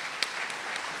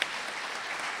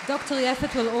 Dr.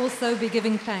 Yefet will also be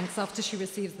giving thanks after she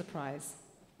receives the prize.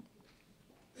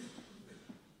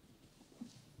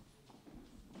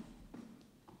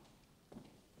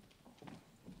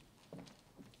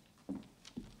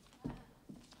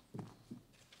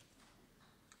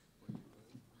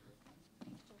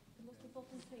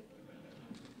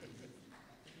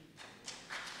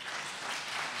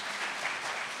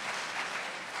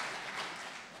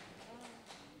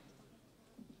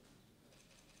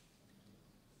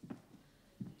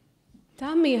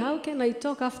 Tammy, how can I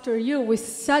talk after you with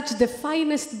such the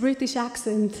finest British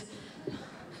accent?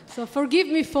 So forgive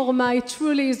me for my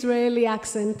truly Israeli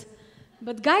accent.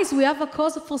 But guys, we have a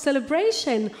cause for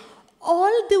celebration.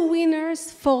 All the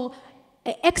winners for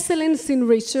excellence in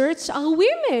research are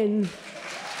women.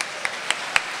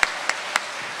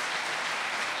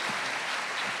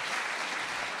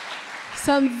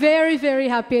 So I'm very, very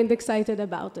happy and excited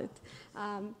about it.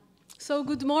 So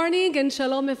good morning and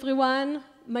shalom everyone.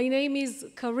 My name is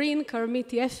Karin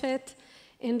Karmit-Yefet,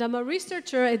 and I'm a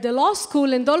researcher at the law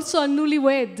school and also a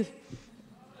newlywed.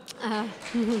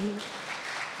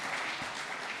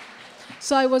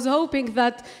 So I was hoping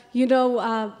that,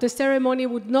 the ceremony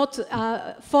would not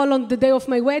fall on the day of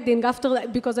my wedding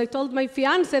because I told my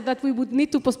fiancé that we would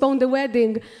need to postpone the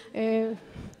wedding.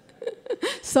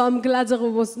 So I'm glad there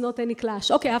was not any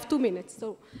clash. Okay, I have 2 minutes,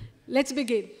 so let's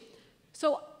begin.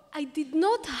 So I did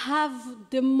not have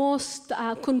the most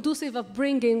conducive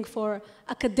upbringing for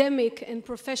academic and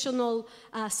professional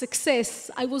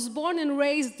success. I was born and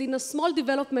raised in a small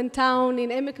development town in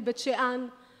Emek Bet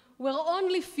She'an, where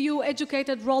only few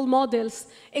educated role models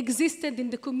existed in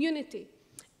the community.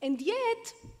 And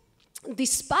yet,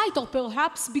 despite or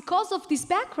perhaps because of this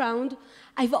background,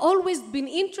 I've always been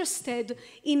interested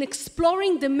in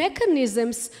exploring the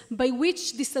mechanisms by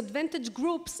which disadvantaged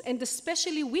groups, and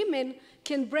especially women,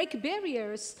 can break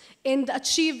barriers and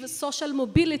achieve social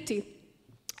mobility.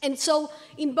 And so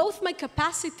in both my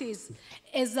capacities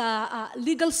as a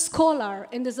legal scholar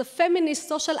and as a feminist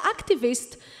social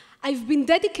activist, I've been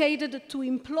dedicated to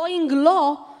employing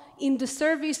law in the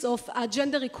service of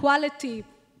gender equality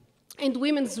and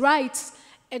women's rights.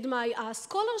 And my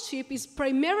scholarship is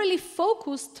primarily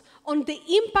focused on the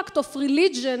impact of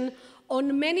religion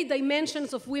on many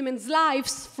dimensions of women's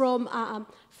lives from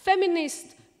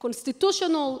feminist,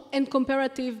 constitutional, and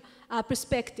comparative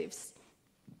perspectives.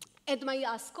 And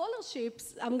my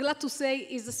scholarships, I'm glad to say,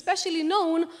 is especially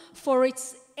known for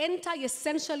its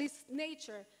anti-essentialist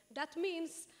nature. That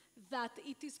means that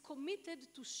it is committed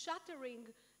to shattering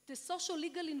the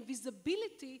social-legal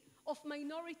invisibility of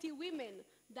minority women,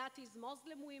 that is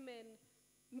Muslim women,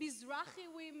 Mizrahi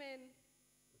women,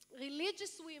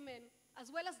 religious women,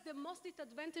 as well as the most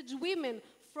disadvantaged women,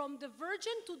 from the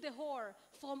virgin to the whore,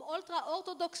 from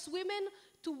ultra-Orthodox women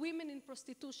to women in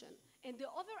prostitution. And the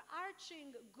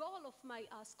overarching goal of my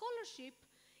scholarship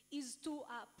is to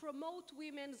promote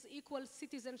women's equal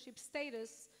citizenship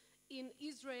status in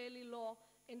Israeli law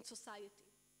and society.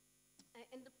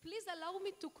 And please allow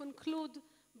me to conclude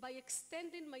by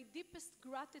extending my deepest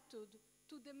gratitude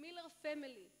to the Miller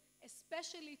family,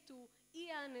 especially to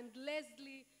Ian and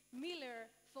Leslie Miller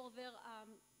for their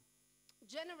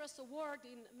generous award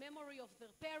in memory of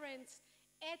their parents,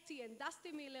 Etty and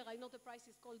Dusty Miller. I know the prize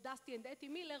is called Dusty and Etty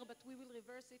Miller, but we will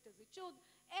reverse it as it should.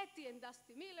 Etty and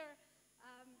Dusty Miller.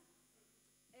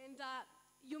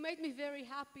 You made me very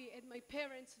happy and my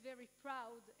parents very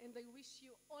proud, and I wish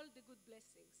you all the good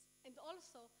blessings. And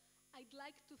also, I'd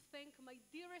like to thank my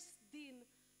dearest dean,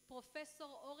 Professor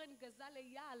Oren Gazal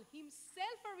Eyal,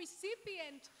 himself a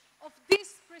recipient of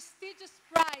this prestigious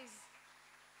prize,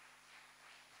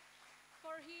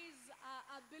 for his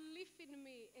belief in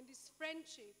me and his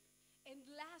friendship. And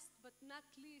last but not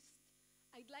least,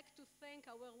 I'd like to thank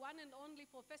our one and only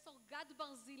Professor Gad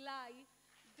Barzilai,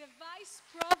 the Vice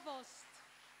Provost,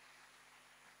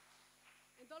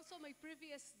 and also my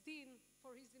previous dean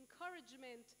for his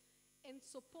encouragement and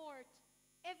support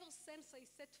ever since I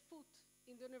set foot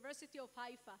in the University of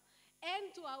Haifa, and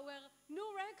to our new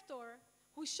rector,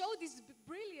 who showed his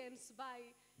brilliance by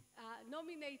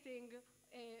nominating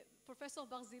Professor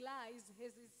Barzilai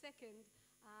as his second.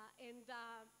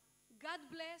 God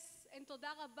bless, and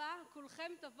תודה רבה,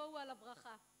 כולכם תבואו על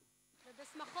הברכה.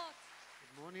 ובשמחות.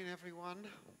 Good morning, everyone.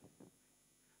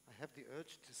 I have the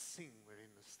urge to sing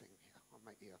wearing this thing here on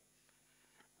my ear.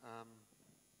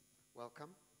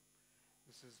 Welcome.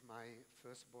 This is my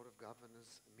first Board of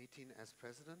Governors meeting as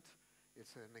president.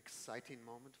 It's an exciting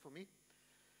moment for me.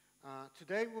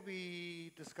 Today we'll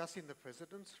be discussing the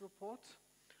President's report.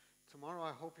 Tomorrow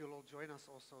I hope you'll all join us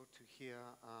also to hear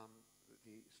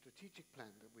the strategic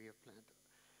plan that we have planned,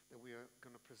 that we are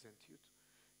going to present to you.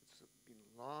 It's been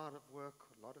a lot of work,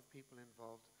 a lot of people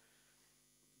involved,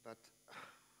 but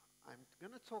I'm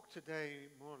going to talk today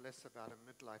more or less about a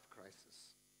midlife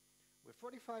crisis. We're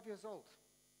 45 years old,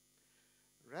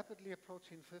 rapidly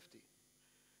approaching 50.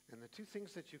 And the two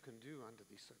things that you can do under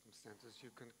these circumstances,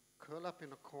 you can curl up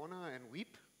in a corner and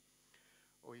weep,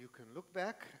 or you can look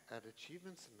back at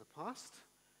achievements in the past,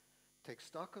 take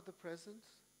stock of the present,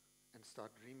 and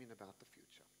start dreaming about the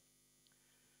future.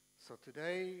 So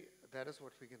today, that is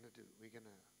what we're going to do. We're going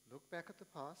to look back at the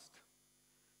past,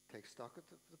 take stock of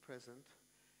the present,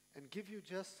 and give you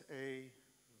just a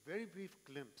very brief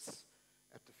glimpse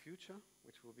at the future,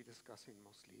 which we'll be discussing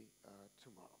mostly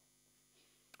tomorrow.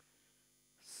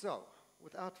 So,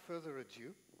 without further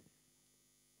ado,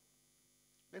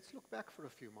 let's look back for a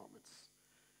few moments.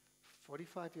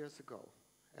 45 years ago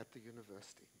at the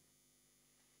university.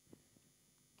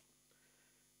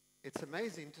 It's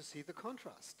amazing to see the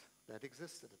contrast that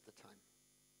existed at the time.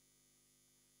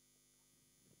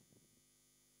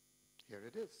 Here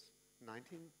it is,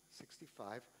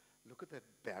 1965. Look at that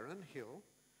barren hill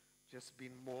just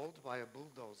being mauled by a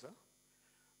bulldozer,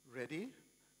 ready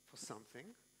for something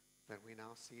that we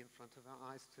now see in front of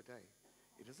our eyes today.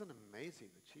 It is an amazing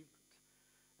achievement.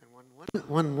 And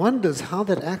one wonders how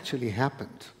that actually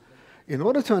happened. In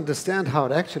order to understand how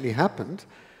it actually happened,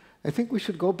 I think we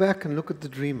should go back and look at the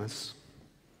dreamers.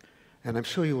 And I'm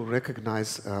sure you will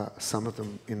recognize some of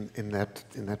them in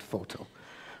that photo.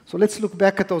 So let's look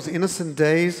back at those innocent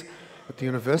days at the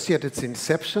university at its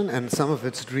inception and some of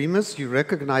its dreamers. You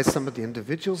recognize some of the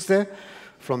individuals there.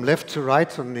 From left to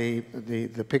right on the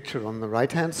picture on the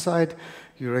right-hand side,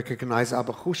 you recognize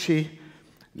Abba Hushi,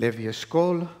 Levi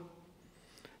Eshkol.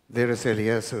 There is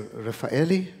Eliezer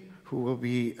Rafaeli, who will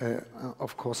be,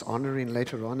 of course, honoring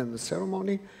later on in the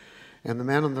ceremony. And the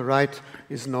man on the right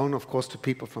is known, of course, to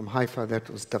people from Haifa. That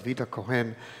was Davida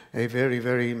Cohen, a very,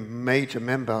 very major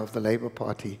member of the Labour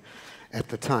Party at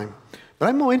the time. But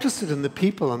I'm more interested in the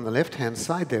people on the left-hand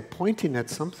side there, pointing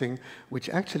at something which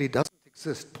actually doesn't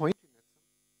exist, pointing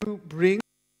at something to bring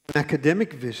an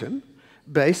academic vision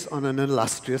based on an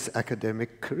illustrious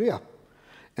academic career.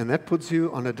 And that puts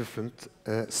you on a different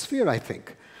sphere, I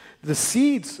think. The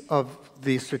seeds of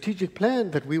the strategic plan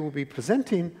that we will be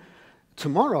presenting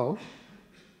tomorrow,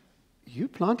 you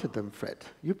planted them, Fred.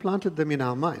 You planted them in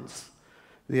our minds.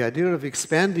 The idea of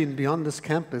expanding beyond this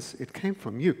campus, it came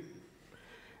from you.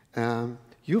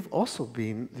 You've also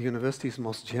been the university's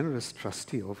most generous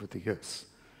trustee over the years.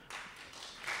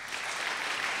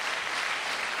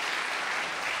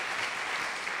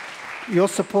 Your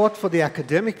support for the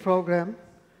academic program,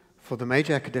 for the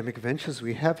major academic ventures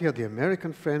we have here, the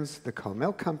American Friends, the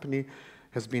Carmel Company,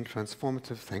 has been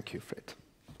transformative. Thank you, Fred.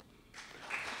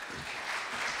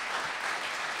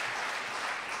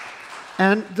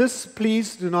 And this,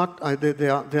 please do not,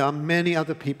 there are many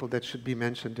other people that should be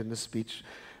mentioned in the speech.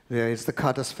 There is the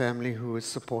Kadas family, who is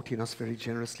supporting us very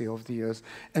generously over the years,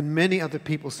 and many other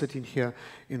people sitting here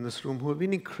in this room who have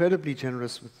been incredibly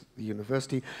generous with the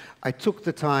university. I took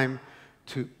the time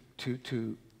to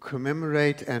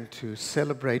commemorate and to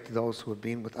celebrate those who have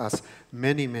been with us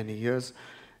many, many years.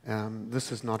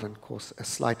 This is not, of course, a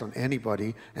slight on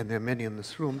anybody, and there are many in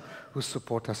this room who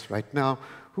support us right now,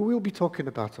 who we'll be talking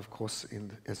about, of course,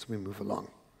 as we move along.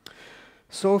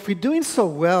 So if we're doing so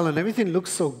well and everything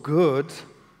looks so good,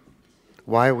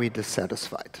 why are we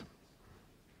dissatisfied?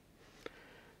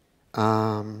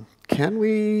 Can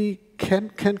we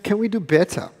do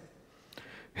better?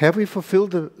 Have we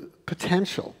fulfilled the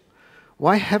potential?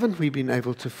 Why haven't we been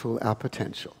able to fulfill our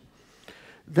potential?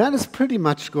 That is pretty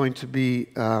much going to be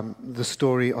the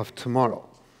story of tomorrow.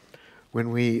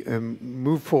 When we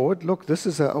move forward, look, this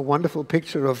is a wonderful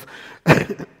picture of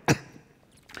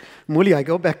Muli. I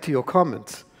go back to your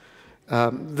comments.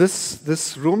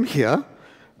 This room here,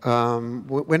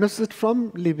 when is it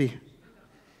from, Libby?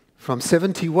 From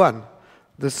 71.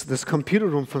 This computer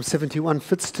room from 71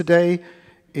 fits today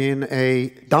in a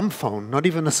dumb phone, not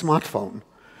even a smartphone.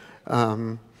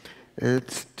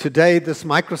 Today, this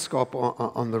microscope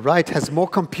on the right has more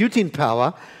computing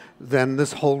power than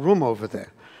this whole room over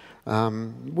there.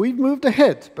 We've moved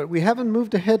ahead, but we haven't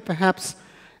moved ahead perhaps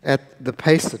at the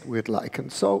pace that we'd like.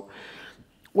 And so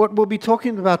what we'll be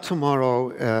talking about tomorrow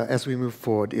as we move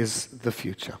forward is the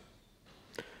future.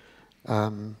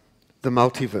 the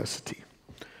multiversity.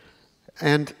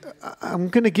 And I'm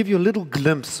going to give you a little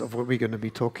glimpse of what we're going to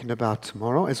be talking about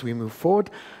tomorrow as we move forward.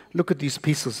 Look at these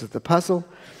pieces of the puzzle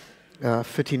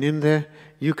fitting in there.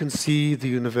 You can see the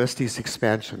university's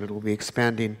expansion. It will be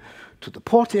expanding to the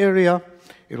port area.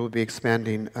 It will be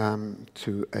expanding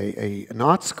to an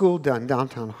art school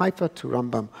downtown Haifa, to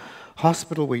Rambam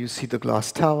Hospital, where you see the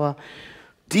glass tower,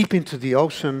 deep into the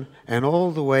ocean, and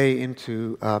all the way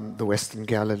into the Western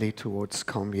Galilee towards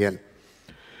Carmel.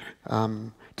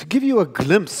 To give you a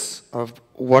glimpse of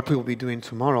what we'll be doing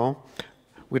tomorrow,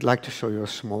 we'd like to show you a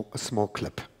small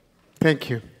clip. Thank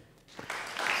you.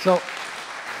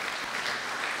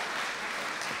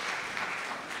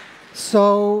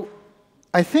 So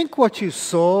I think what you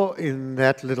saw in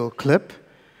that little clip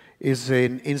is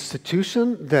an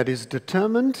institution that is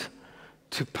determined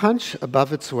to punch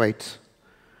above its weight,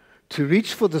 to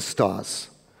reach for the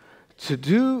stars, to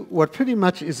do what pretty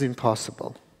much is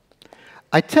impossible.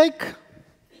 I take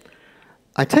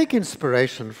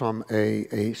inspiration from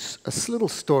a little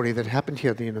story that happened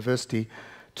here at the university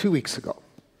 2 weeks ago.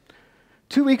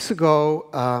 2 weeks ago,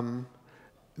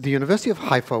 the University of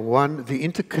Haifa won the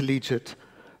intercollegiate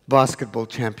basketball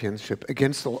championship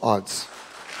against all odds.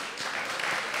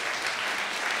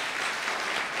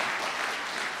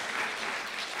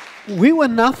 We were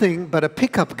nothing but a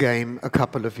pickup game a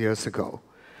couple of years ago.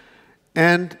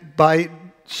 And by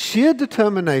sheer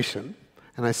determination,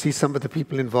 and I see some of the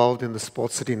people involved in the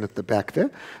sports sitting at the back there,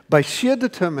 by sheer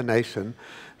determination,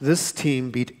 this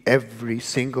team beat every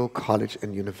single college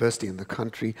and university in the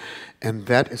country, and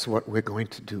that is what we're going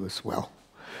to do as well.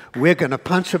 We're going to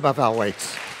punch above our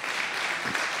weights.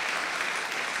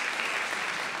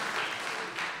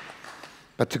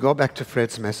 But to go back to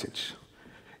Fred's message,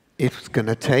 it's going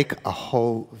to take a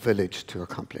whole village to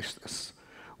accomplish this.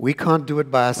 We can't do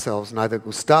it by ourselves, neither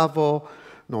Gustavo,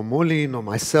 nor Muli, nor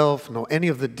myself, nor any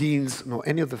of the deans, nor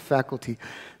any of the faculty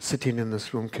sitting in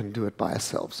this room can do it by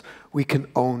ourselves. We can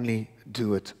only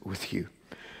do it with you.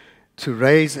 To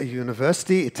raise a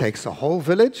university, it takes a whole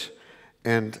village,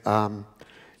 and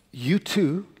you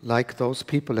too, like those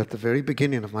people at the very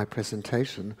beginning of my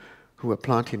presentation who are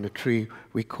planting a tree,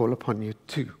 we call upon you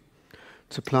too,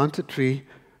 to plant a tree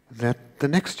that the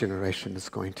next generation is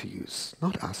going to use,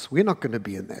 not us. We're not going to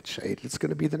be in that shade. It's going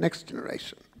to be the next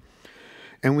generation.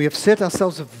 And we have set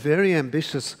ourselves a very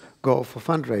ambitious goal for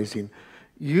fundraising.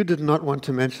 You did not want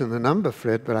to mention the number,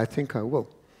 Fred, but I think I will.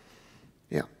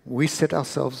 Yeah, we set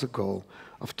ourselves a goal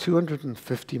of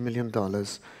 $250 million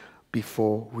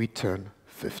before we turn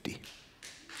 50.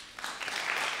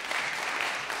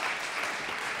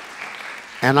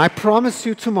 And I promise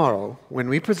you tomorrow, when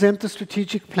we present the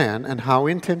strategic plan and how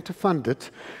we intend to fund it,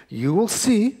 you will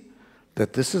see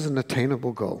that this is an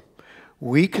attainable goal.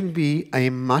 We can be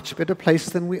a much better place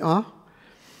than we are.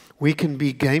 We can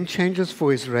be game changers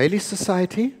for Israeli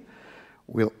society.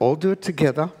 We'll all do it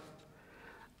together.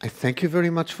 I thank you very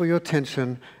much for your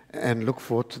attention and look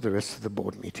forward to the rest of the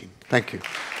board meeting. Thank you.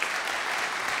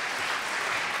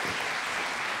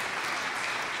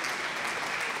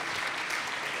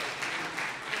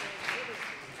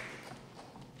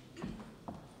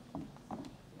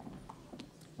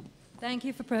 Thank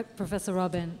you, Professor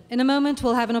Robin. In a moment,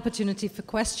 we'll have an opportunity for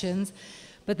questions,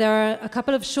 but there are a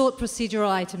couple of short procedural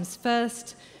items.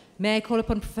 First, may I call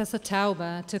upon Professor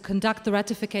Tauber to conduct the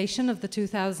ratification of the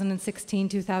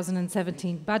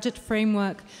 2016-2017 budget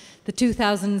framework, the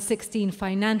 2016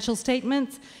 financial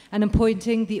statements, and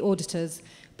appointing the auditors.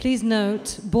 Please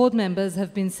note, board members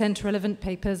have been sent relevant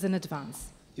papers in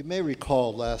advance. You may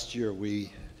recall last year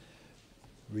we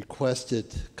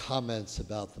requested comments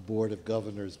about the Board of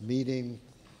Governors meeting,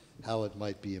 how it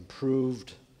might be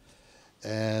improved,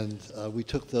 and we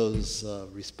took those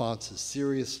responses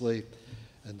seriously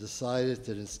and decided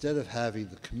that instead of having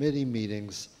the committee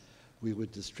meetings, we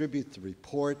would distribute the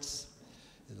reports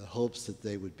in the hopes that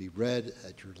they would be read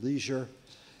at your leisure,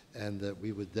 and that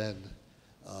we would then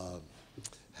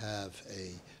have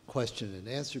a question and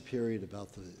answer period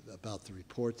about the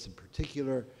reports in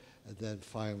particular, and then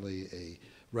finally a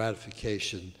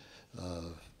ratification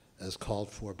as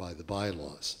called for by the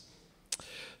bylaws.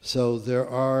 So there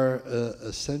are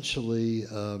essentially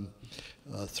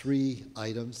three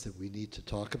items that we need to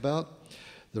talk about.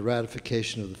 The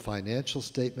ratification of the financial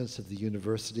statements of the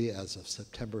university as of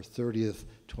September 30th,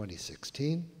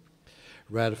 2016.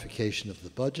 Ratification of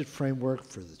the budget framework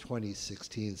for the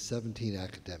 2016-17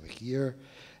 academic year,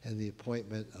 and the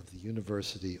appointment of the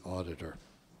university auditor.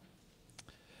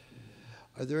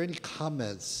 Are there any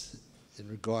comments in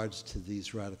regards to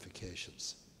these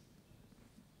ratifications?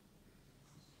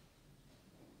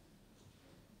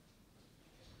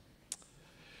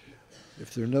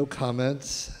 If there are no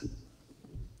comments,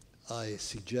 I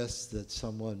suggest that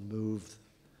someone move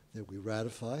that we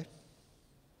ratify.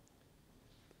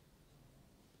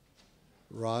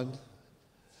 Ron,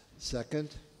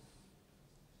 second.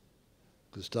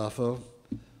 Gustavo.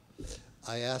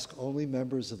 I ask only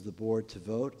members of the board to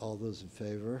vote. All those in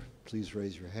favor, please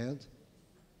raise your hand.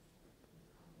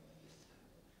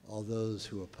 All those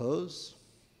who oppose,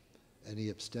 any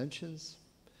abstentions?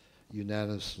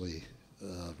 Unanimously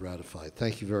ratified.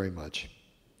 Thank you very much.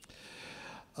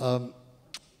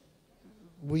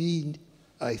 We,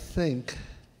 I think,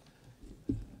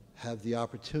 have the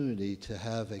opportunity to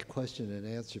have a question and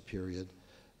answer period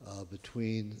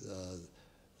between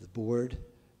the board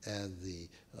and the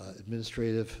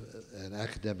administrative and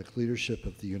academic leadership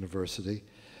of the university.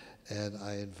 And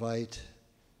I invite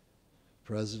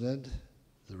President,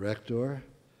 the Rector,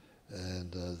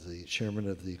 and the Chairman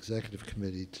of the Executive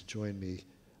Committee to join me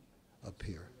up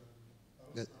here.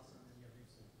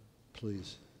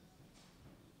 Please.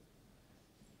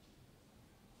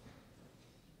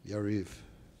 Yariv.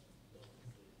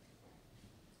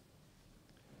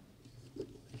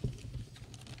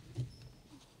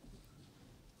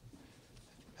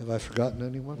 Have I forgotten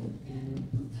anyone?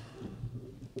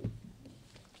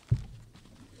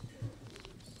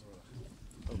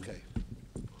 Okay.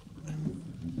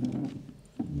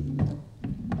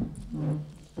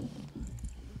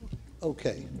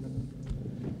 Okay.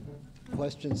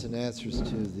 Questions and answers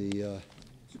to the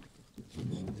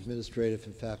administrative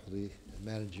and faculty and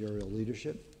managerial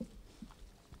leadership.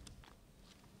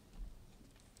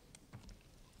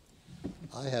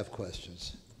 I have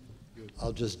questions.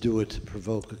 I'll just do it to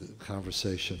provoke a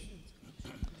conversation.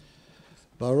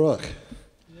 Baruch,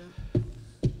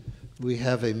 we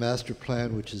have a master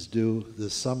plan which is due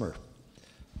this summer.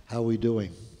 How are we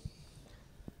doing?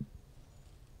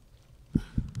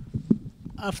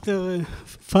 After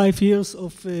 5 years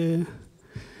of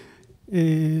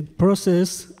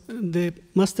process, the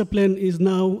master plan is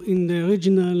now in the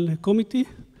regional committee,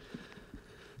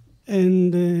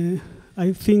 and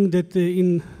I think that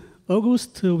in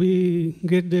August we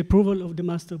get the approval of the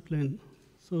master plan.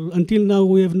 So until now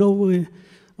we have no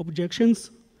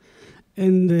objections,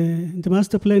 and the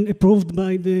master plan approved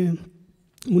by the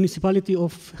municipality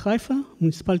of Haifa,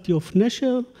 municipality of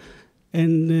Nesher,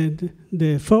 and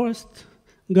the forest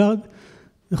guard,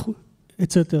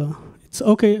 etc. It's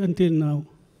okay until now.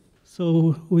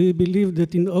 So we believe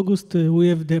that in August we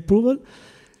have the approval.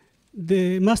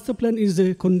 The master plan is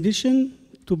a condition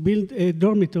to build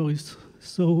dormitories.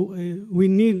 So we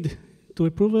need to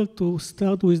approval to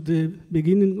start with the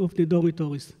beginning of the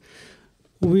dormitories.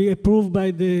 We approved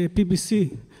by the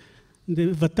PBC,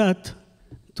 the VATAT,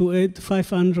 to add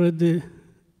 500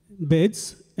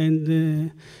 beds,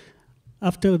 and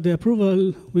after the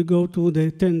approval, we go to the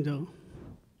tender.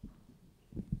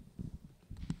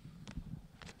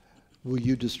 Will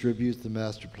you distribute the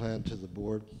master plan to the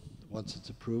board once it's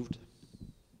approved?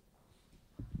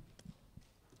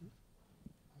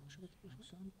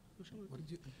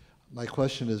 My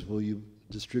question is, will you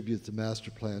distribute the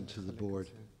master plan to the board?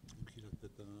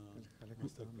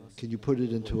 Can you put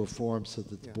it into a form so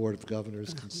that the Board of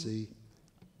Governors can see?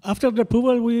 After the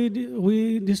approval,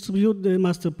 we distribute the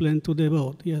master plan to the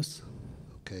board, yes.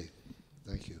 Okay,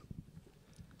 thank you.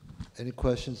 Any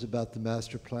questions about the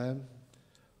master plan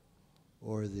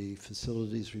or the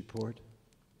facilities report?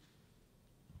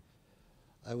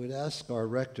 I would ask our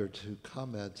rector to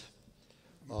comment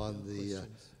on the...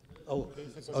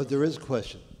 Oh, there is a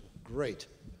question. Great.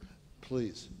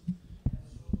 Please.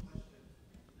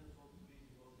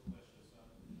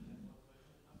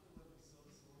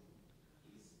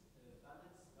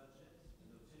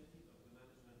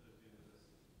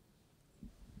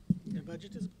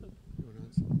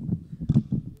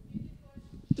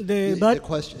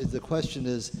 The question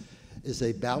is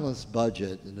a balanced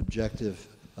budget an objective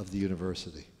of the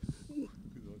university?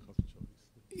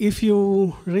 If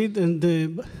you read in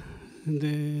the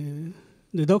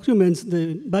documents,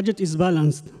 the budget is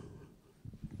balanced.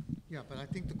 Yeah, but I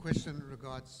think the question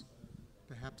regards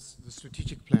perhaps the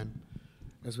strategic plan.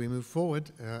 As we move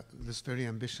forward, this very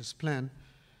ambitious plan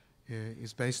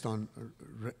is based on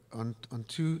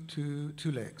two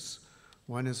legs.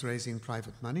 One is raising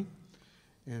private money,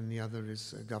 and the other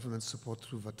is government support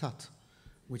through VATAT,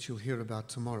 which you'll hear about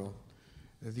tomorrow.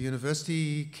 The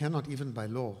university cannot, even by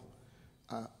law,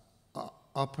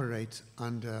 operate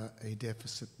under a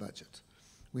deficit budget.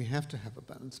 We have to have a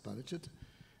balanced budget,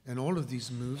 and all of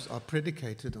these moves are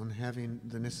predicated on having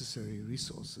the necessary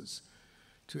resources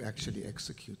to actually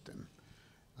execute them.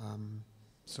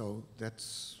 So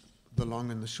that's the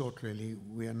long and the short, really.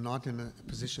 We are not in a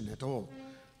position at all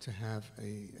to have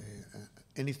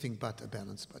anything but a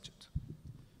balanced budget.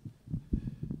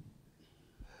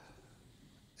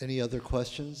 Any other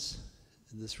questions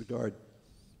in this regard?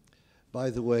 By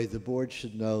the way, the board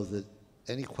should know that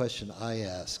any question I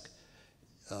ask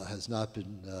has not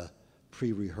been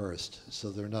pre-rehearsed,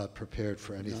 so they're not prepared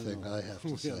for anything I have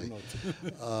to say.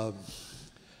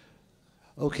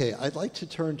 Okay, I'd like to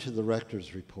turn to the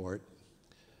rector's report.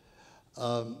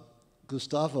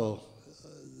 Gustavo,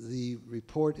 the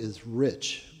report is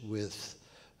rich with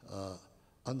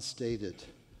unstated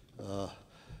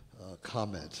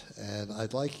comment, and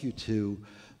I'd like you to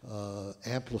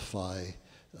amplify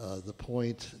the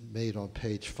point made on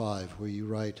page 5, where you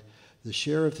write, the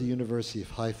share of the University of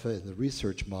Haifa in the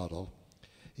research model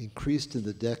increased in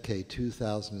the decade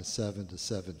 2007 to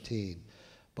 17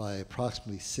 by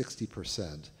approximately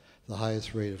 60%, the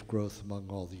highest rate of growth among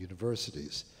all the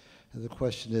universities. And the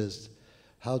question is,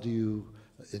 how do you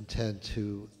intend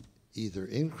to either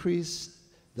increase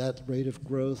that rate of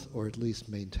growth or at least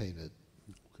maintain it?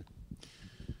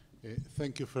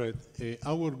 Thank you, Fred.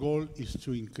 Our goal is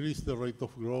to increase the rate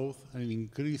of growth and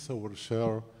increase our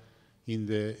share in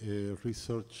the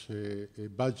research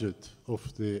budget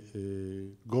of the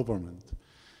government.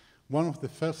 One of the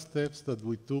first steps that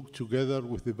we took together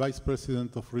with the Vice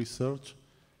President of Research,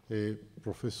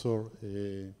 Professor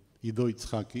Ido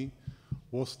Itzhaki,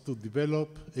 was to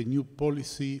develop a new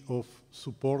policy of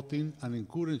supporting and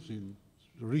encouraging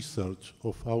research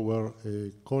of our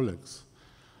colleagues.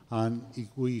 And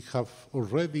we have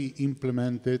already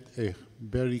implemented a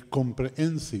very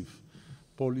comprehensive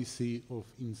policy of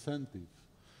incentive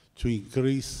to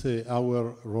increase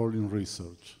our role in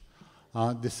research.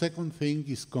 The second thing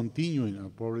is continuing,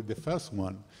 and probably the first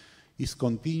one, is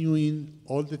continuing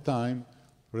all the time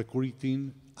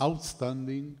recruiting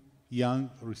outstanding young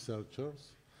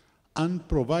researchers and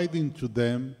providing to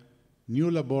them new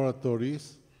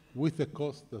laboratories with the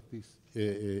cost that is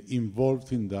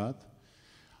involved in that.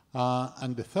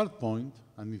 And the third point,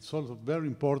 and it's also very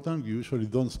important, we usually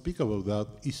don't speak about that,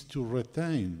 is to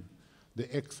retain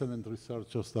the excellent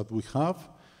researchers that we have,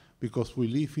 because we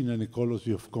live in an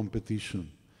ecology of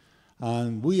competition.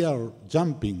 And we are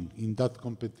jumping in that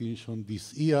competition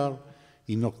this year.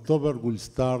 In October, we'll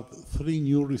start 3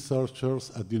 new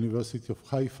researchers at the University of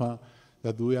Haifa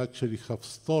that we actually have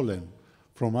stolen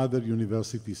from other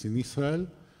universities in Israel.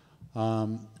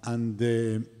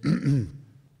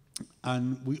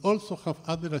 And we also have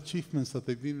other achievements that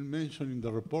I didn't mention in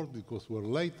the report because we're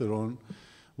later on.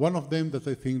 One of them that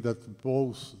I think that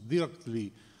goes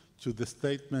directly to the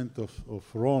statement of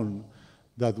Ron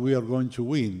that we are going to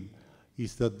win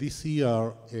is that this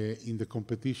year in the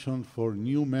competition for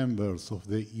new members of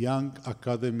the Young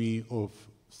Academy of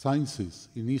Sciences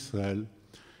in Israel,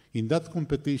 in that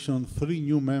competition 3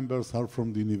 new members are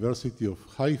from the University of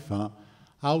Haifa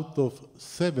out of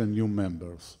 7 new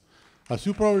members. As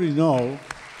you probably know,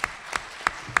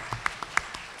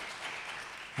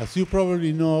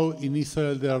 in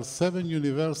Israel there are 7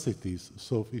 universities.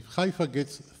 So if Haifa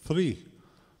gets 3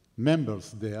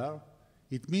 members there,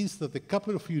 it means that a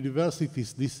couple of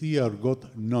universities this year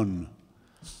got none,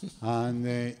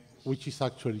 and which is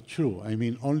actually true. I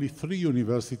mean, only 3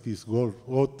 universities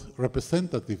got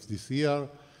representatives this year: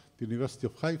 the University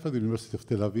of Haifa, the University of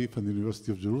Tel Aviv, and the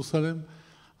University of Jerusalem.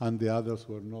 And the others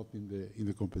were not in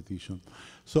the competition.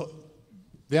 So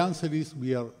the answer is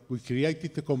we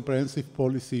created a comprehensive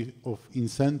policy of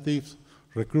incentives,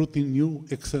 recruiting new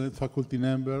excellent faculty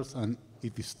members, and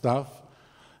it is tough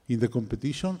in the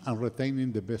competition, and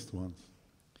retaining the best ones.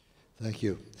 Thank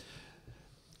you.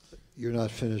 You're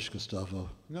not finished, Gustavo.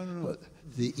 No. But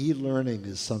the e-learning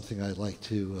is something I'd like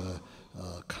to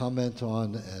comment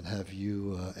on and have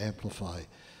you amplify.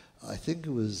 I think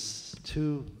it was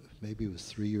maybe it was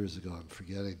 3 years ago, I'm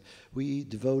forgetting, we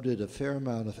devoted a fair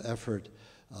amount of effort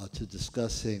to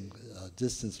discussing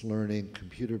distance learning,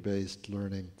 computer-based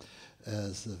learning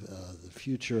as the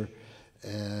future.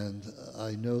 And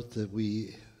I note that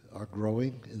we are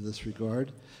growing in this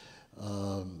regard.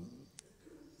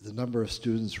 The number of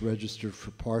students registered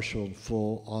for partial and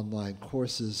full online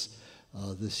courses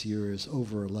this year is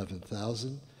over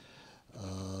 11,000,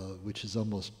 which is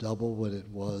almost double what it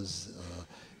was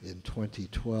in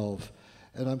 2012.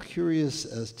 And I'm curious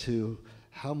as to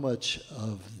how much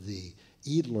of the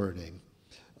e-learning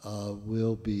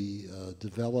will be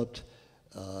developed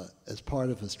as part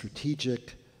of a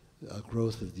strategic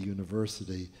growth of the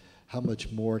university. How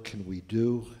much more can we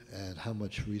do, and how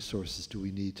much resources do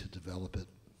we need to develop it?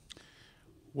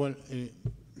 Well,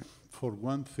 for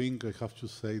one thing, I have to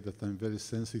say that I'm very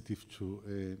sensitive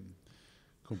to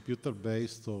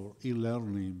computer-based or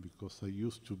e-learning, because I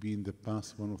used to be in the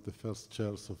past one of the first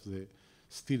chairs of the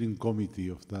steering committee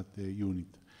of that unit.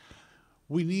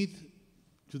 We need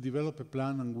to develop a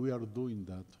plan, and we are doing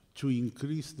that, to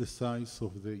increase the size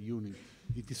of the unit.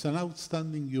 It is an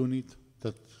outstanding unit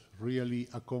that really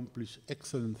accomplishes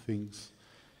excellent things,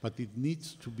 but it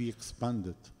needs to be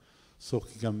expanded so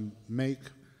he can make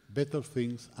better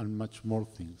things and much more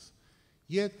things.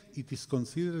 Yet it is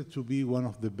considered to be one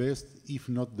of the best, if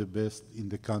not the best, in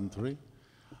the country.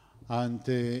 And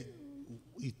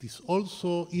it is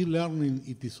also, e-learning,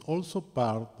 it is also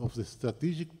part of the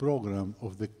strategic program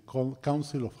of the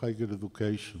Council of Higher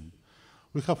Education.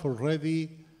 We have already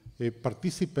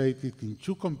participated in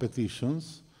 2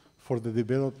 competitions for the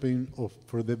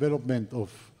development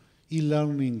of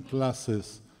e-learning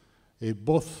classes,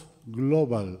 both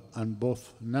global and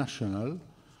both national.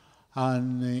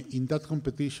 And in that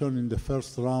competition, in the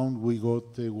first round, we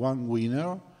got 1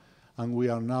 winner, and we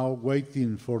are now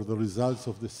waiting for the results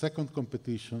of the second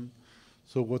competition.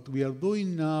 So what we are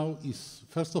doing now is,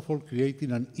 first of all,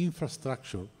 creating an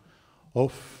infrastructure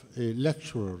of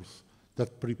lecturers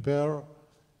that prepare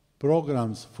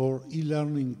programs for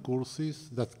e-learning courses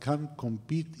that can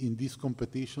compete in these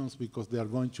competitions, because they are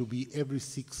going to be every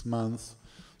 6 months.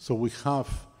 So we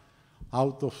have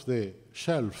out of the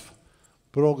shelf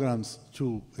programs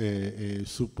to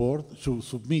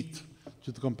submit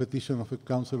to the competition of the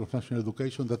Council of National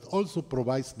Education that also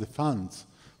provides the funds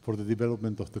for the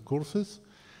development of the courses.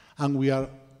 And we are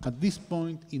at this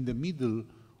point in the middle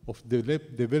of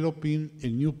developing a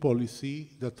new policy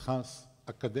that has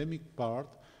academic part,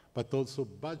 but also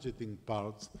budgeting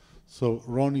parts. So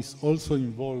Ron is also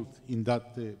involved in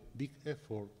that big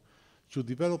effort to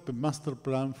develop a master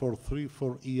plan for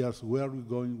 3-4 years, where we're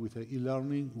going with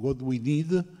e-learning, what we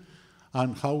need,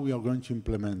 and how we are going to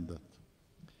implement that.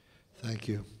 Thank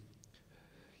you.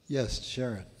 Yes,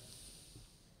 Sharon.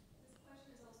 This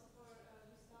question is also for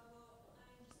Gustavo.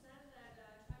 I understand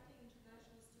that attracting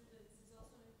international students is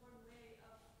also an important way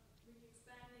of really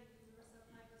expanding the University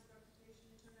of Haifa's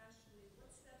reputation internationally.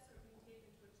 What steps are being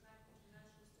taken to attract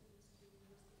international students to the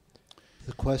University?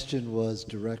 The question was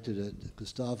directed at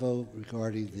Gustavo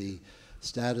regarding the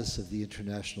status of the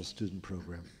International Student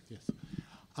Program. Yes.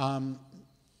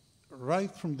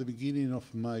 Right from the beginning of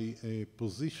my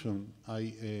position,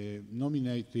 I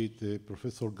nominated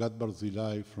Professor Gad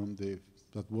Barzilai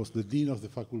that was the Dean of the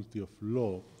Faculty of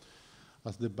Law,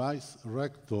 as the Vice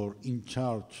Rector in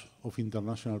charge of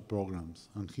international programs.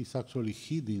 And he's actually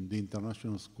heading the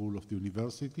International School of the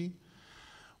University.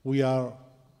 We are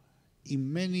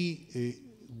in many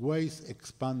ways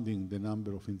expanding the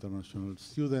number of international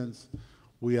students.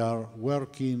 We are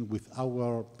working with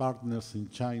our partners in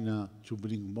China to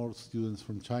bring more students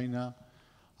from China.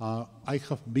 I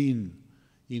have been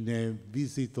in a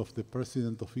visit of the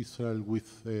President of Israel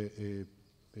with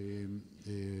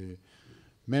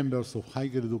members of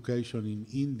higher education in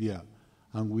India,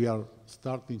 and we are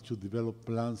starting to develop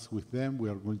plans with them.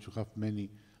 We are going to have many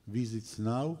visits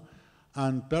now.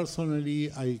 And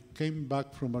personally, I came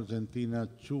back from Argentina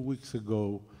 2 weeks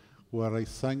ago, where I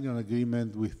signed an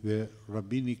agreement with the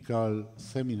Rabbinical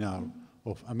Seminar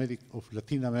of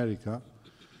Latin America,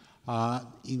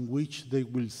 in which they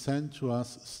will send to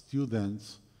us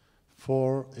students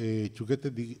to get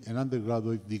an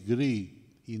undergraduate degree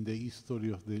in the history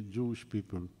of the Jewish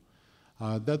people.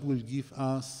 That will give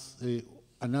us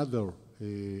another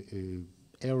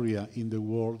area in the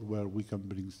world where we can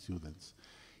bring students.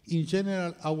 In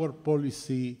general, our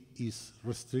policy is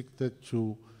restricted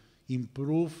to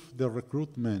improve the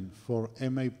recruitment for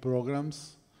MA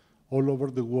programs all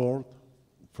over the world,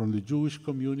 from the Jewish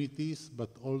communities, but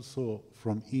also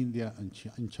from India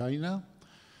and China.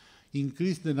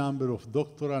 Increase the number of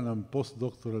doctoral and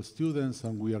postdoctoral students,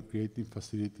 and we are creating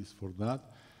facilities for that.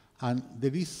 And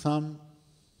there is some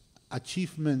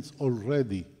achievements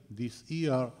already this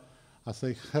year. As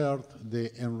I heard, the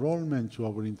enrollment to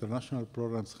our international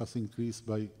programs has increased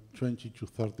by 20 to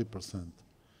 30%.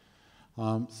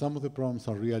 Some of the programs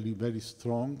are really very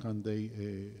strong, and they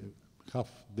have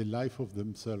the life of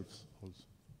themselves also.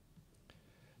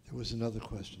 There was another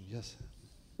question, yes?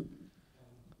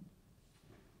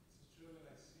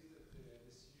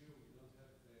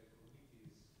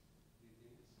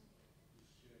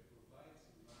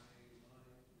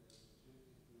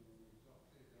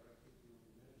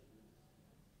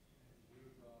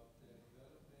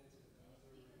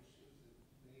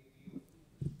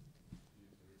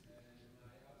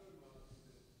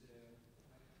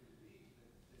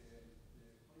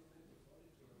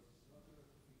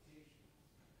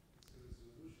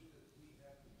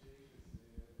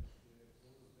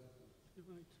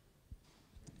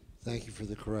 Thank you for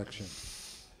the correction.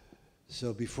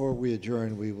 So before we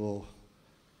adjourn, we will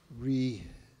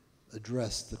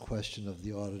address the question of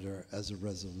the auditor as a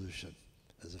resolution,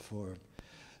 as a forum.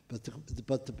 But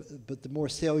the more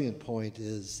salient point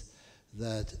is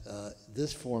that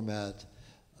this format,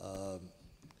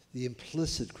 the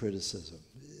implicit criticism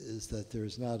is that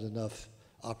there's not enough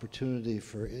opportunity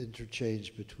for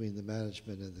interchange between the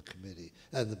management and the committee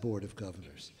and the Board of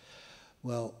Governors.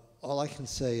 Well, all I can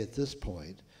say at this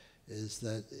point is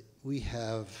that we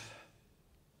have,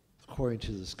 according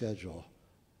to the schedule,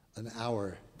 an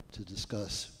hour to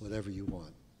discuss whatever you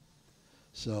want.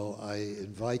 So I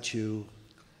invite you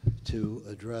to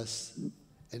address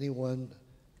anyone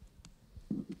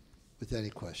with any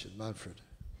question. Manfred.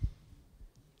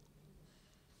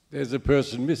 There's a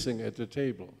person missing at the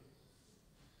table.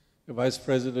 The Vice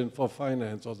President for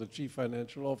Finance or the Chief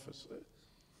Financial Officer.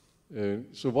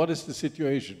 So what is the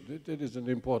situation? That is an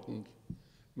important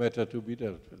matter to be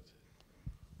dealt with.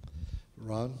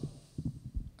 Ron?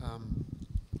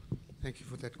 Thank you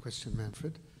for that question,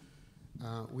 Manfred.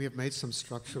 We have made some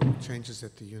structural changes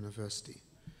at the university.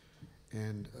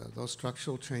 And those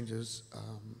structural changes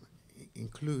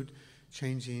include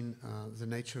changing the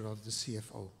nature of the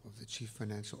CFO, of the Chief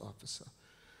Financial Officer,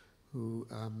 who,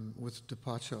 with the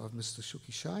departure of Mr.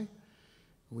 Shuki Shai,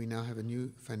 we now have a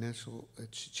new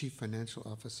Chief Financial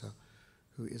Officer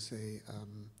who is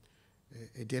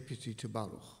a deputy to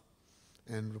Baruch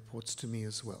and reports to me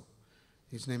as well.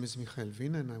 His name is Michael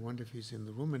Wiener, and I wonder if he's in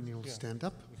the room and he'll stand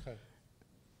up. Michael.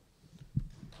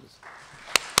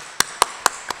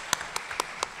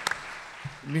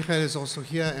 Michael is also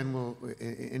here, and will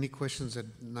any questions that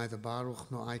neither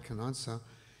Baruch nor I can answer,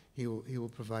 he will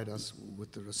provide us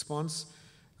with the response.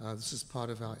 This is part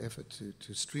of our effort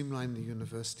to streamline the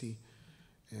university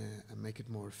and make it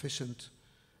more efficient.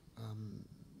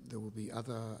 There will be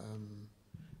other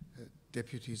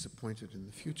deputies appointed in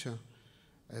the future.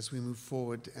 As we move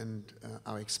forward and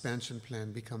our expansion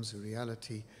plan becomes a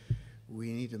reality,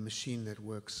 we need a machine that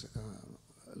works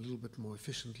a little bit more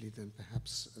efficiently than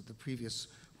perhaps the previous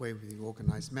way with the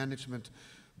organized management.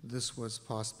 This was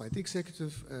passed by the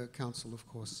Executive Council, of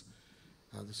course.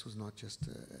 This was not just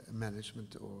a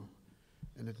management or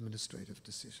an administrative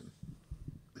decision.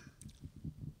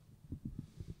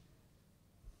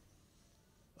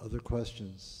 Other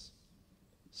questions?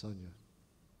 Sonia.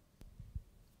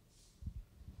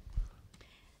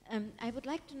 I would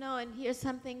like to know and hear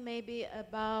something maybe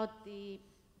about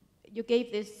you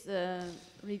gave this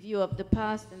review of the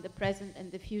past and the present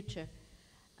and the future.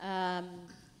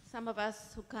 Some of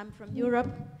us who come from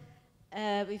Europe,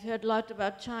 we've heard a lot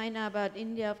about China, about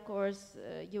India, of course,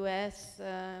 US,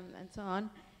 and so on.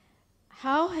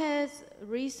 How has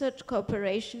research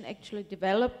cooperation actually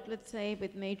developed, let's say,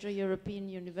 with major European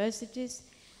universities?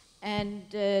 And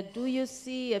do you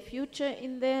see a future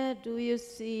in there? Do you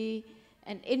see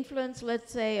an influence,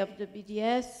 let's say, of the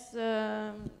BDS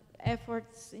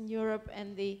efforts in Europe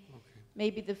and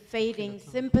maybe the fading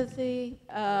sympathy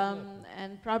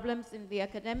and problems in the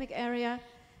academic area?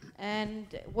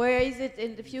 And where is it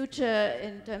in the future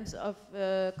in terms of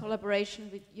collaboration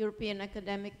with European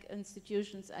academic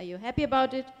institutions? Are you happy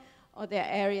about it? Or there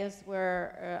are areas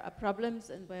where are problems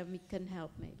and where we can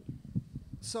help maybe?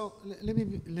 So let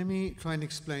me try and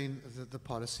explain the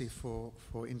policy for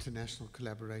international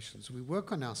collaborations. We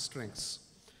work on our strengths.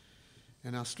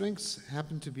 And our strengths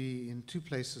happen to be in two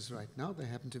places right now. They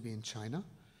happen to be in China.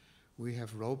 We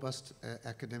have robust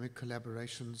academic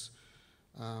collaborations.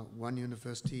 One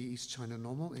university, East China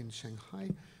Normal in Shanghai.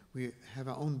 We have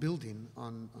our own building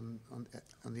on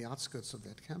the outskirts of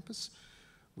that campus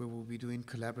where we'll be doing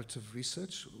collaborative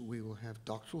research. We will have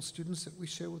doctoral students that we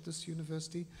share with this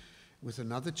university. With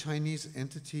another Chinese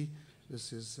entity,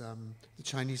 this is the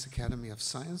Chinese Academy of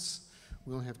Science.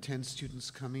 We'll have 10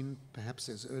 students coming, perhaps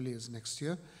as early as next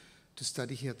year, to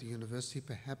study here at the university,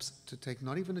 perhaps to take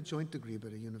not even a joint degree,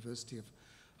 but a University of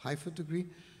Haifa degree.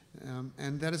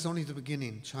 And that is only the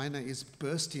beginning. China is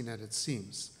bursting at its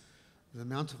seams. The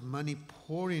amount of money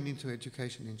pouring into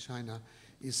education in China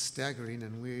is staggering,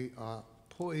 and we are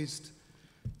poised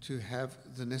to have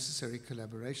the necessary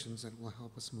collaborations that will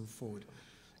help us move forward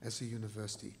as a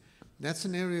university. That's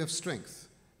an area of strength,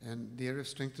 and the area of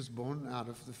strength is born out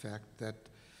of the fact that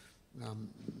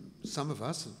some of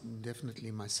us,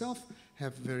 definitely myself,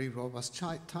 have very robust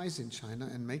ties in China,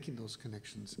 and making those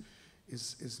connections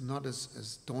is not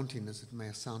as daunting as it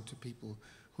may sound to people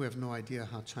who have no idea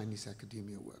how Chinese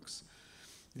academia works.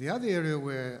 The other area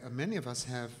where many of us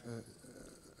have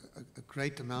a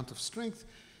great amount of strength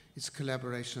is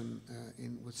collaboration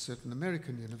with certain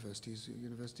American universities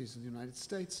in the United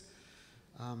States.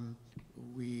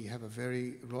 We have a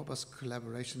very robust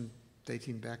collaboration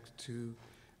dating back to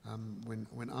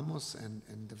when Amos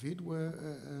and David were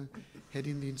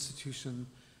heading the institution.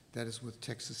 That is with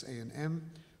Texas A&M.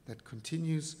 That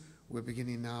continues. We're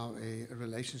beginning now a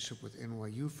relationship with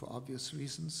NYU for obvious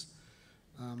reasons,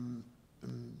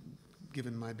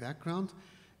 given my background.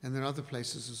 And there are other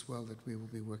places as well that we will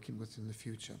be working with in the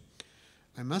future.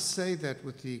 I must say that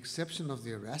with the exception of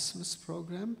the Erasmus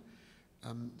program,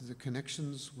 the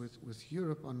connections with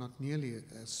Europe are not nearly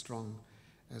as strong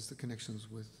as the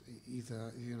connections with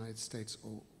either the United States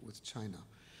or with China.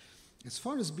 As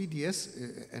far as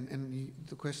BDS, and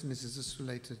the question is this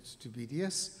related to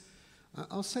BDS?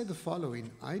 I'll say the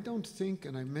following. I don't think,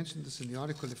 and I mentioned this in the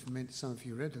article if some of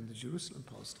you read in the Jerusalem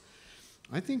Post,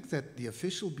 I think that the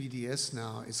official BDS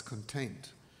now is contained.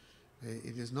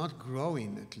 It is not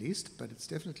growing at least, but it's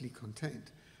definitely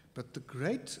contained. But the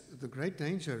great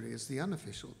danger is the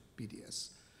unofficial BDS.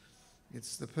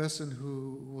 It's the person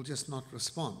who will just not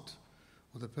respond,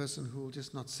 or the person who will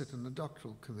just not sit in the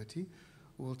doctoral committee,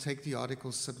 who will take the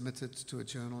articles submitted to a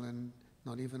journal and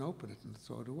not even open it and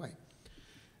throw it away.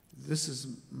 This is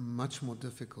much more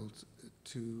difficult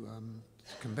to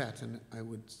combat, and I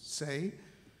would say,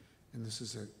 and this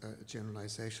is a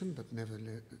generalization, but never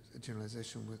a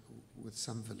generalization with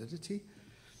some validity,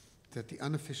 that the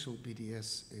unofficial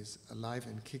BDS is alive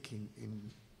and kicking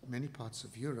in many parts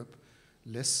of Europe,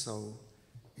 less so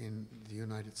in the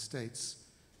United States,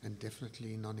 and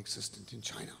definitely non-existent in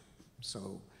China.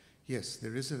 So yes,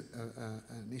 there is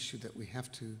an issue that we have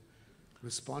to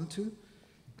respond to.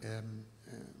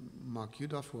 Mark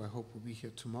Yudof, who I hope will be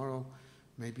here tomorrow,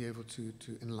 may be able to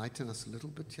enlighten us a little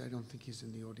bit. I don't think he's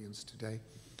in the audience today.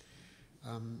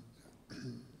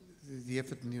 The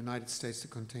effort in the United States to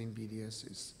contain BDS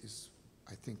is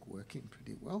I think, working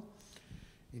pretty well.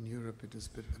 In Europe, it is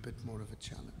a bit more of a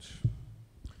challenge.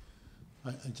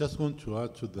 I just want to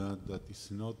add to that it's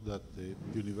not that the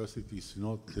university is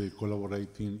not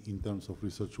collaborating in terms of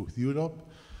research with Europe.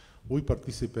 We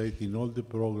participate in all the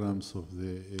programs of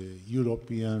the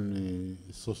European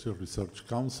Social Research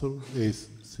Council,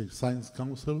 Science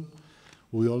Council.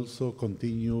 We also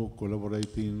continue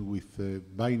collaborating with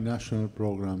binational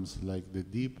programs like the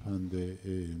DEEP and the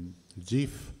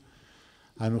GIF.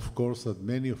 And of course, that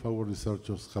many of our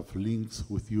researchers have links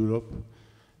with Europe,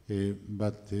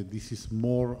 but this is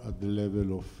more at the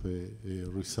level of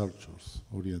researchers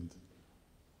oriented.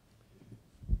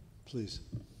 Please.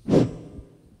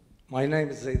 My name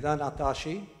is Zaidan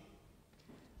Atashi.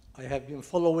 I have been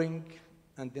following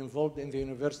and involved in the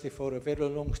university for a very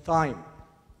long time.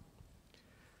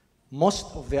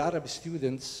 Most of the Arab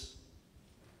students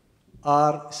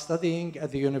are studying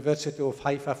at the University of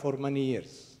Haifa for many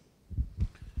years.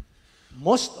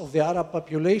 Most of the Arab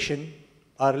population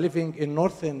are living in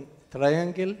Northern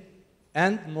Triangle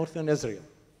and Northern Israel.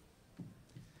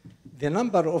 The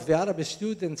number of the Arab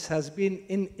students has been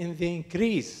in the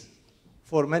increase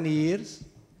for many years,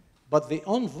 but the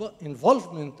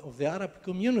involvement of the Arab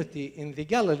community in the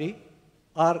Galilee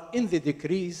are in the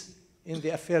decrease in the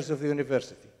affairs of the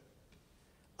university.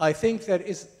 I think there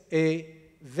is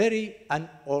an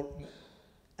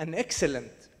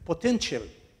excellent potential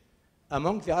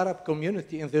among the Arab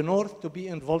community in the north to be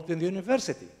involved in the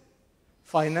university.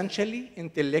 Financially,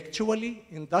 intellectually,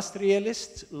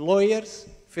 industrialists, lawyers,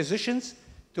 physicians,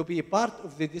 to be part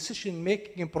of the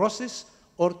decision-making process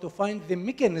or to find the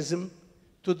mechanism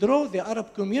to draw the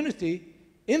Arab community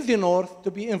in the north to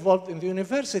be involved in the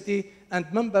university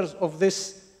and members of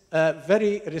this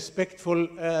very respectful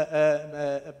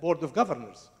board of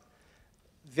governors.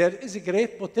 There is a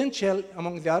great potential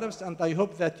among the Arabs, and I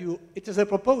hope that it is a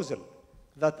proposal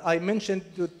that I mentioned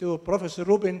to Professor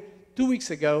Rubin 2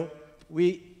 weeks ago.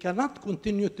 We cannot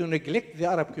continue to neglect the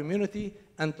Arab community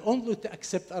and only to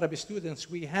accept Arab students.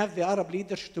 We have the Arab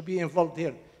leadership to be involved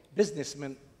here,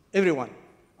 businessmen, everyone.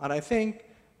 And I think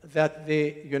that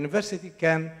the university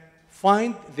can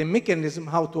find the mechanism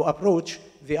how to approach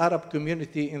the Arab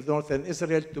community in northern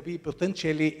Israel to be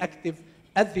potentially active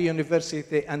at the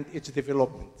university and its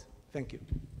development. Thank you.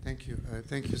 Thank you.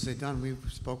 Thank you, Zaidan.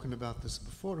 We've spoken about this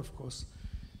before, of course,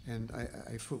 and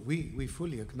we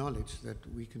fully acknowledge that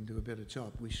we can do a better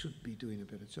job. We should be doing a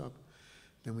better job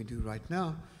than we do right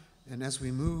now. And as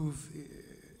we move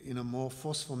in a more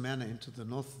forceful manner into the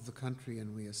north of the country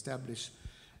and we establish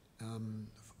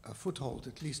a foothold,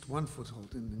 at least one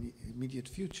foothold in the immediate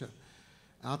future,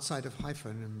 outside of Haifa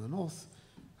and in the north,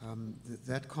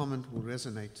 that comment will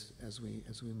resonate as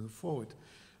we move forward.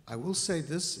 I will say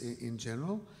this in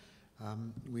general,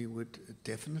 we would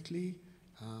definitely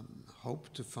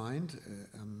hope to find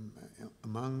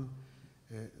among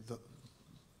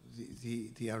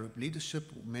the Arab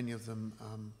leadership, many of them,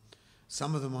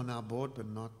 some of them on our board, but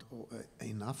not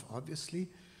enough, obviously,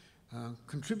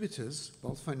 contributors,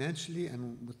 both financially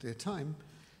and with their time,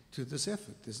 to this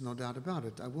effort. There's no doubt about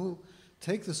it. I will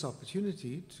take this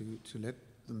opportunity to let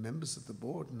the members of the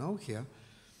board know here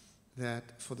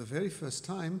that for the very first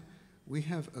time, we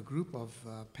have a group of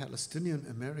Palestinian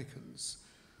Americans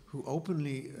who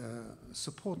openly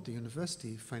support the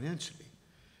university financially.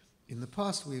 In the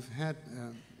past, we've had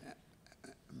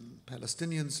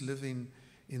Palestinians living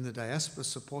in the diaspora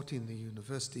supporting the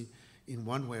university in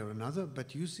one way or another,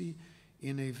 but usually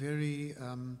in a very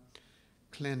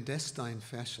clandestine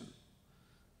fashion.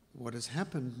 What has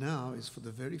happened now is, for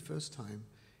the very first time,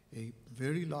 a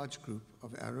very large group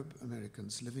of Arab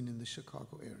Americans living in the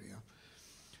Chicago area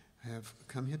have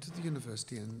come here to the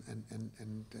university and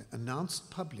announced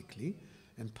publicly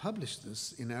and published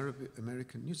this in Arab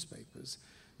American newspapers,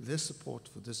 their support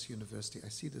for this university. I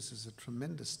see this as a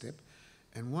tremendous step,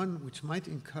 and one which might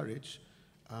encourage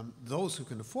those who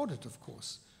can afford it, of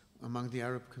course, among the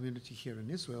Arab community here in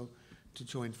Israel, to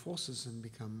join forces and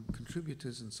become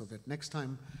contributors, and so that next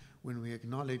time when we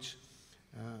acknowledge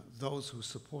those who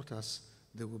support us,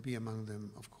 there will be among them,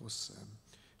 of course,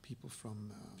 people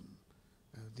from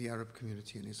the Arab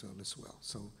community in Israel as well.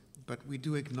 So, but we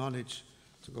do acknowledge,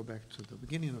 to go back to the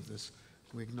beginning of this,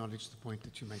 we acknowledge the point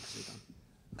that you make, Zidan.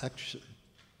 Actually,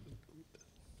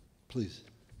 please.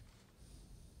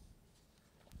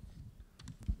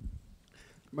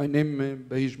 My name is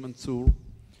Bahij Mansour.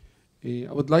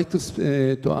 I would like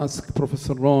to ask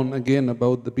Professor Ron again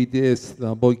about the BDS,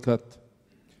 the boycott.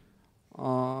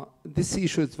 This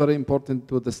issue is very important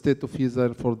to the state of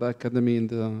Israel, for the academy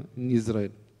in Israel.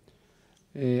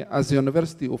 As the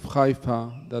University of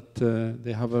Haifa, that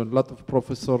they have a lot of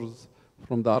professors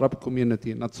from the Arab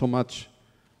community, not so much,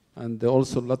 and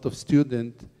also a lot of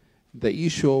students, the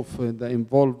issue of the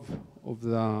involvement of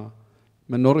the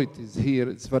minorities here,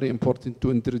 it's very important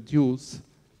to introduce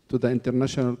to the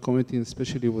international community,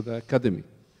 especially with the academy.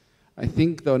 I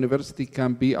think the university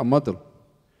can be a model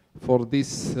for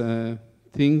these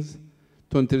things,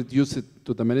 to introduce it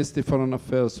to the Ministry of Foreign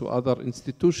Affairs, to other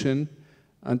institutions,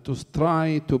 and to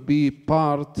try to be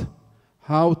part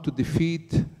how to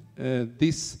defeat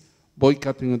this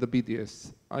boycotting of the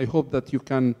BDS. I hope that you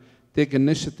can take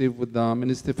initiative with the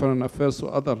Ministry of Foreign Affairs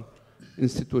or other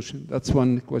institutions. That's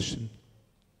one question.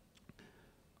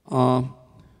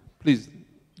 Please.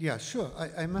 Yeah, sure.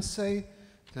 I must say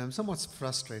that I'm somewhat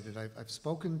frustrated. I've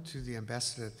spoken to the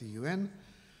ambassador at the UN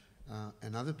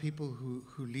and other people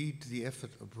who lead the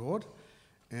effort abroad,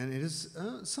 and it is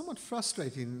somewhat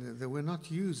frustrating that we're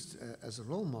not used as a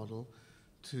role model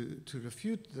to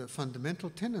refute the fundamental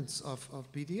tenets of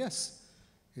BDS.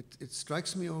 It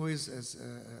strikes me always as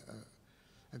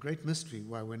a great mystery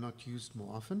why we're not used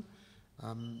more often,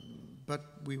 but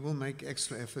we will make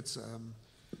extra efforts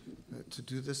to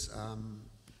do this.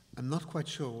 I'm not quite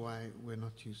sure why we're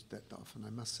not used that often, I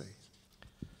must say.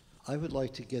 I would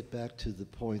like to get back to the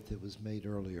point that was made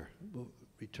earlier. We'll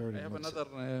return. I have another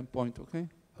point, okay?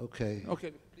 Okay.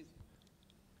 Okay, please.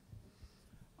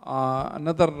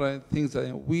 Another thing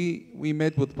that we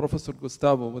met with Professor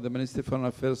Gustavo with the Ministry of Foreign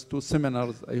Affairs, 2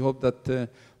 seminars. I hope that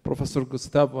Professor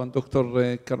Gustavo and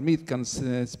Dr. Karmit can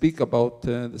speak about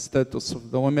the status of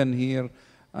the women here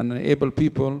and able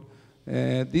people.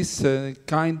 This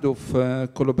kind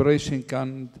of collaboration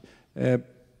can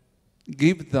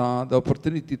give the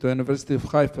opportunity to the University of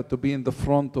Haifa to be in the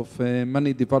front of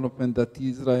many development that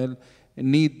Israel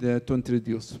need to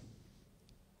introduce.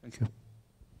 Thank you.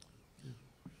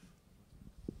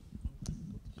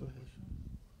 Go ahead.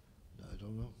 I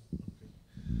don't know.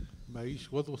 Maish,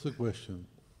 what was the question?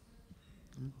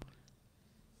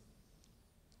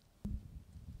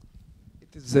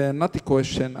 It is not a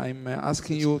question. I'm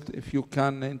asking you if you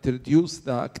can introduce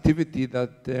the activity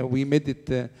that we made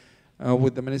it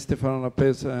with the Ministry of Foreign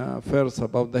Affairs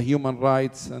about the human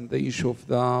rights and the issue of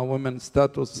the women's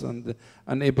status and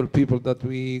unable people that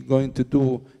we going to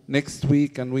do next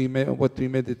week, and what we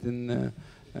made it in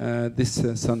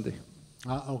this Sunday.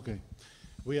 Okay.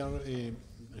 We are,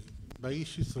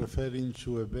 Baish is referring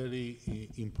to a very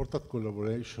important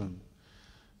collaboration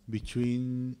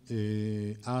between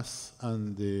us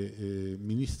and the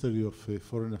Ministry of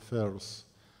Foreign Affairs.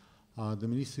 The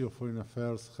Ministry of Foreign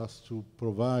Affairs has to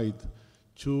provide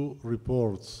 2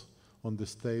 reports on the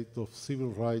state of civil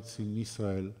rights in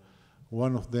Israel,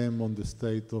 one of them on the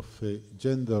state of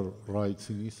gender rights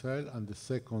in Israel, and the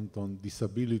second on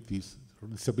disability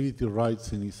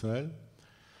rights in Israel.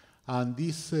 And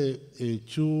these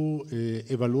 2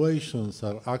 evaluations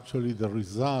are actually the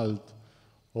result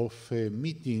of a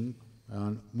meeting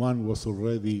and one was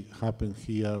already happened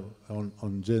here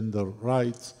on gender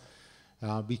rights,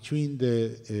 between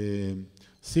the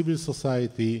civil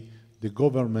society, the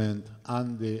government,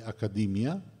 and the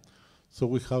academia. So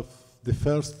we have, the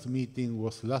first meeting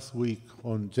was last week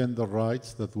on gender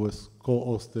rights that was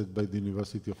co-hosted by the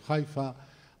University of Haifa,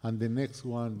 and the next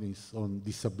one is on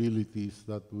disabilities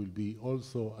that will be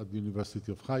also at the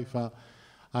University of Haifa.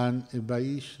 And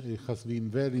Baish has been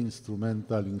very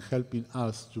instrumental in helping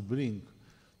us to bring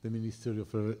the Ministry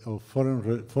of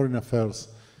Foreign Affairs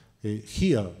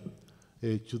here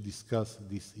to discuss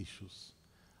these issues.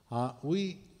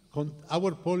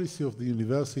 Our policy of the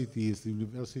university is the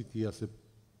university as a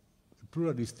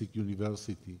pluralistic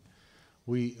university.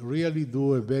 We really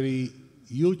do a very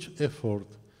huge effort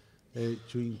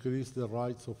to increase the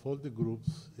rights of all the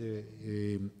groups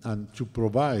and to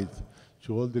provide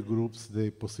to all the groups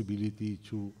the possibility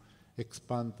to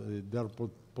expand their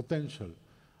potential.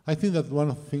 I think that one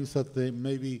of the things that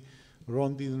maybe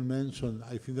Ron didn't mention,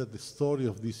 I think that the story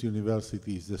of this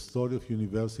university is the story of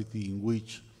university in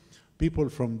which people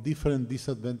from different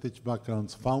disadvantaged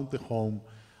backgrounds found a home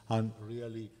and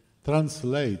really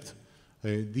translate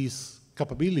these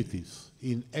capabilities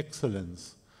in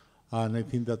excellence. And I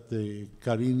think that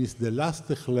Karin is the last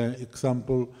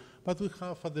example, but we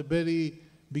have at the very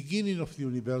beginning of the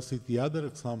university other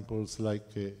examples like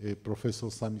Professor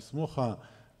Sami Smocha,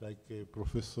 like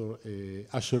Professor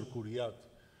Asher Kuriat,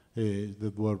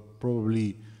 that were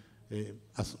probably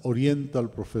as Oriental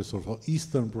professors or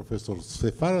Eastern professors,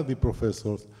 Sephardi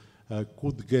professors,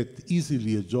 could get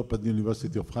easily a job at the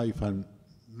University of Haifa and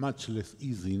much less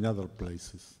easy in other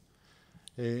places.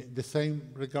 The same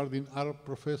regarding Arab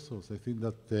professors. I think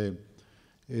that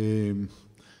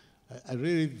I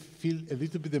really feel a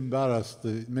little bit embarrassed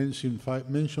to mention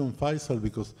Faisal,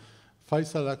 because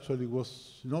Faisal actually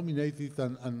was nominated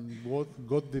and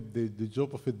got the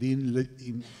job of a dean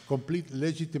in complete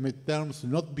legitimate terms,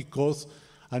 not because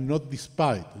and not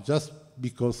despite, just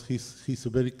because he's a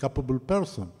very capable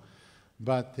person.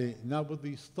 But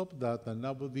nobody stopped that, and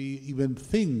nobody even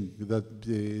think that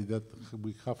that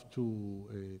we have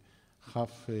to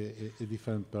have a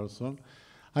different person.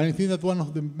 And I think that one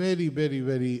of the very, very,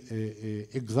 very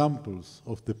examples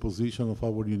of the position of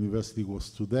our university was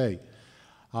today.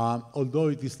 Although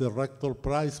it is the Rector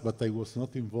Prize, but I was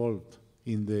not involved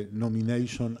in the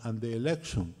nomination and the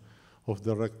election of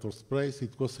the Rector's Prize.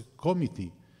 It was a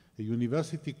committee, a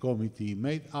university committee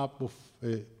made up of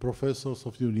professors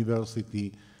of the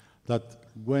university that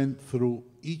went through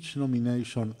each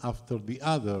nomination after the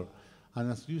other. And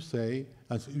as you say,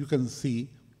 as you can see,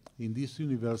 in this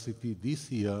university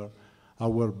this year,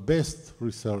 our best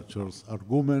researchers are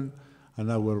women,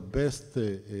 and our best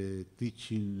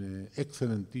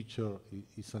excellent teacher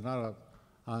is an Arab,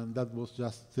 and that was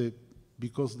just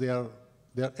because they are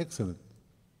excellent.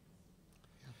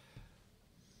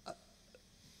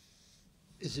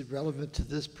 Is it relevant to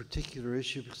this particular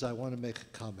issue? Because I want to make a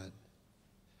comment.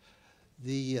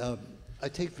 I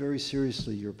take very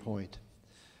seriously your point.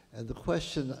 And the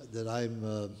question that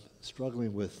I'm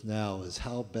struggling with now is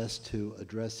how best to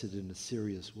address it in a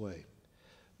serious way.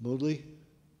 Muli,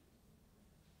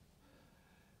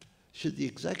 should the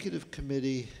executive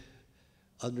committee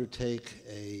undertake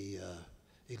a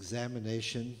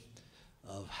examination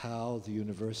of how the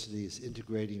university is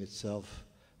integrating itself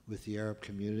with the Arab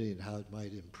community and how it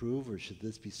might improve, or should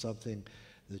this be something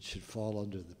that should fall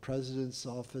under the president's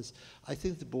office? I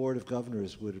think the Board of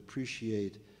Governors would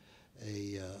appreciate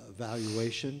a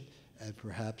evaluation and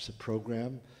perhaps a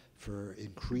program for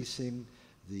increasing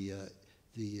the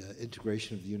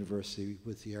integration of the university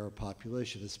with the Arab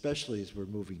population, especially as we're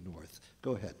moving north.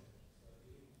 Go ahead.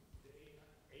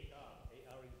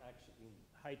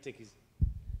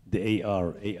 The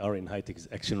AR in high-tech is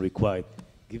action required.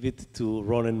 Give it to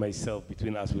Ron and myself.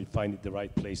 Between us, we'll find it the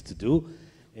right place to do.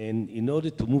 And in order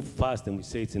to move fast, and we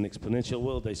say it's an exponential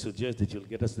world, I suggest that you'll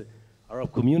get us the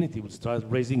Arab community will start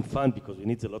raising funds because we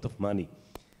need a lot of money.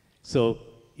 So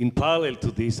in parallel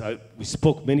to this, we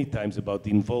spoke many times about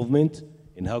the involvement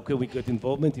and how can we get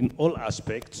involvement in all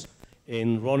aspects.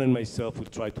 And Ron and myself will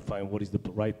try to find what is the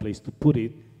right place to put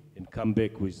it and come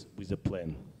back with a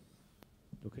plan.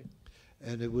 Okay?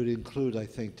 And it would include, I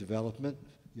think, development.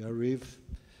 Yariv,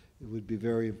 it would be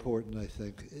very important, I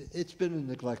think. It's been a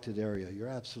neglected area. You're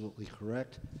absolutely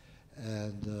correct.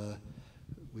 And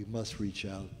we must reach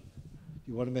out.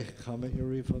 You want to make a comment,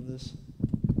 Yariv, on this?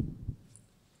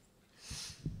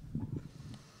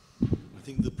 I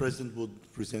think the President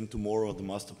would present tomorrow the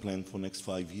master plan for next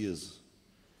 5 years.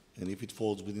 And if it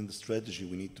falls within the strategy,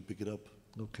 we need to pick it up.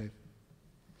 Okay.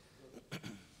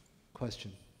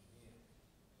 Question.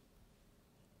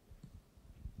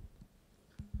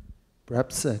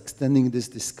 perhaps extending this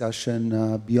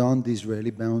discussion beyond the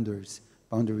Israeli boundaries.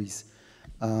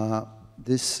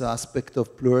 This aspect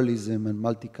of pluralism and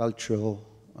multicultural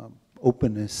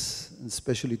openness,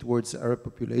 especially towards the Arab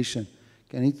population,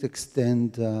 can it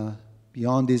extend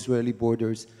beyond the Israeli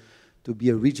borders to be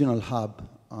a regional hub,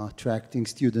 attracting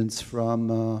students from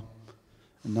a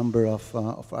number of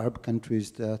Arab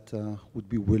countries that would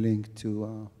be willing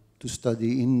to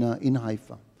study in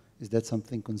Haifa? Is that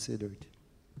something considered?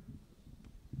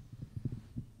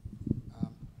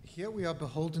 Here we are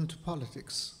beholden to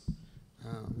politics.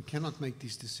 We cannot make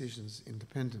these decisions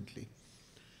independently.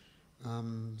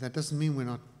 That doesn't mean we're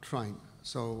not trying.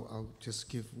 So I'll just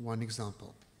give one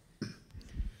example.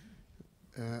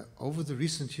 Over the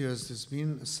recent years, there's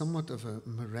been somewhat of a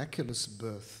miraculous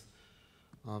birth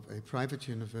of a private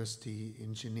university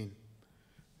in Jenin.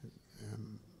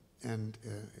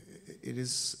 It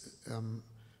is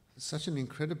such an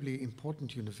incredibly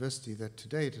important university that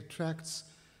today it attracts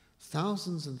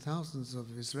thousands and thousands of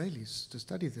Israelis to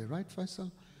study there, right,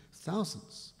 Faisal?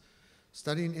 Thousands.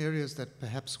 Study in areas that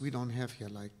perhaps we don't have here,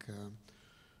 like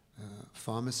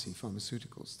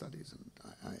pharmaceutical studies,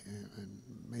 and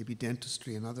maybe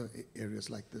dentistry and other areas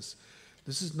like this.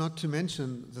 This is not to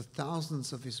mention the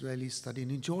thousands of Israelis studying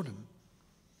in Jordan.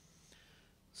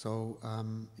 So,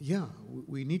 yeah,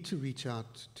 we need to reach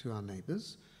out to our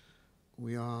neighbors.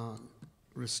 We are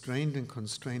restrained and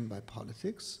constrained by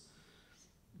politics.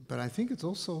 But I think it's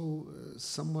also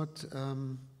somewhat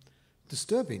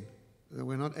disturbing that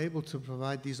we're not able to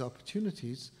provide these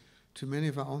opportunities to many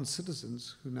of our own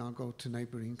citizens who now go to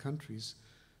neighboring countries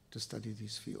to study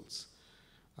these fields.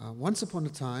 Once upon a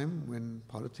time, when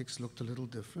politics looked a little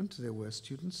different, there were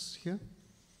students here.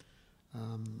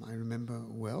 I remember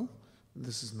well,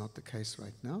 this is not the case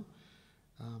right now,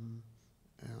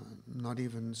 not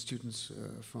even students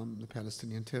from the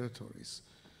Palestinian territories.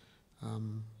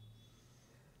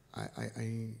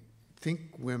 I think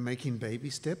we're making baby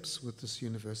steps with this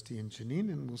university in Jenin,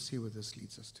 and we'll see where this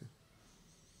leads us to.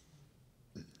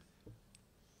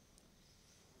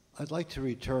 I'd like to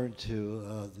return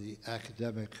to the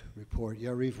academic report.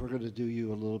 Yariv, we're going to do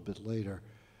you a little bit later.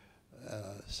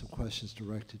 Some questions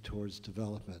directed towards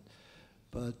development.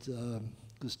 But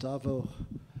Gustavo,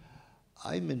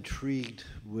 I'm intrigued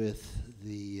with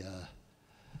the,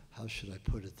 how should I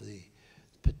put it, the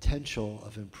potential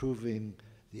of improving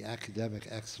the academic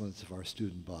excellence of our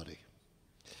student body.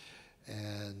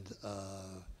 And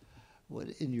what,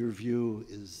 in your view,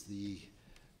 is the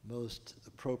most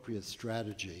appropriate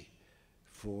strategy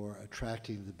for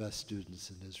attracting the best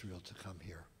students in Israel to come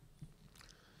here?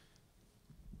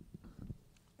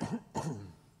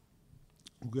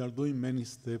 We are doing many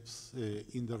steps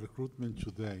in the recruitment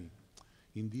today,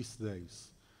 in these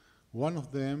days. One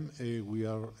of them, we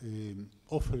are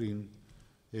offering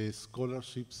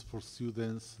scholarships for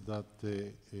students that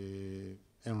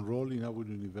enroll in our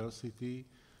university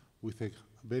with a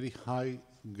very high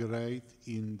grade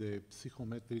in the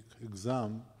psychometric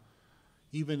exam,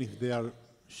 even if they are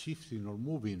shifting or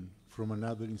moving from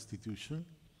another institution.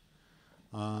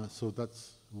 So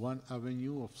that's one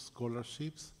avenue of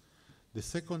scholarships. The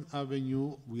second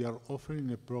avenue, we are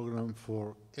offering a program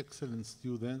for excellent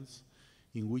students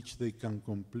in which they can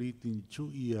complete in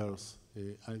 2 years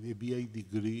a BA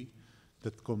degree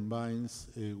that combines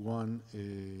one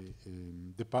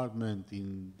department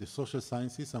in the social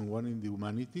sciences and one in the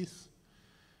humanities.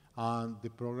 And the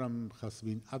program has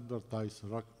been advertised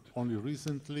only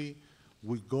recently.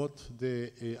 We got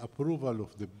the approval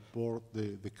of the board,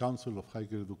 the Council of Higher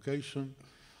Education.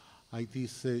 It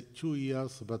is 2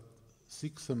 years, but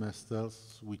 6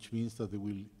 semesters, which means that they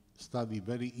will study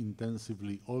very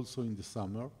intensively also in the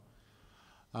summer.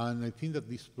 And I think that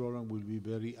this program will be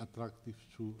very attractive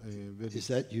to very... Is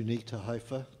that unique to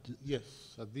Haifa?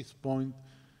 Yes, at this point,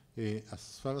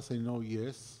 as far as I know,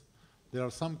 yes. There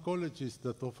are some colleges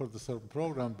that offer the same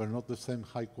program, but not the same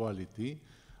high quality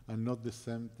and not the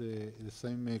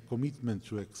same commitment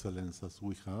to excellence as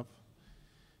we have.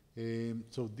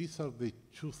 So these are the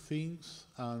two things,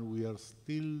 and we are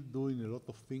still doing a lot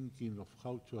of thinking of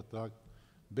how to attract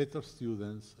better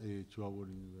students to our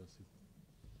university.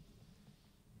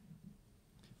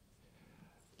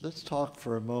 Let's talk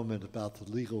for a moment about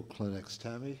the legal clinics.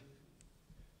 Tammy,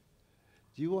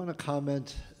 do you want to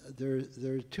comment? There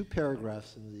are 2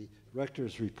 paragraphs in the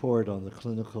rector's report on the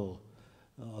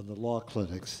on the law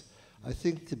clinics. I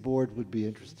think the board would be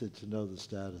interested to know the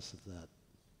status of that.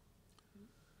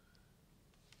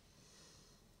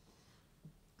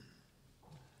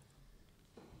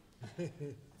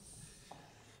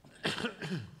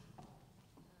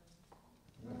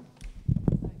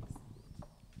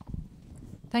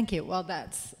 Thank you. Well,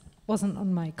 wasn't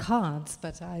on my cards,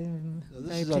 but I'm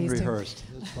very pleased to. This is unrehearsed.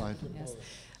 That's fine.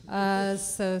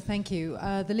 Yes. So thank you.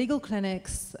 The legal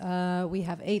clinics, we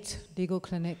have 8 legal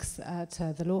clinics at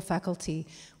the law faculty.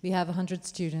 We have 100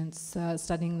 students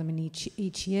studying them in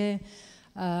each year.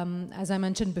 As I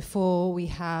mentioned before, we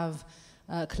have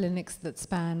clinics that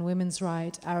span women's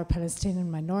rights, Arab Palestinian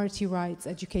minority rights,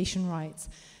 education rights,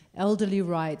 elderly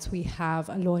rights. We have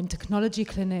a law and technology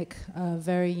clinic, a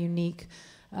very unique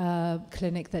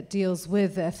clinic that deals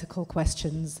with ethical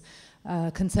questions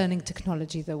concerning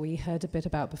technology that we heard a bit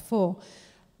about before.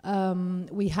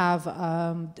 We have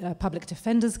a public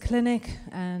defender's clinic,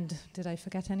 and did I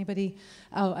forget anybody?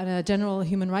 Oh, and a general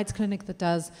human rights clinic that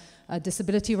does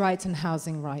disability rights and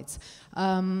housing rights.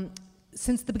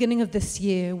 Since the beginning of this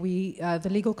year, the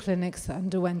legal clinics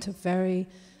underwent a very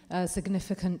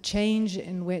significant change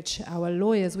in which our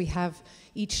lawyers,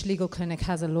 each legal clinic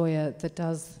has a lawyer that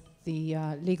does the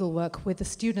legal work with the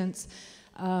students.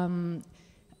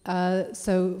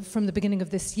 So from the beginning of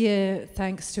this year,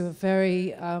 thanks to a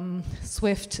very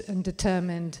swift and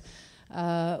determined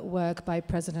work by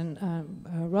President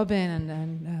Robin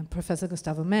and Professor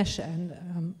Gustavo Mesh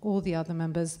and all the other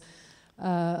members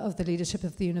of the leadership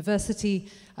of the university,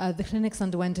 the clinics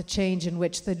underwent a change in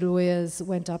which the lawyers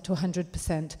went up to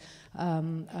 100%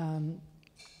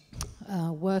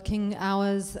 working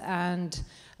hours, and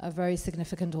a very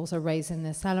significant also raise in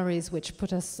their salaries, which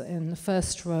put us in the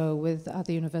first row with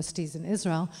other universities in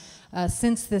Israel.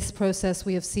 Since this process,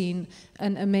 we have seen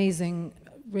an amazing,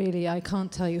 really, I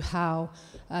can't tell you how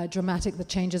dramatic the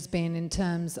change has been in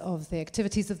terms of the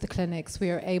activities of the clinics. We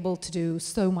are able to do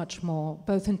so much more,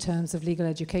 both in terms of legal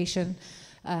education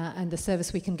and the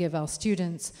service we can give our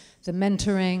students, the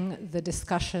mentoring, the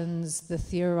discussions, the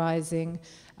theorizing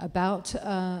about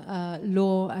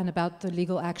law and about the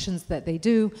legal actions that they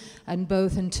do, and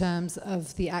both in terms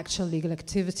of the actual legal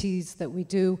activities that we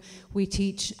do. We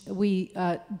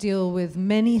deal with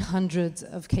many hundreds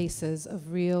of cases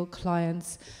of real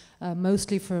clients,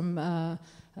 mostly from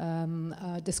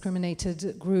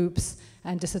discriminated groups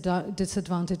and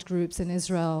disadvantaged groups in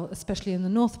Israel, especially in the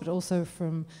north, but also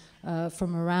from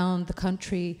around the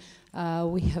country.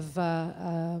 We have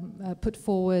put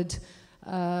forward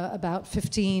about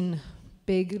 15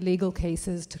 big legal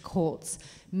cases to courts,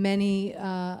 many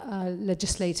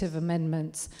legislative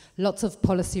amendments, lots of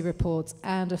policy reports,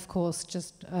 and of course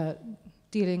just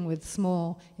dealing with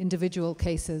small individual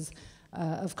cases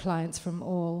of clients from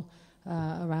all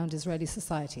around Israeli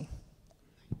society.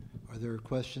 Are there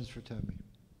questions for Tammy?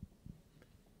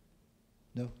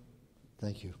 No?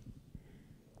 Thank you.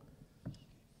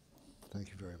 Thank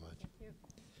you very much.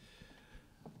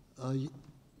 Thank you.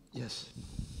 Yes.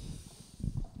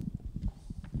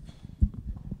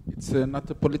 It's not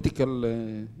a political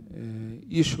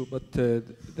issue, but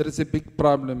there is a big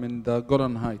problem in the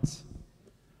Golan Heights.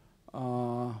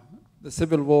 The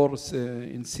civil wars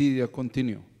in Syria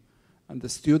continue, and the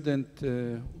students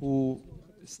who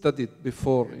studied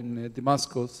before in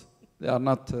Damascus, they are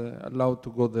not allowed to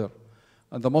go there.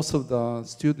 And most of the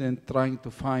students trying to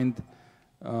find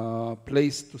a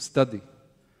place to study.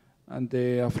 And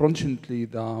unfortunately,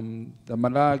 the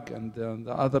Malag and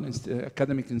the other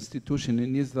academic institutions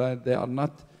in Israel, they are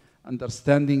not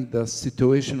understanding the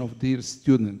situation of their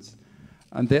students.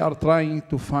 And they are trying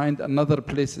to find another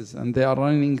places, and they are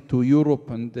running to Europe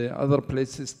and the other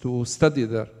places to study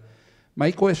there.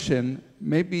 My question,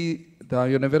 maybe the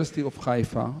University of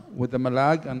Haifa, with the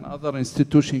Malag and other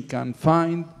institutions, can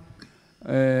find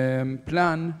a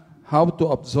plan how to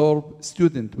absorb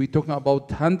students. We're talking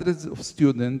about hundreds of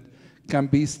students can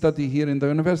be studied here in the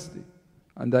university.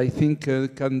 And I think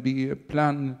can be a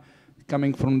plan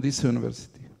coming from this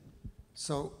university.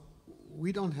 So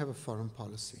we don't have a foreign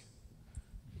policy.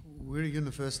 We're a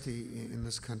university in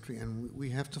this country, and we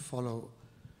have to follow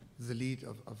the lead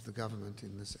of the government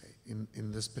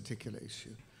in this particular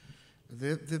issue.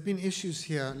 There have been issues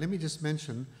here. Let me just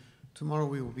mention, tomorrow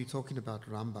we will be talking about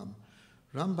Rambam.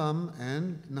 Rambam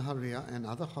and Nahariya and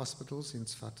other hospitals in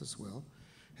Tzfat as well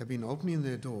have been opening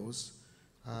their doors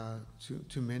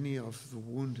to many of the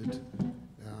wounded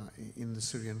in the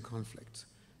Syrian conflict.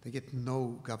 They get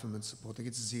no government support. They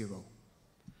get zero.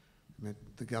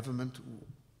 The government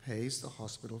pays the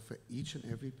hospital for each and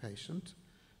every patient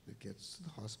that gets to the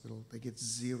hospital. They get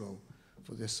zero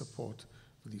for their support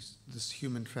for this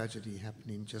human tragedy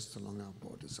happening just along our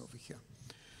borders over here.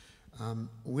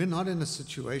 We're not in a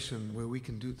situation where we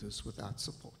can do this without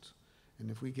support.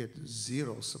 And if we get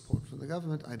zero support from the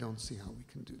government, I don't see how we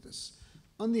can do this.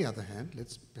 On the other hand,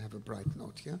 let's have a bright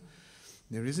note here.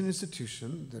 There is an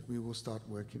institution that we will start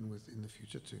working with in the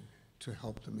future to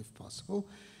help them if possible.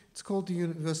 It's called the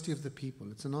University of the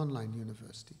People. It's an online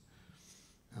university.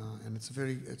 And it's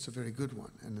a very good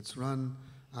one. And it's run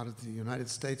out of the United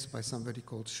States by somebody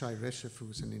called Shai Reshef, who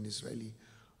is an Israeli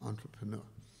entrepreneur.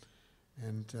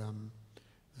 And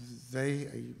we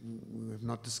have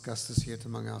not discussed this yet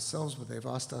among ourselves, but they've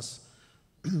asked us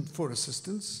for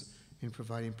assistance in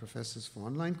providing professors for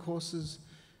online courses,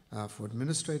 for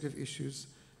administrative issues,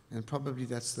 and probably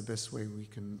that's the best way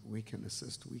we can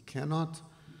assist. We cannot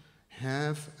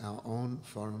have our own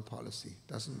foreign policy.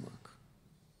 Doesn't work.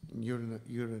 You're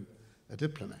a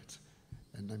diplomat,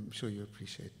 and I'm sure you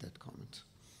appreciate that comment.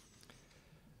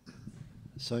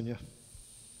 Sonia?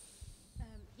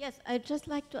 Yes, I'd just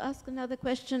like to ask another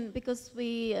question because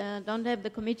we don't have the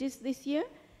committees this year.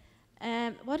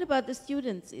 What about the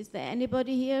students? Is there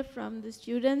anybody here from the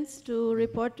students to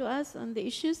report to us on the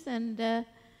issues and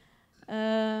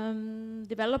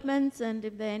developments, and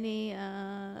if there are any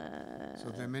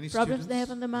problems they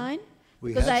have on the mind?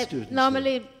 Because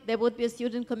normally there would be a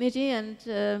student committee, and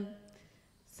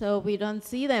so we don't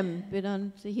see them, we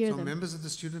don't hear them. So members of the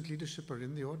student leadership are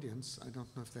in the audience. I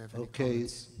don't know if they have any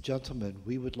comments. Okay, gentlemen,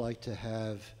 we would like to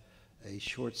have a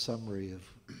short summary of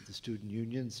the student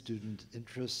union, student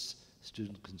interests,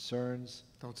 student concerns.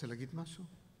 אתה רוצה להגיד משהו?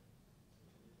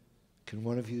 Can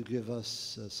one of you give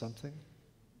us something?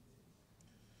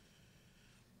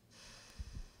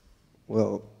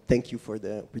 Well, thank you for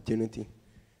the opportunity.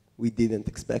 We didn't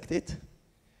expect it.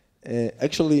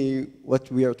 Actually,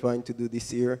 what we are trying to do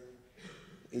this year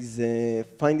is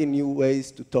finding new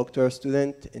ways to talk to our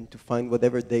students and to find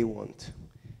whatever they want.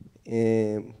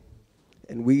 And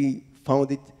we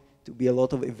found it to be a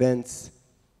lot of events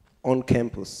on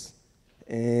campus.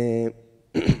 I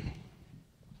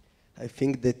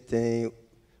think that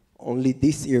only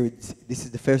this year, this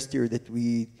is the first year that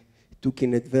we took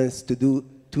in advance to do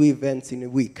 2 events in a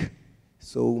week,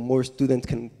 so more students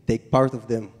can take part of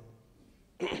them.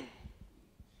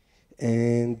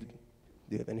 And do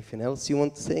you have anything else you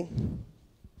want to say?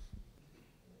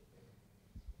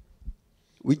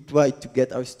 We try to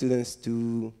get our students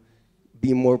to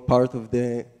be more part of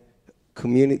the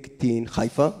community in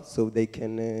Haifa, so they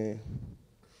can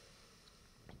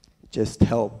just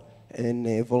help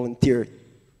and volunteer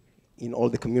in all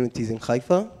the communities in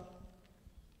Haifa.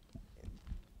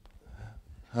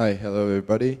 Hi, hello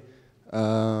everybody.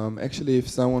 Actually, if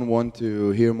someone wants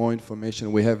to hear more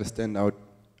information, we have a stand out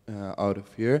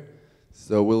of here,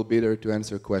 so we'll be there to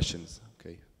answer questions.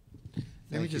 Okay.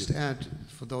 Let me just add,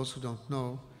 for those who don't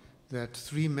know, that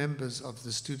 3 members of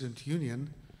the student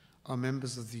union are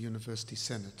members of the University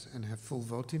Senate and have full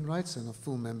voting rights and are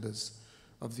full members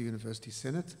of the University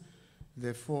Senate,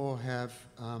 therefore have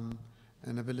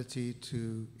an ability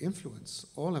to influence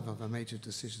all of our major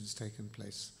decisions taking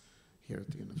place here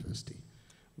at the university.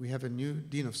 We have a new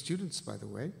Dean of Students, by the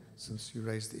way, since you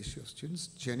raised the issue of students,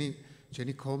 Jenny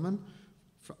Coleman,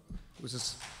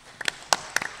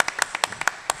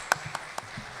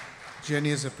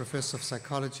 Jenny is a professor of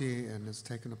psychology and has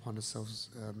taken upon herself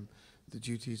the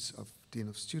duties of Dean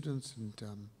of Students, and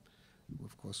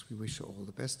of course we wish her all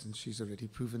the best, and she's already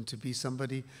proven to be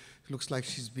somebody who looks like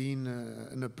she's been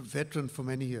a veteran for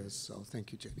many years, so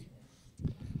thank you, Jenny.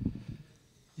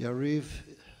 Yariv,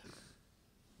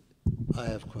 I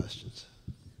have questions,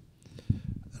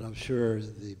 and I'm sure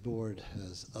the board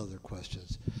has other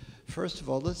questions. First of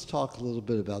all, let's talk a little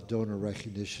bit about donor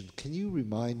recognition. Can you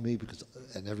remind me, because,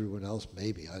 and everyone else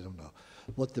maybe, I don't know,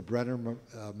 what the Brenner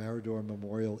Mirador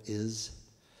Memorial is,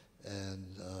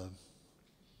 and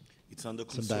it's under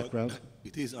some background?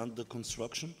 It is under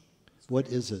construction. What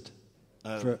is it?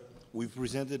 We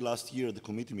presented last year at the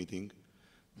committee meeting.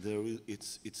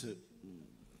 It's a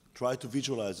try to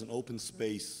visualize an open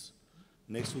space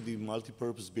next to the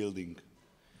multi-purpose building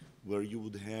where you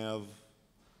would have,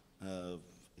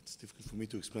 it's difficult for me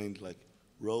to explain, like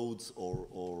roads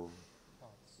or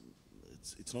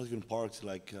it's not even parks,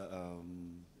 like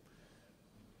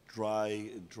dry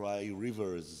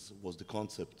rivers was the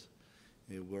concept,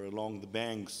 where along the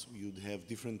banks you'd have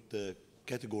different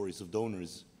categories of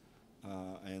donors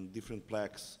and different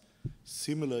plaques,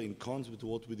 similar in concept to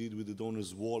what we did with the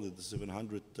donors wall at the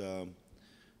 700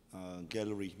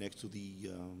 gallery next to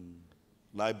the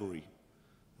library.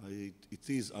 It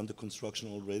is under construction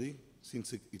already.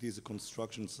 Since it is a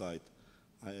construction site,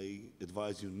 I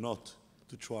advise you not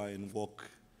to try and walk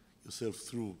yourself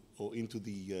through or into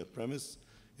the premise,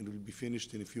 and it will be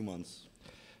finished in a few months.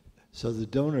 So the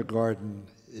donor garden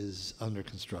is under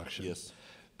construction? Yes.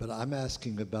 But I'm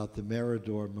asking about the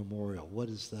Mirador Memorial. What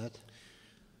is that?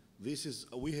 This is,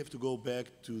 we have to go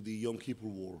back to the Yom Kippur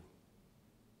War.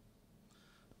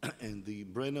 And the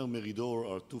Brenner Mirador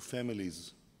are 2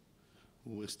 families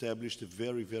who established a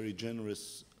very, very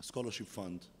generous scholarship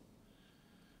fund,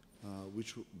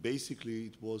 which basically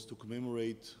it was to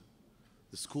commemorate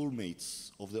the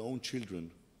schoolmates of their own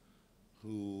children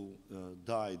who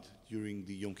died during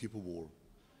the Yom Kippur War.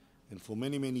 And for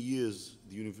many, many years,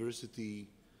 the university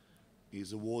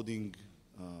is awarding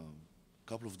a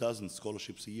couple of dozen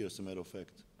scholarships a year, as a matter of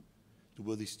fact, to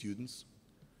worthy students.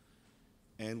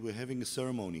 And we're having a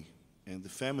ceremony, and the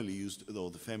family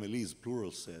the families,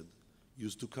 plural said,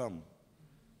 used to come.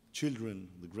 Children,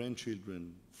 the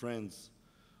grandchildren, friends.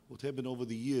 What happened over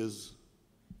the years,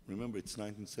 remember it's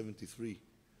 1973,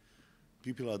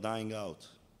 people are dying out.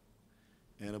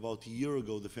 And about a year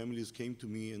ago, the families came to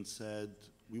me and said,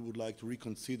 we would like to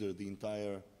reconsider the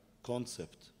entire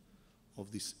concept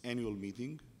of this annual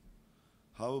meeting.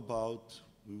 How about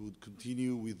we would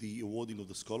continue with the awarding of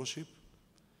the scholarship,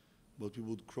 but we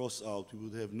would cross out, we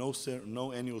would have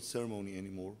no annual ceremony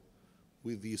anymore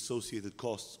with the associated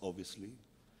costs, obviously.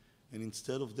 And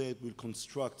instead of that, we'll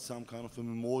construct some kind of a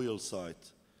memorial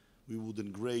site. We would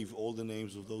engrave all the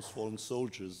names of those fallen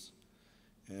soldiers,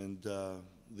 and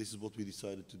this is what we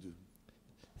decided to do.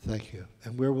 Thank you.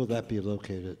 And where will that be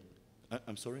located?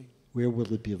 I'm sorry? Where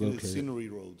will it be In located? the Scenery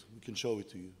Road. We can show it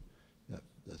to you. Yeah,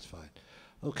 that's fine.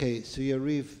 Okay, so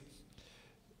Yariv,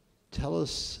 tell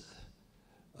us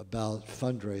about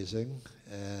fundraising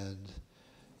and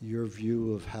your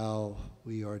view of how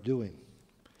we are doing.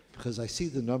 Because I see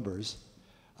the numbers.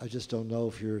 I just don't know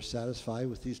if you're satisfied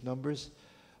with these numbers.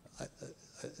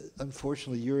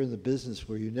 Unfortunately, you're in the business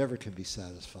where you never can be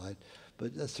satisfied.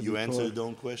 But that's You answered your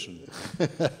own question.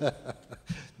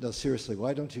 No, seriously,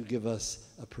 why don't you give us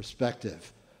a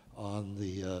perspective on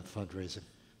the fundraising?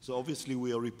 So obviously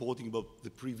we are reporting about the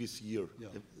previous year. Yeah.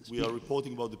 We are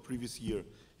reporting about the previous year.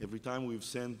 Every time we've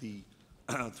sent the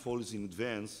portfolios in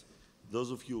advance,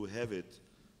 those of you who have it,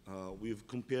 we've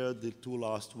compared the two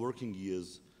last working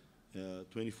years,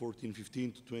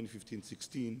 2014-15 to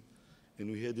 2015-16,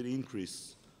 and we had an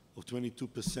increase of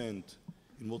 22%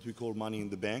 in what we call money in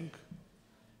the bank,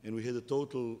 and we had a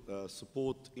total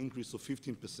support increase of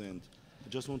 15%. I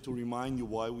just want to remind you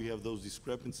why we have those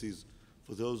discrepancies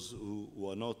for those who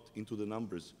are not into the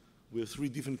numbers. We have three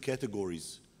different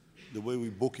categories, the way we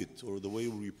book it or the way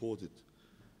we report it.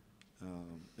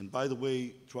 And by the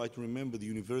way, try to remember the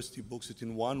university books it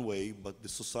in one way, but the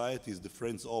societies, the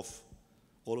friends of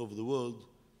all over the world,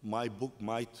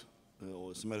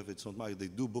 or as a matter of fact, it's not they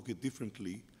do book it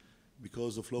differently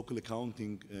because of local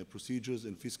accounting procedures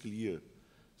and fiscal year.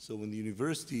 So when the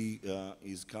university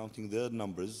is counting their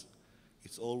numbers,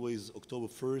 it's always October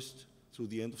 1st through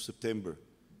the end of September.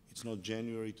 It's not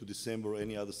January to December or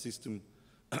any other system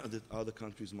that other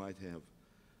countries might have.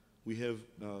 We have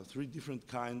three different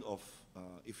kind of,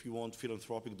 if you want,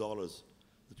 philanthropic dollars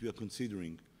that we are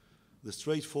considering. The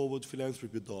straightforward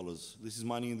philanthropy dollars. This is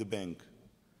money in the bank.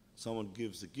 Someone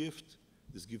gives a gift.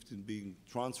 This gift is being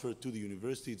transferred to the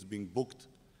university. It's being booked,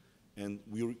 and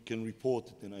we can report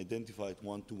it and identify it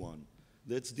one-to-one.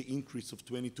 That's the increase of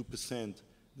 22%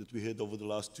 that we had over the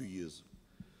last 2 years.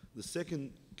 The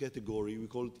second category, we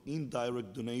call it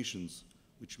indirect donations,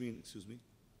 which means,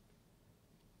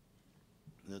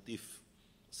 that if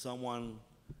someone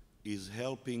is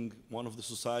helping one of the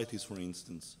societies, for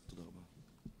instance,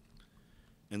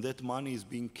 and that money is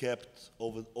being kept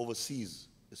overseas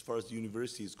as far as the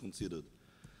university is considered,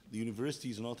 the university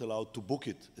is not allowed to book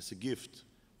it as a gift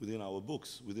within our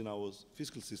books, within our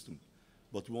fiscal system.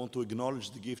 But we want to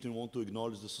acknowledge the gift and want to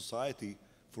acknowledge the society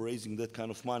for raising that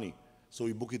kind of money. So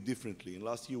we book it differently. And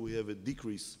last year we have a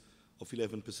decrease of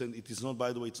 11%. It is not,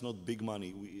 by the way, it's not big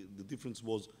money. The difference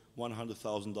was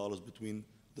 $100,000 between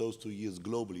those 2 years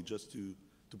globally, just to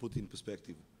put it in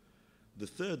perspective. The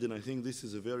third, and I think this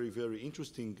is a very, very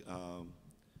interesting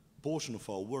portion of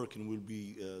our work, and we'll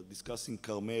be discussing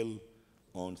Carmel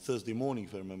on Thursday morning,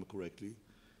 if I remember correctly,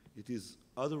 it is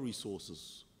other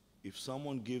resources. If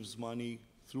someone gives money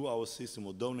through our system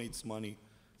or donates money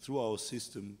through our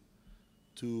system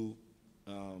to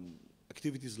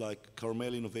activities like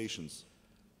Carmel Innovations,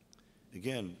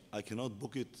 again, I cannot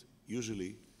book it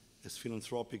usually as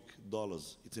philanthropic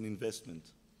dollars. It's an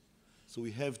investment. So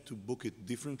we have to book it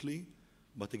differently,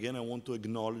 but again, I want to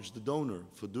acknowledge the donor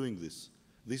for doing this.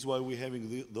 This is why we're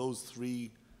having those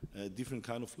three different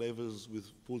kind of flavors with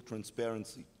full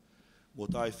transparency.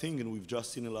 What I think, and we've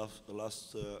just seen in the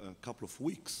last couple of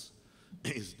weeks,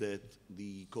 is that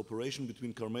the cooperation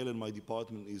between Carmel and my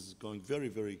department is going very,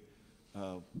 very,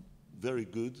 very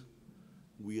good.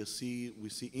 We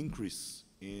see increase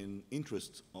in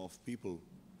interest of people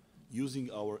using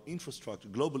our infrastructure,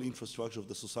 global infrastructure of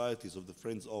the societies, of the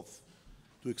friends of,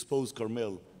 to expose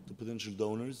Carmel to potential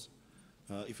donors.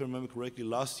 If I remember correctly,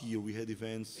 last year we had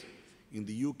events in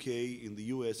the UK, in the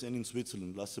US, and in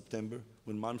Switzerland last September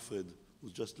when Manfred, who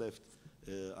just left,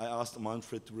 I asked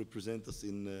Manfred to represent us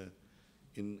in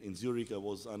Zurich. I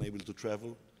was unable to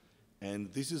travel.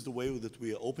 And this is the way that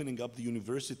we are opening up the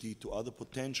university to other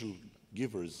potential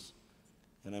givers.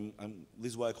 And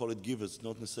this is why I call it givers,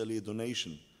 not necessarily a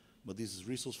donation, but this is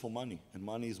resource for money, and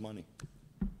money is money.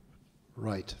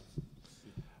 Right.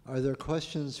 Are there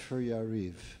questions for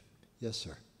Yariv? Yes,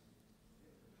 sir.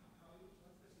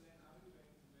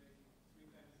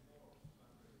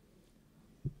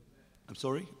 I'm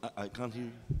sorry? I can't hear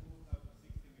you.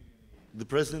 The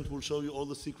president will show you all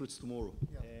the secrets tomorrow.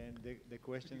 And the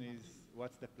question is,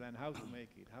 what's the plan? How to make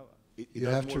it? How? You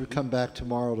have to come back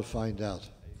tomorrow to find out.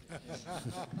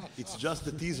 It's just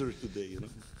a teaser today, you know.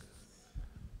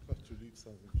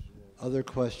 Other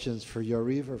questions for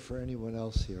Yariv or for anyone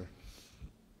else here?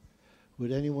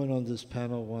 Would anyone on this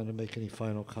panel want to make any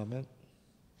final comment?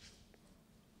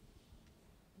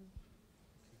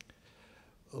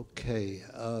 Okay,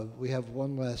 we have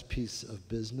one last piece of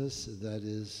business, and that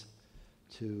is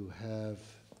to have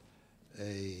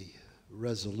a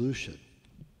resolution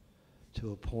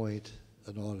to appoint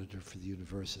an auditor for the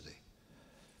university.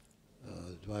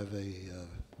 Do I have a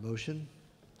motion?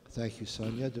 Thank you,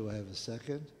 Sonia. Do I have a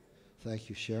second? Thank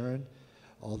you, Sharon.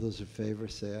 All those in favor,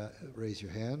 say raise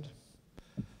your hand.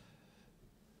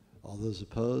 All those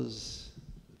opposed,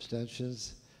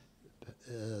 abstentions.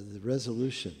 The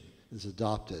resolution is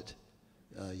adopted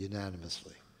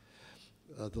unanimously.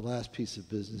 The last piece of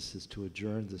business is to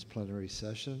adjourn this plenary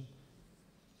session.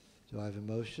 Do I have a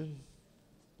motion?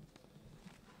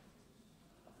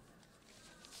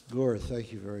 Gore,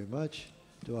 thank you very much.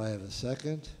 Do I have a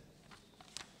second?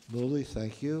 Muli,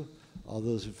 thank you. All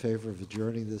those in favor of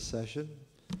adjourning this session,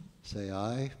 say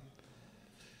aye.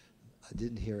 I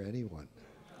didn't hear anyone.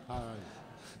 Aye.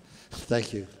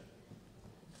 Thank you.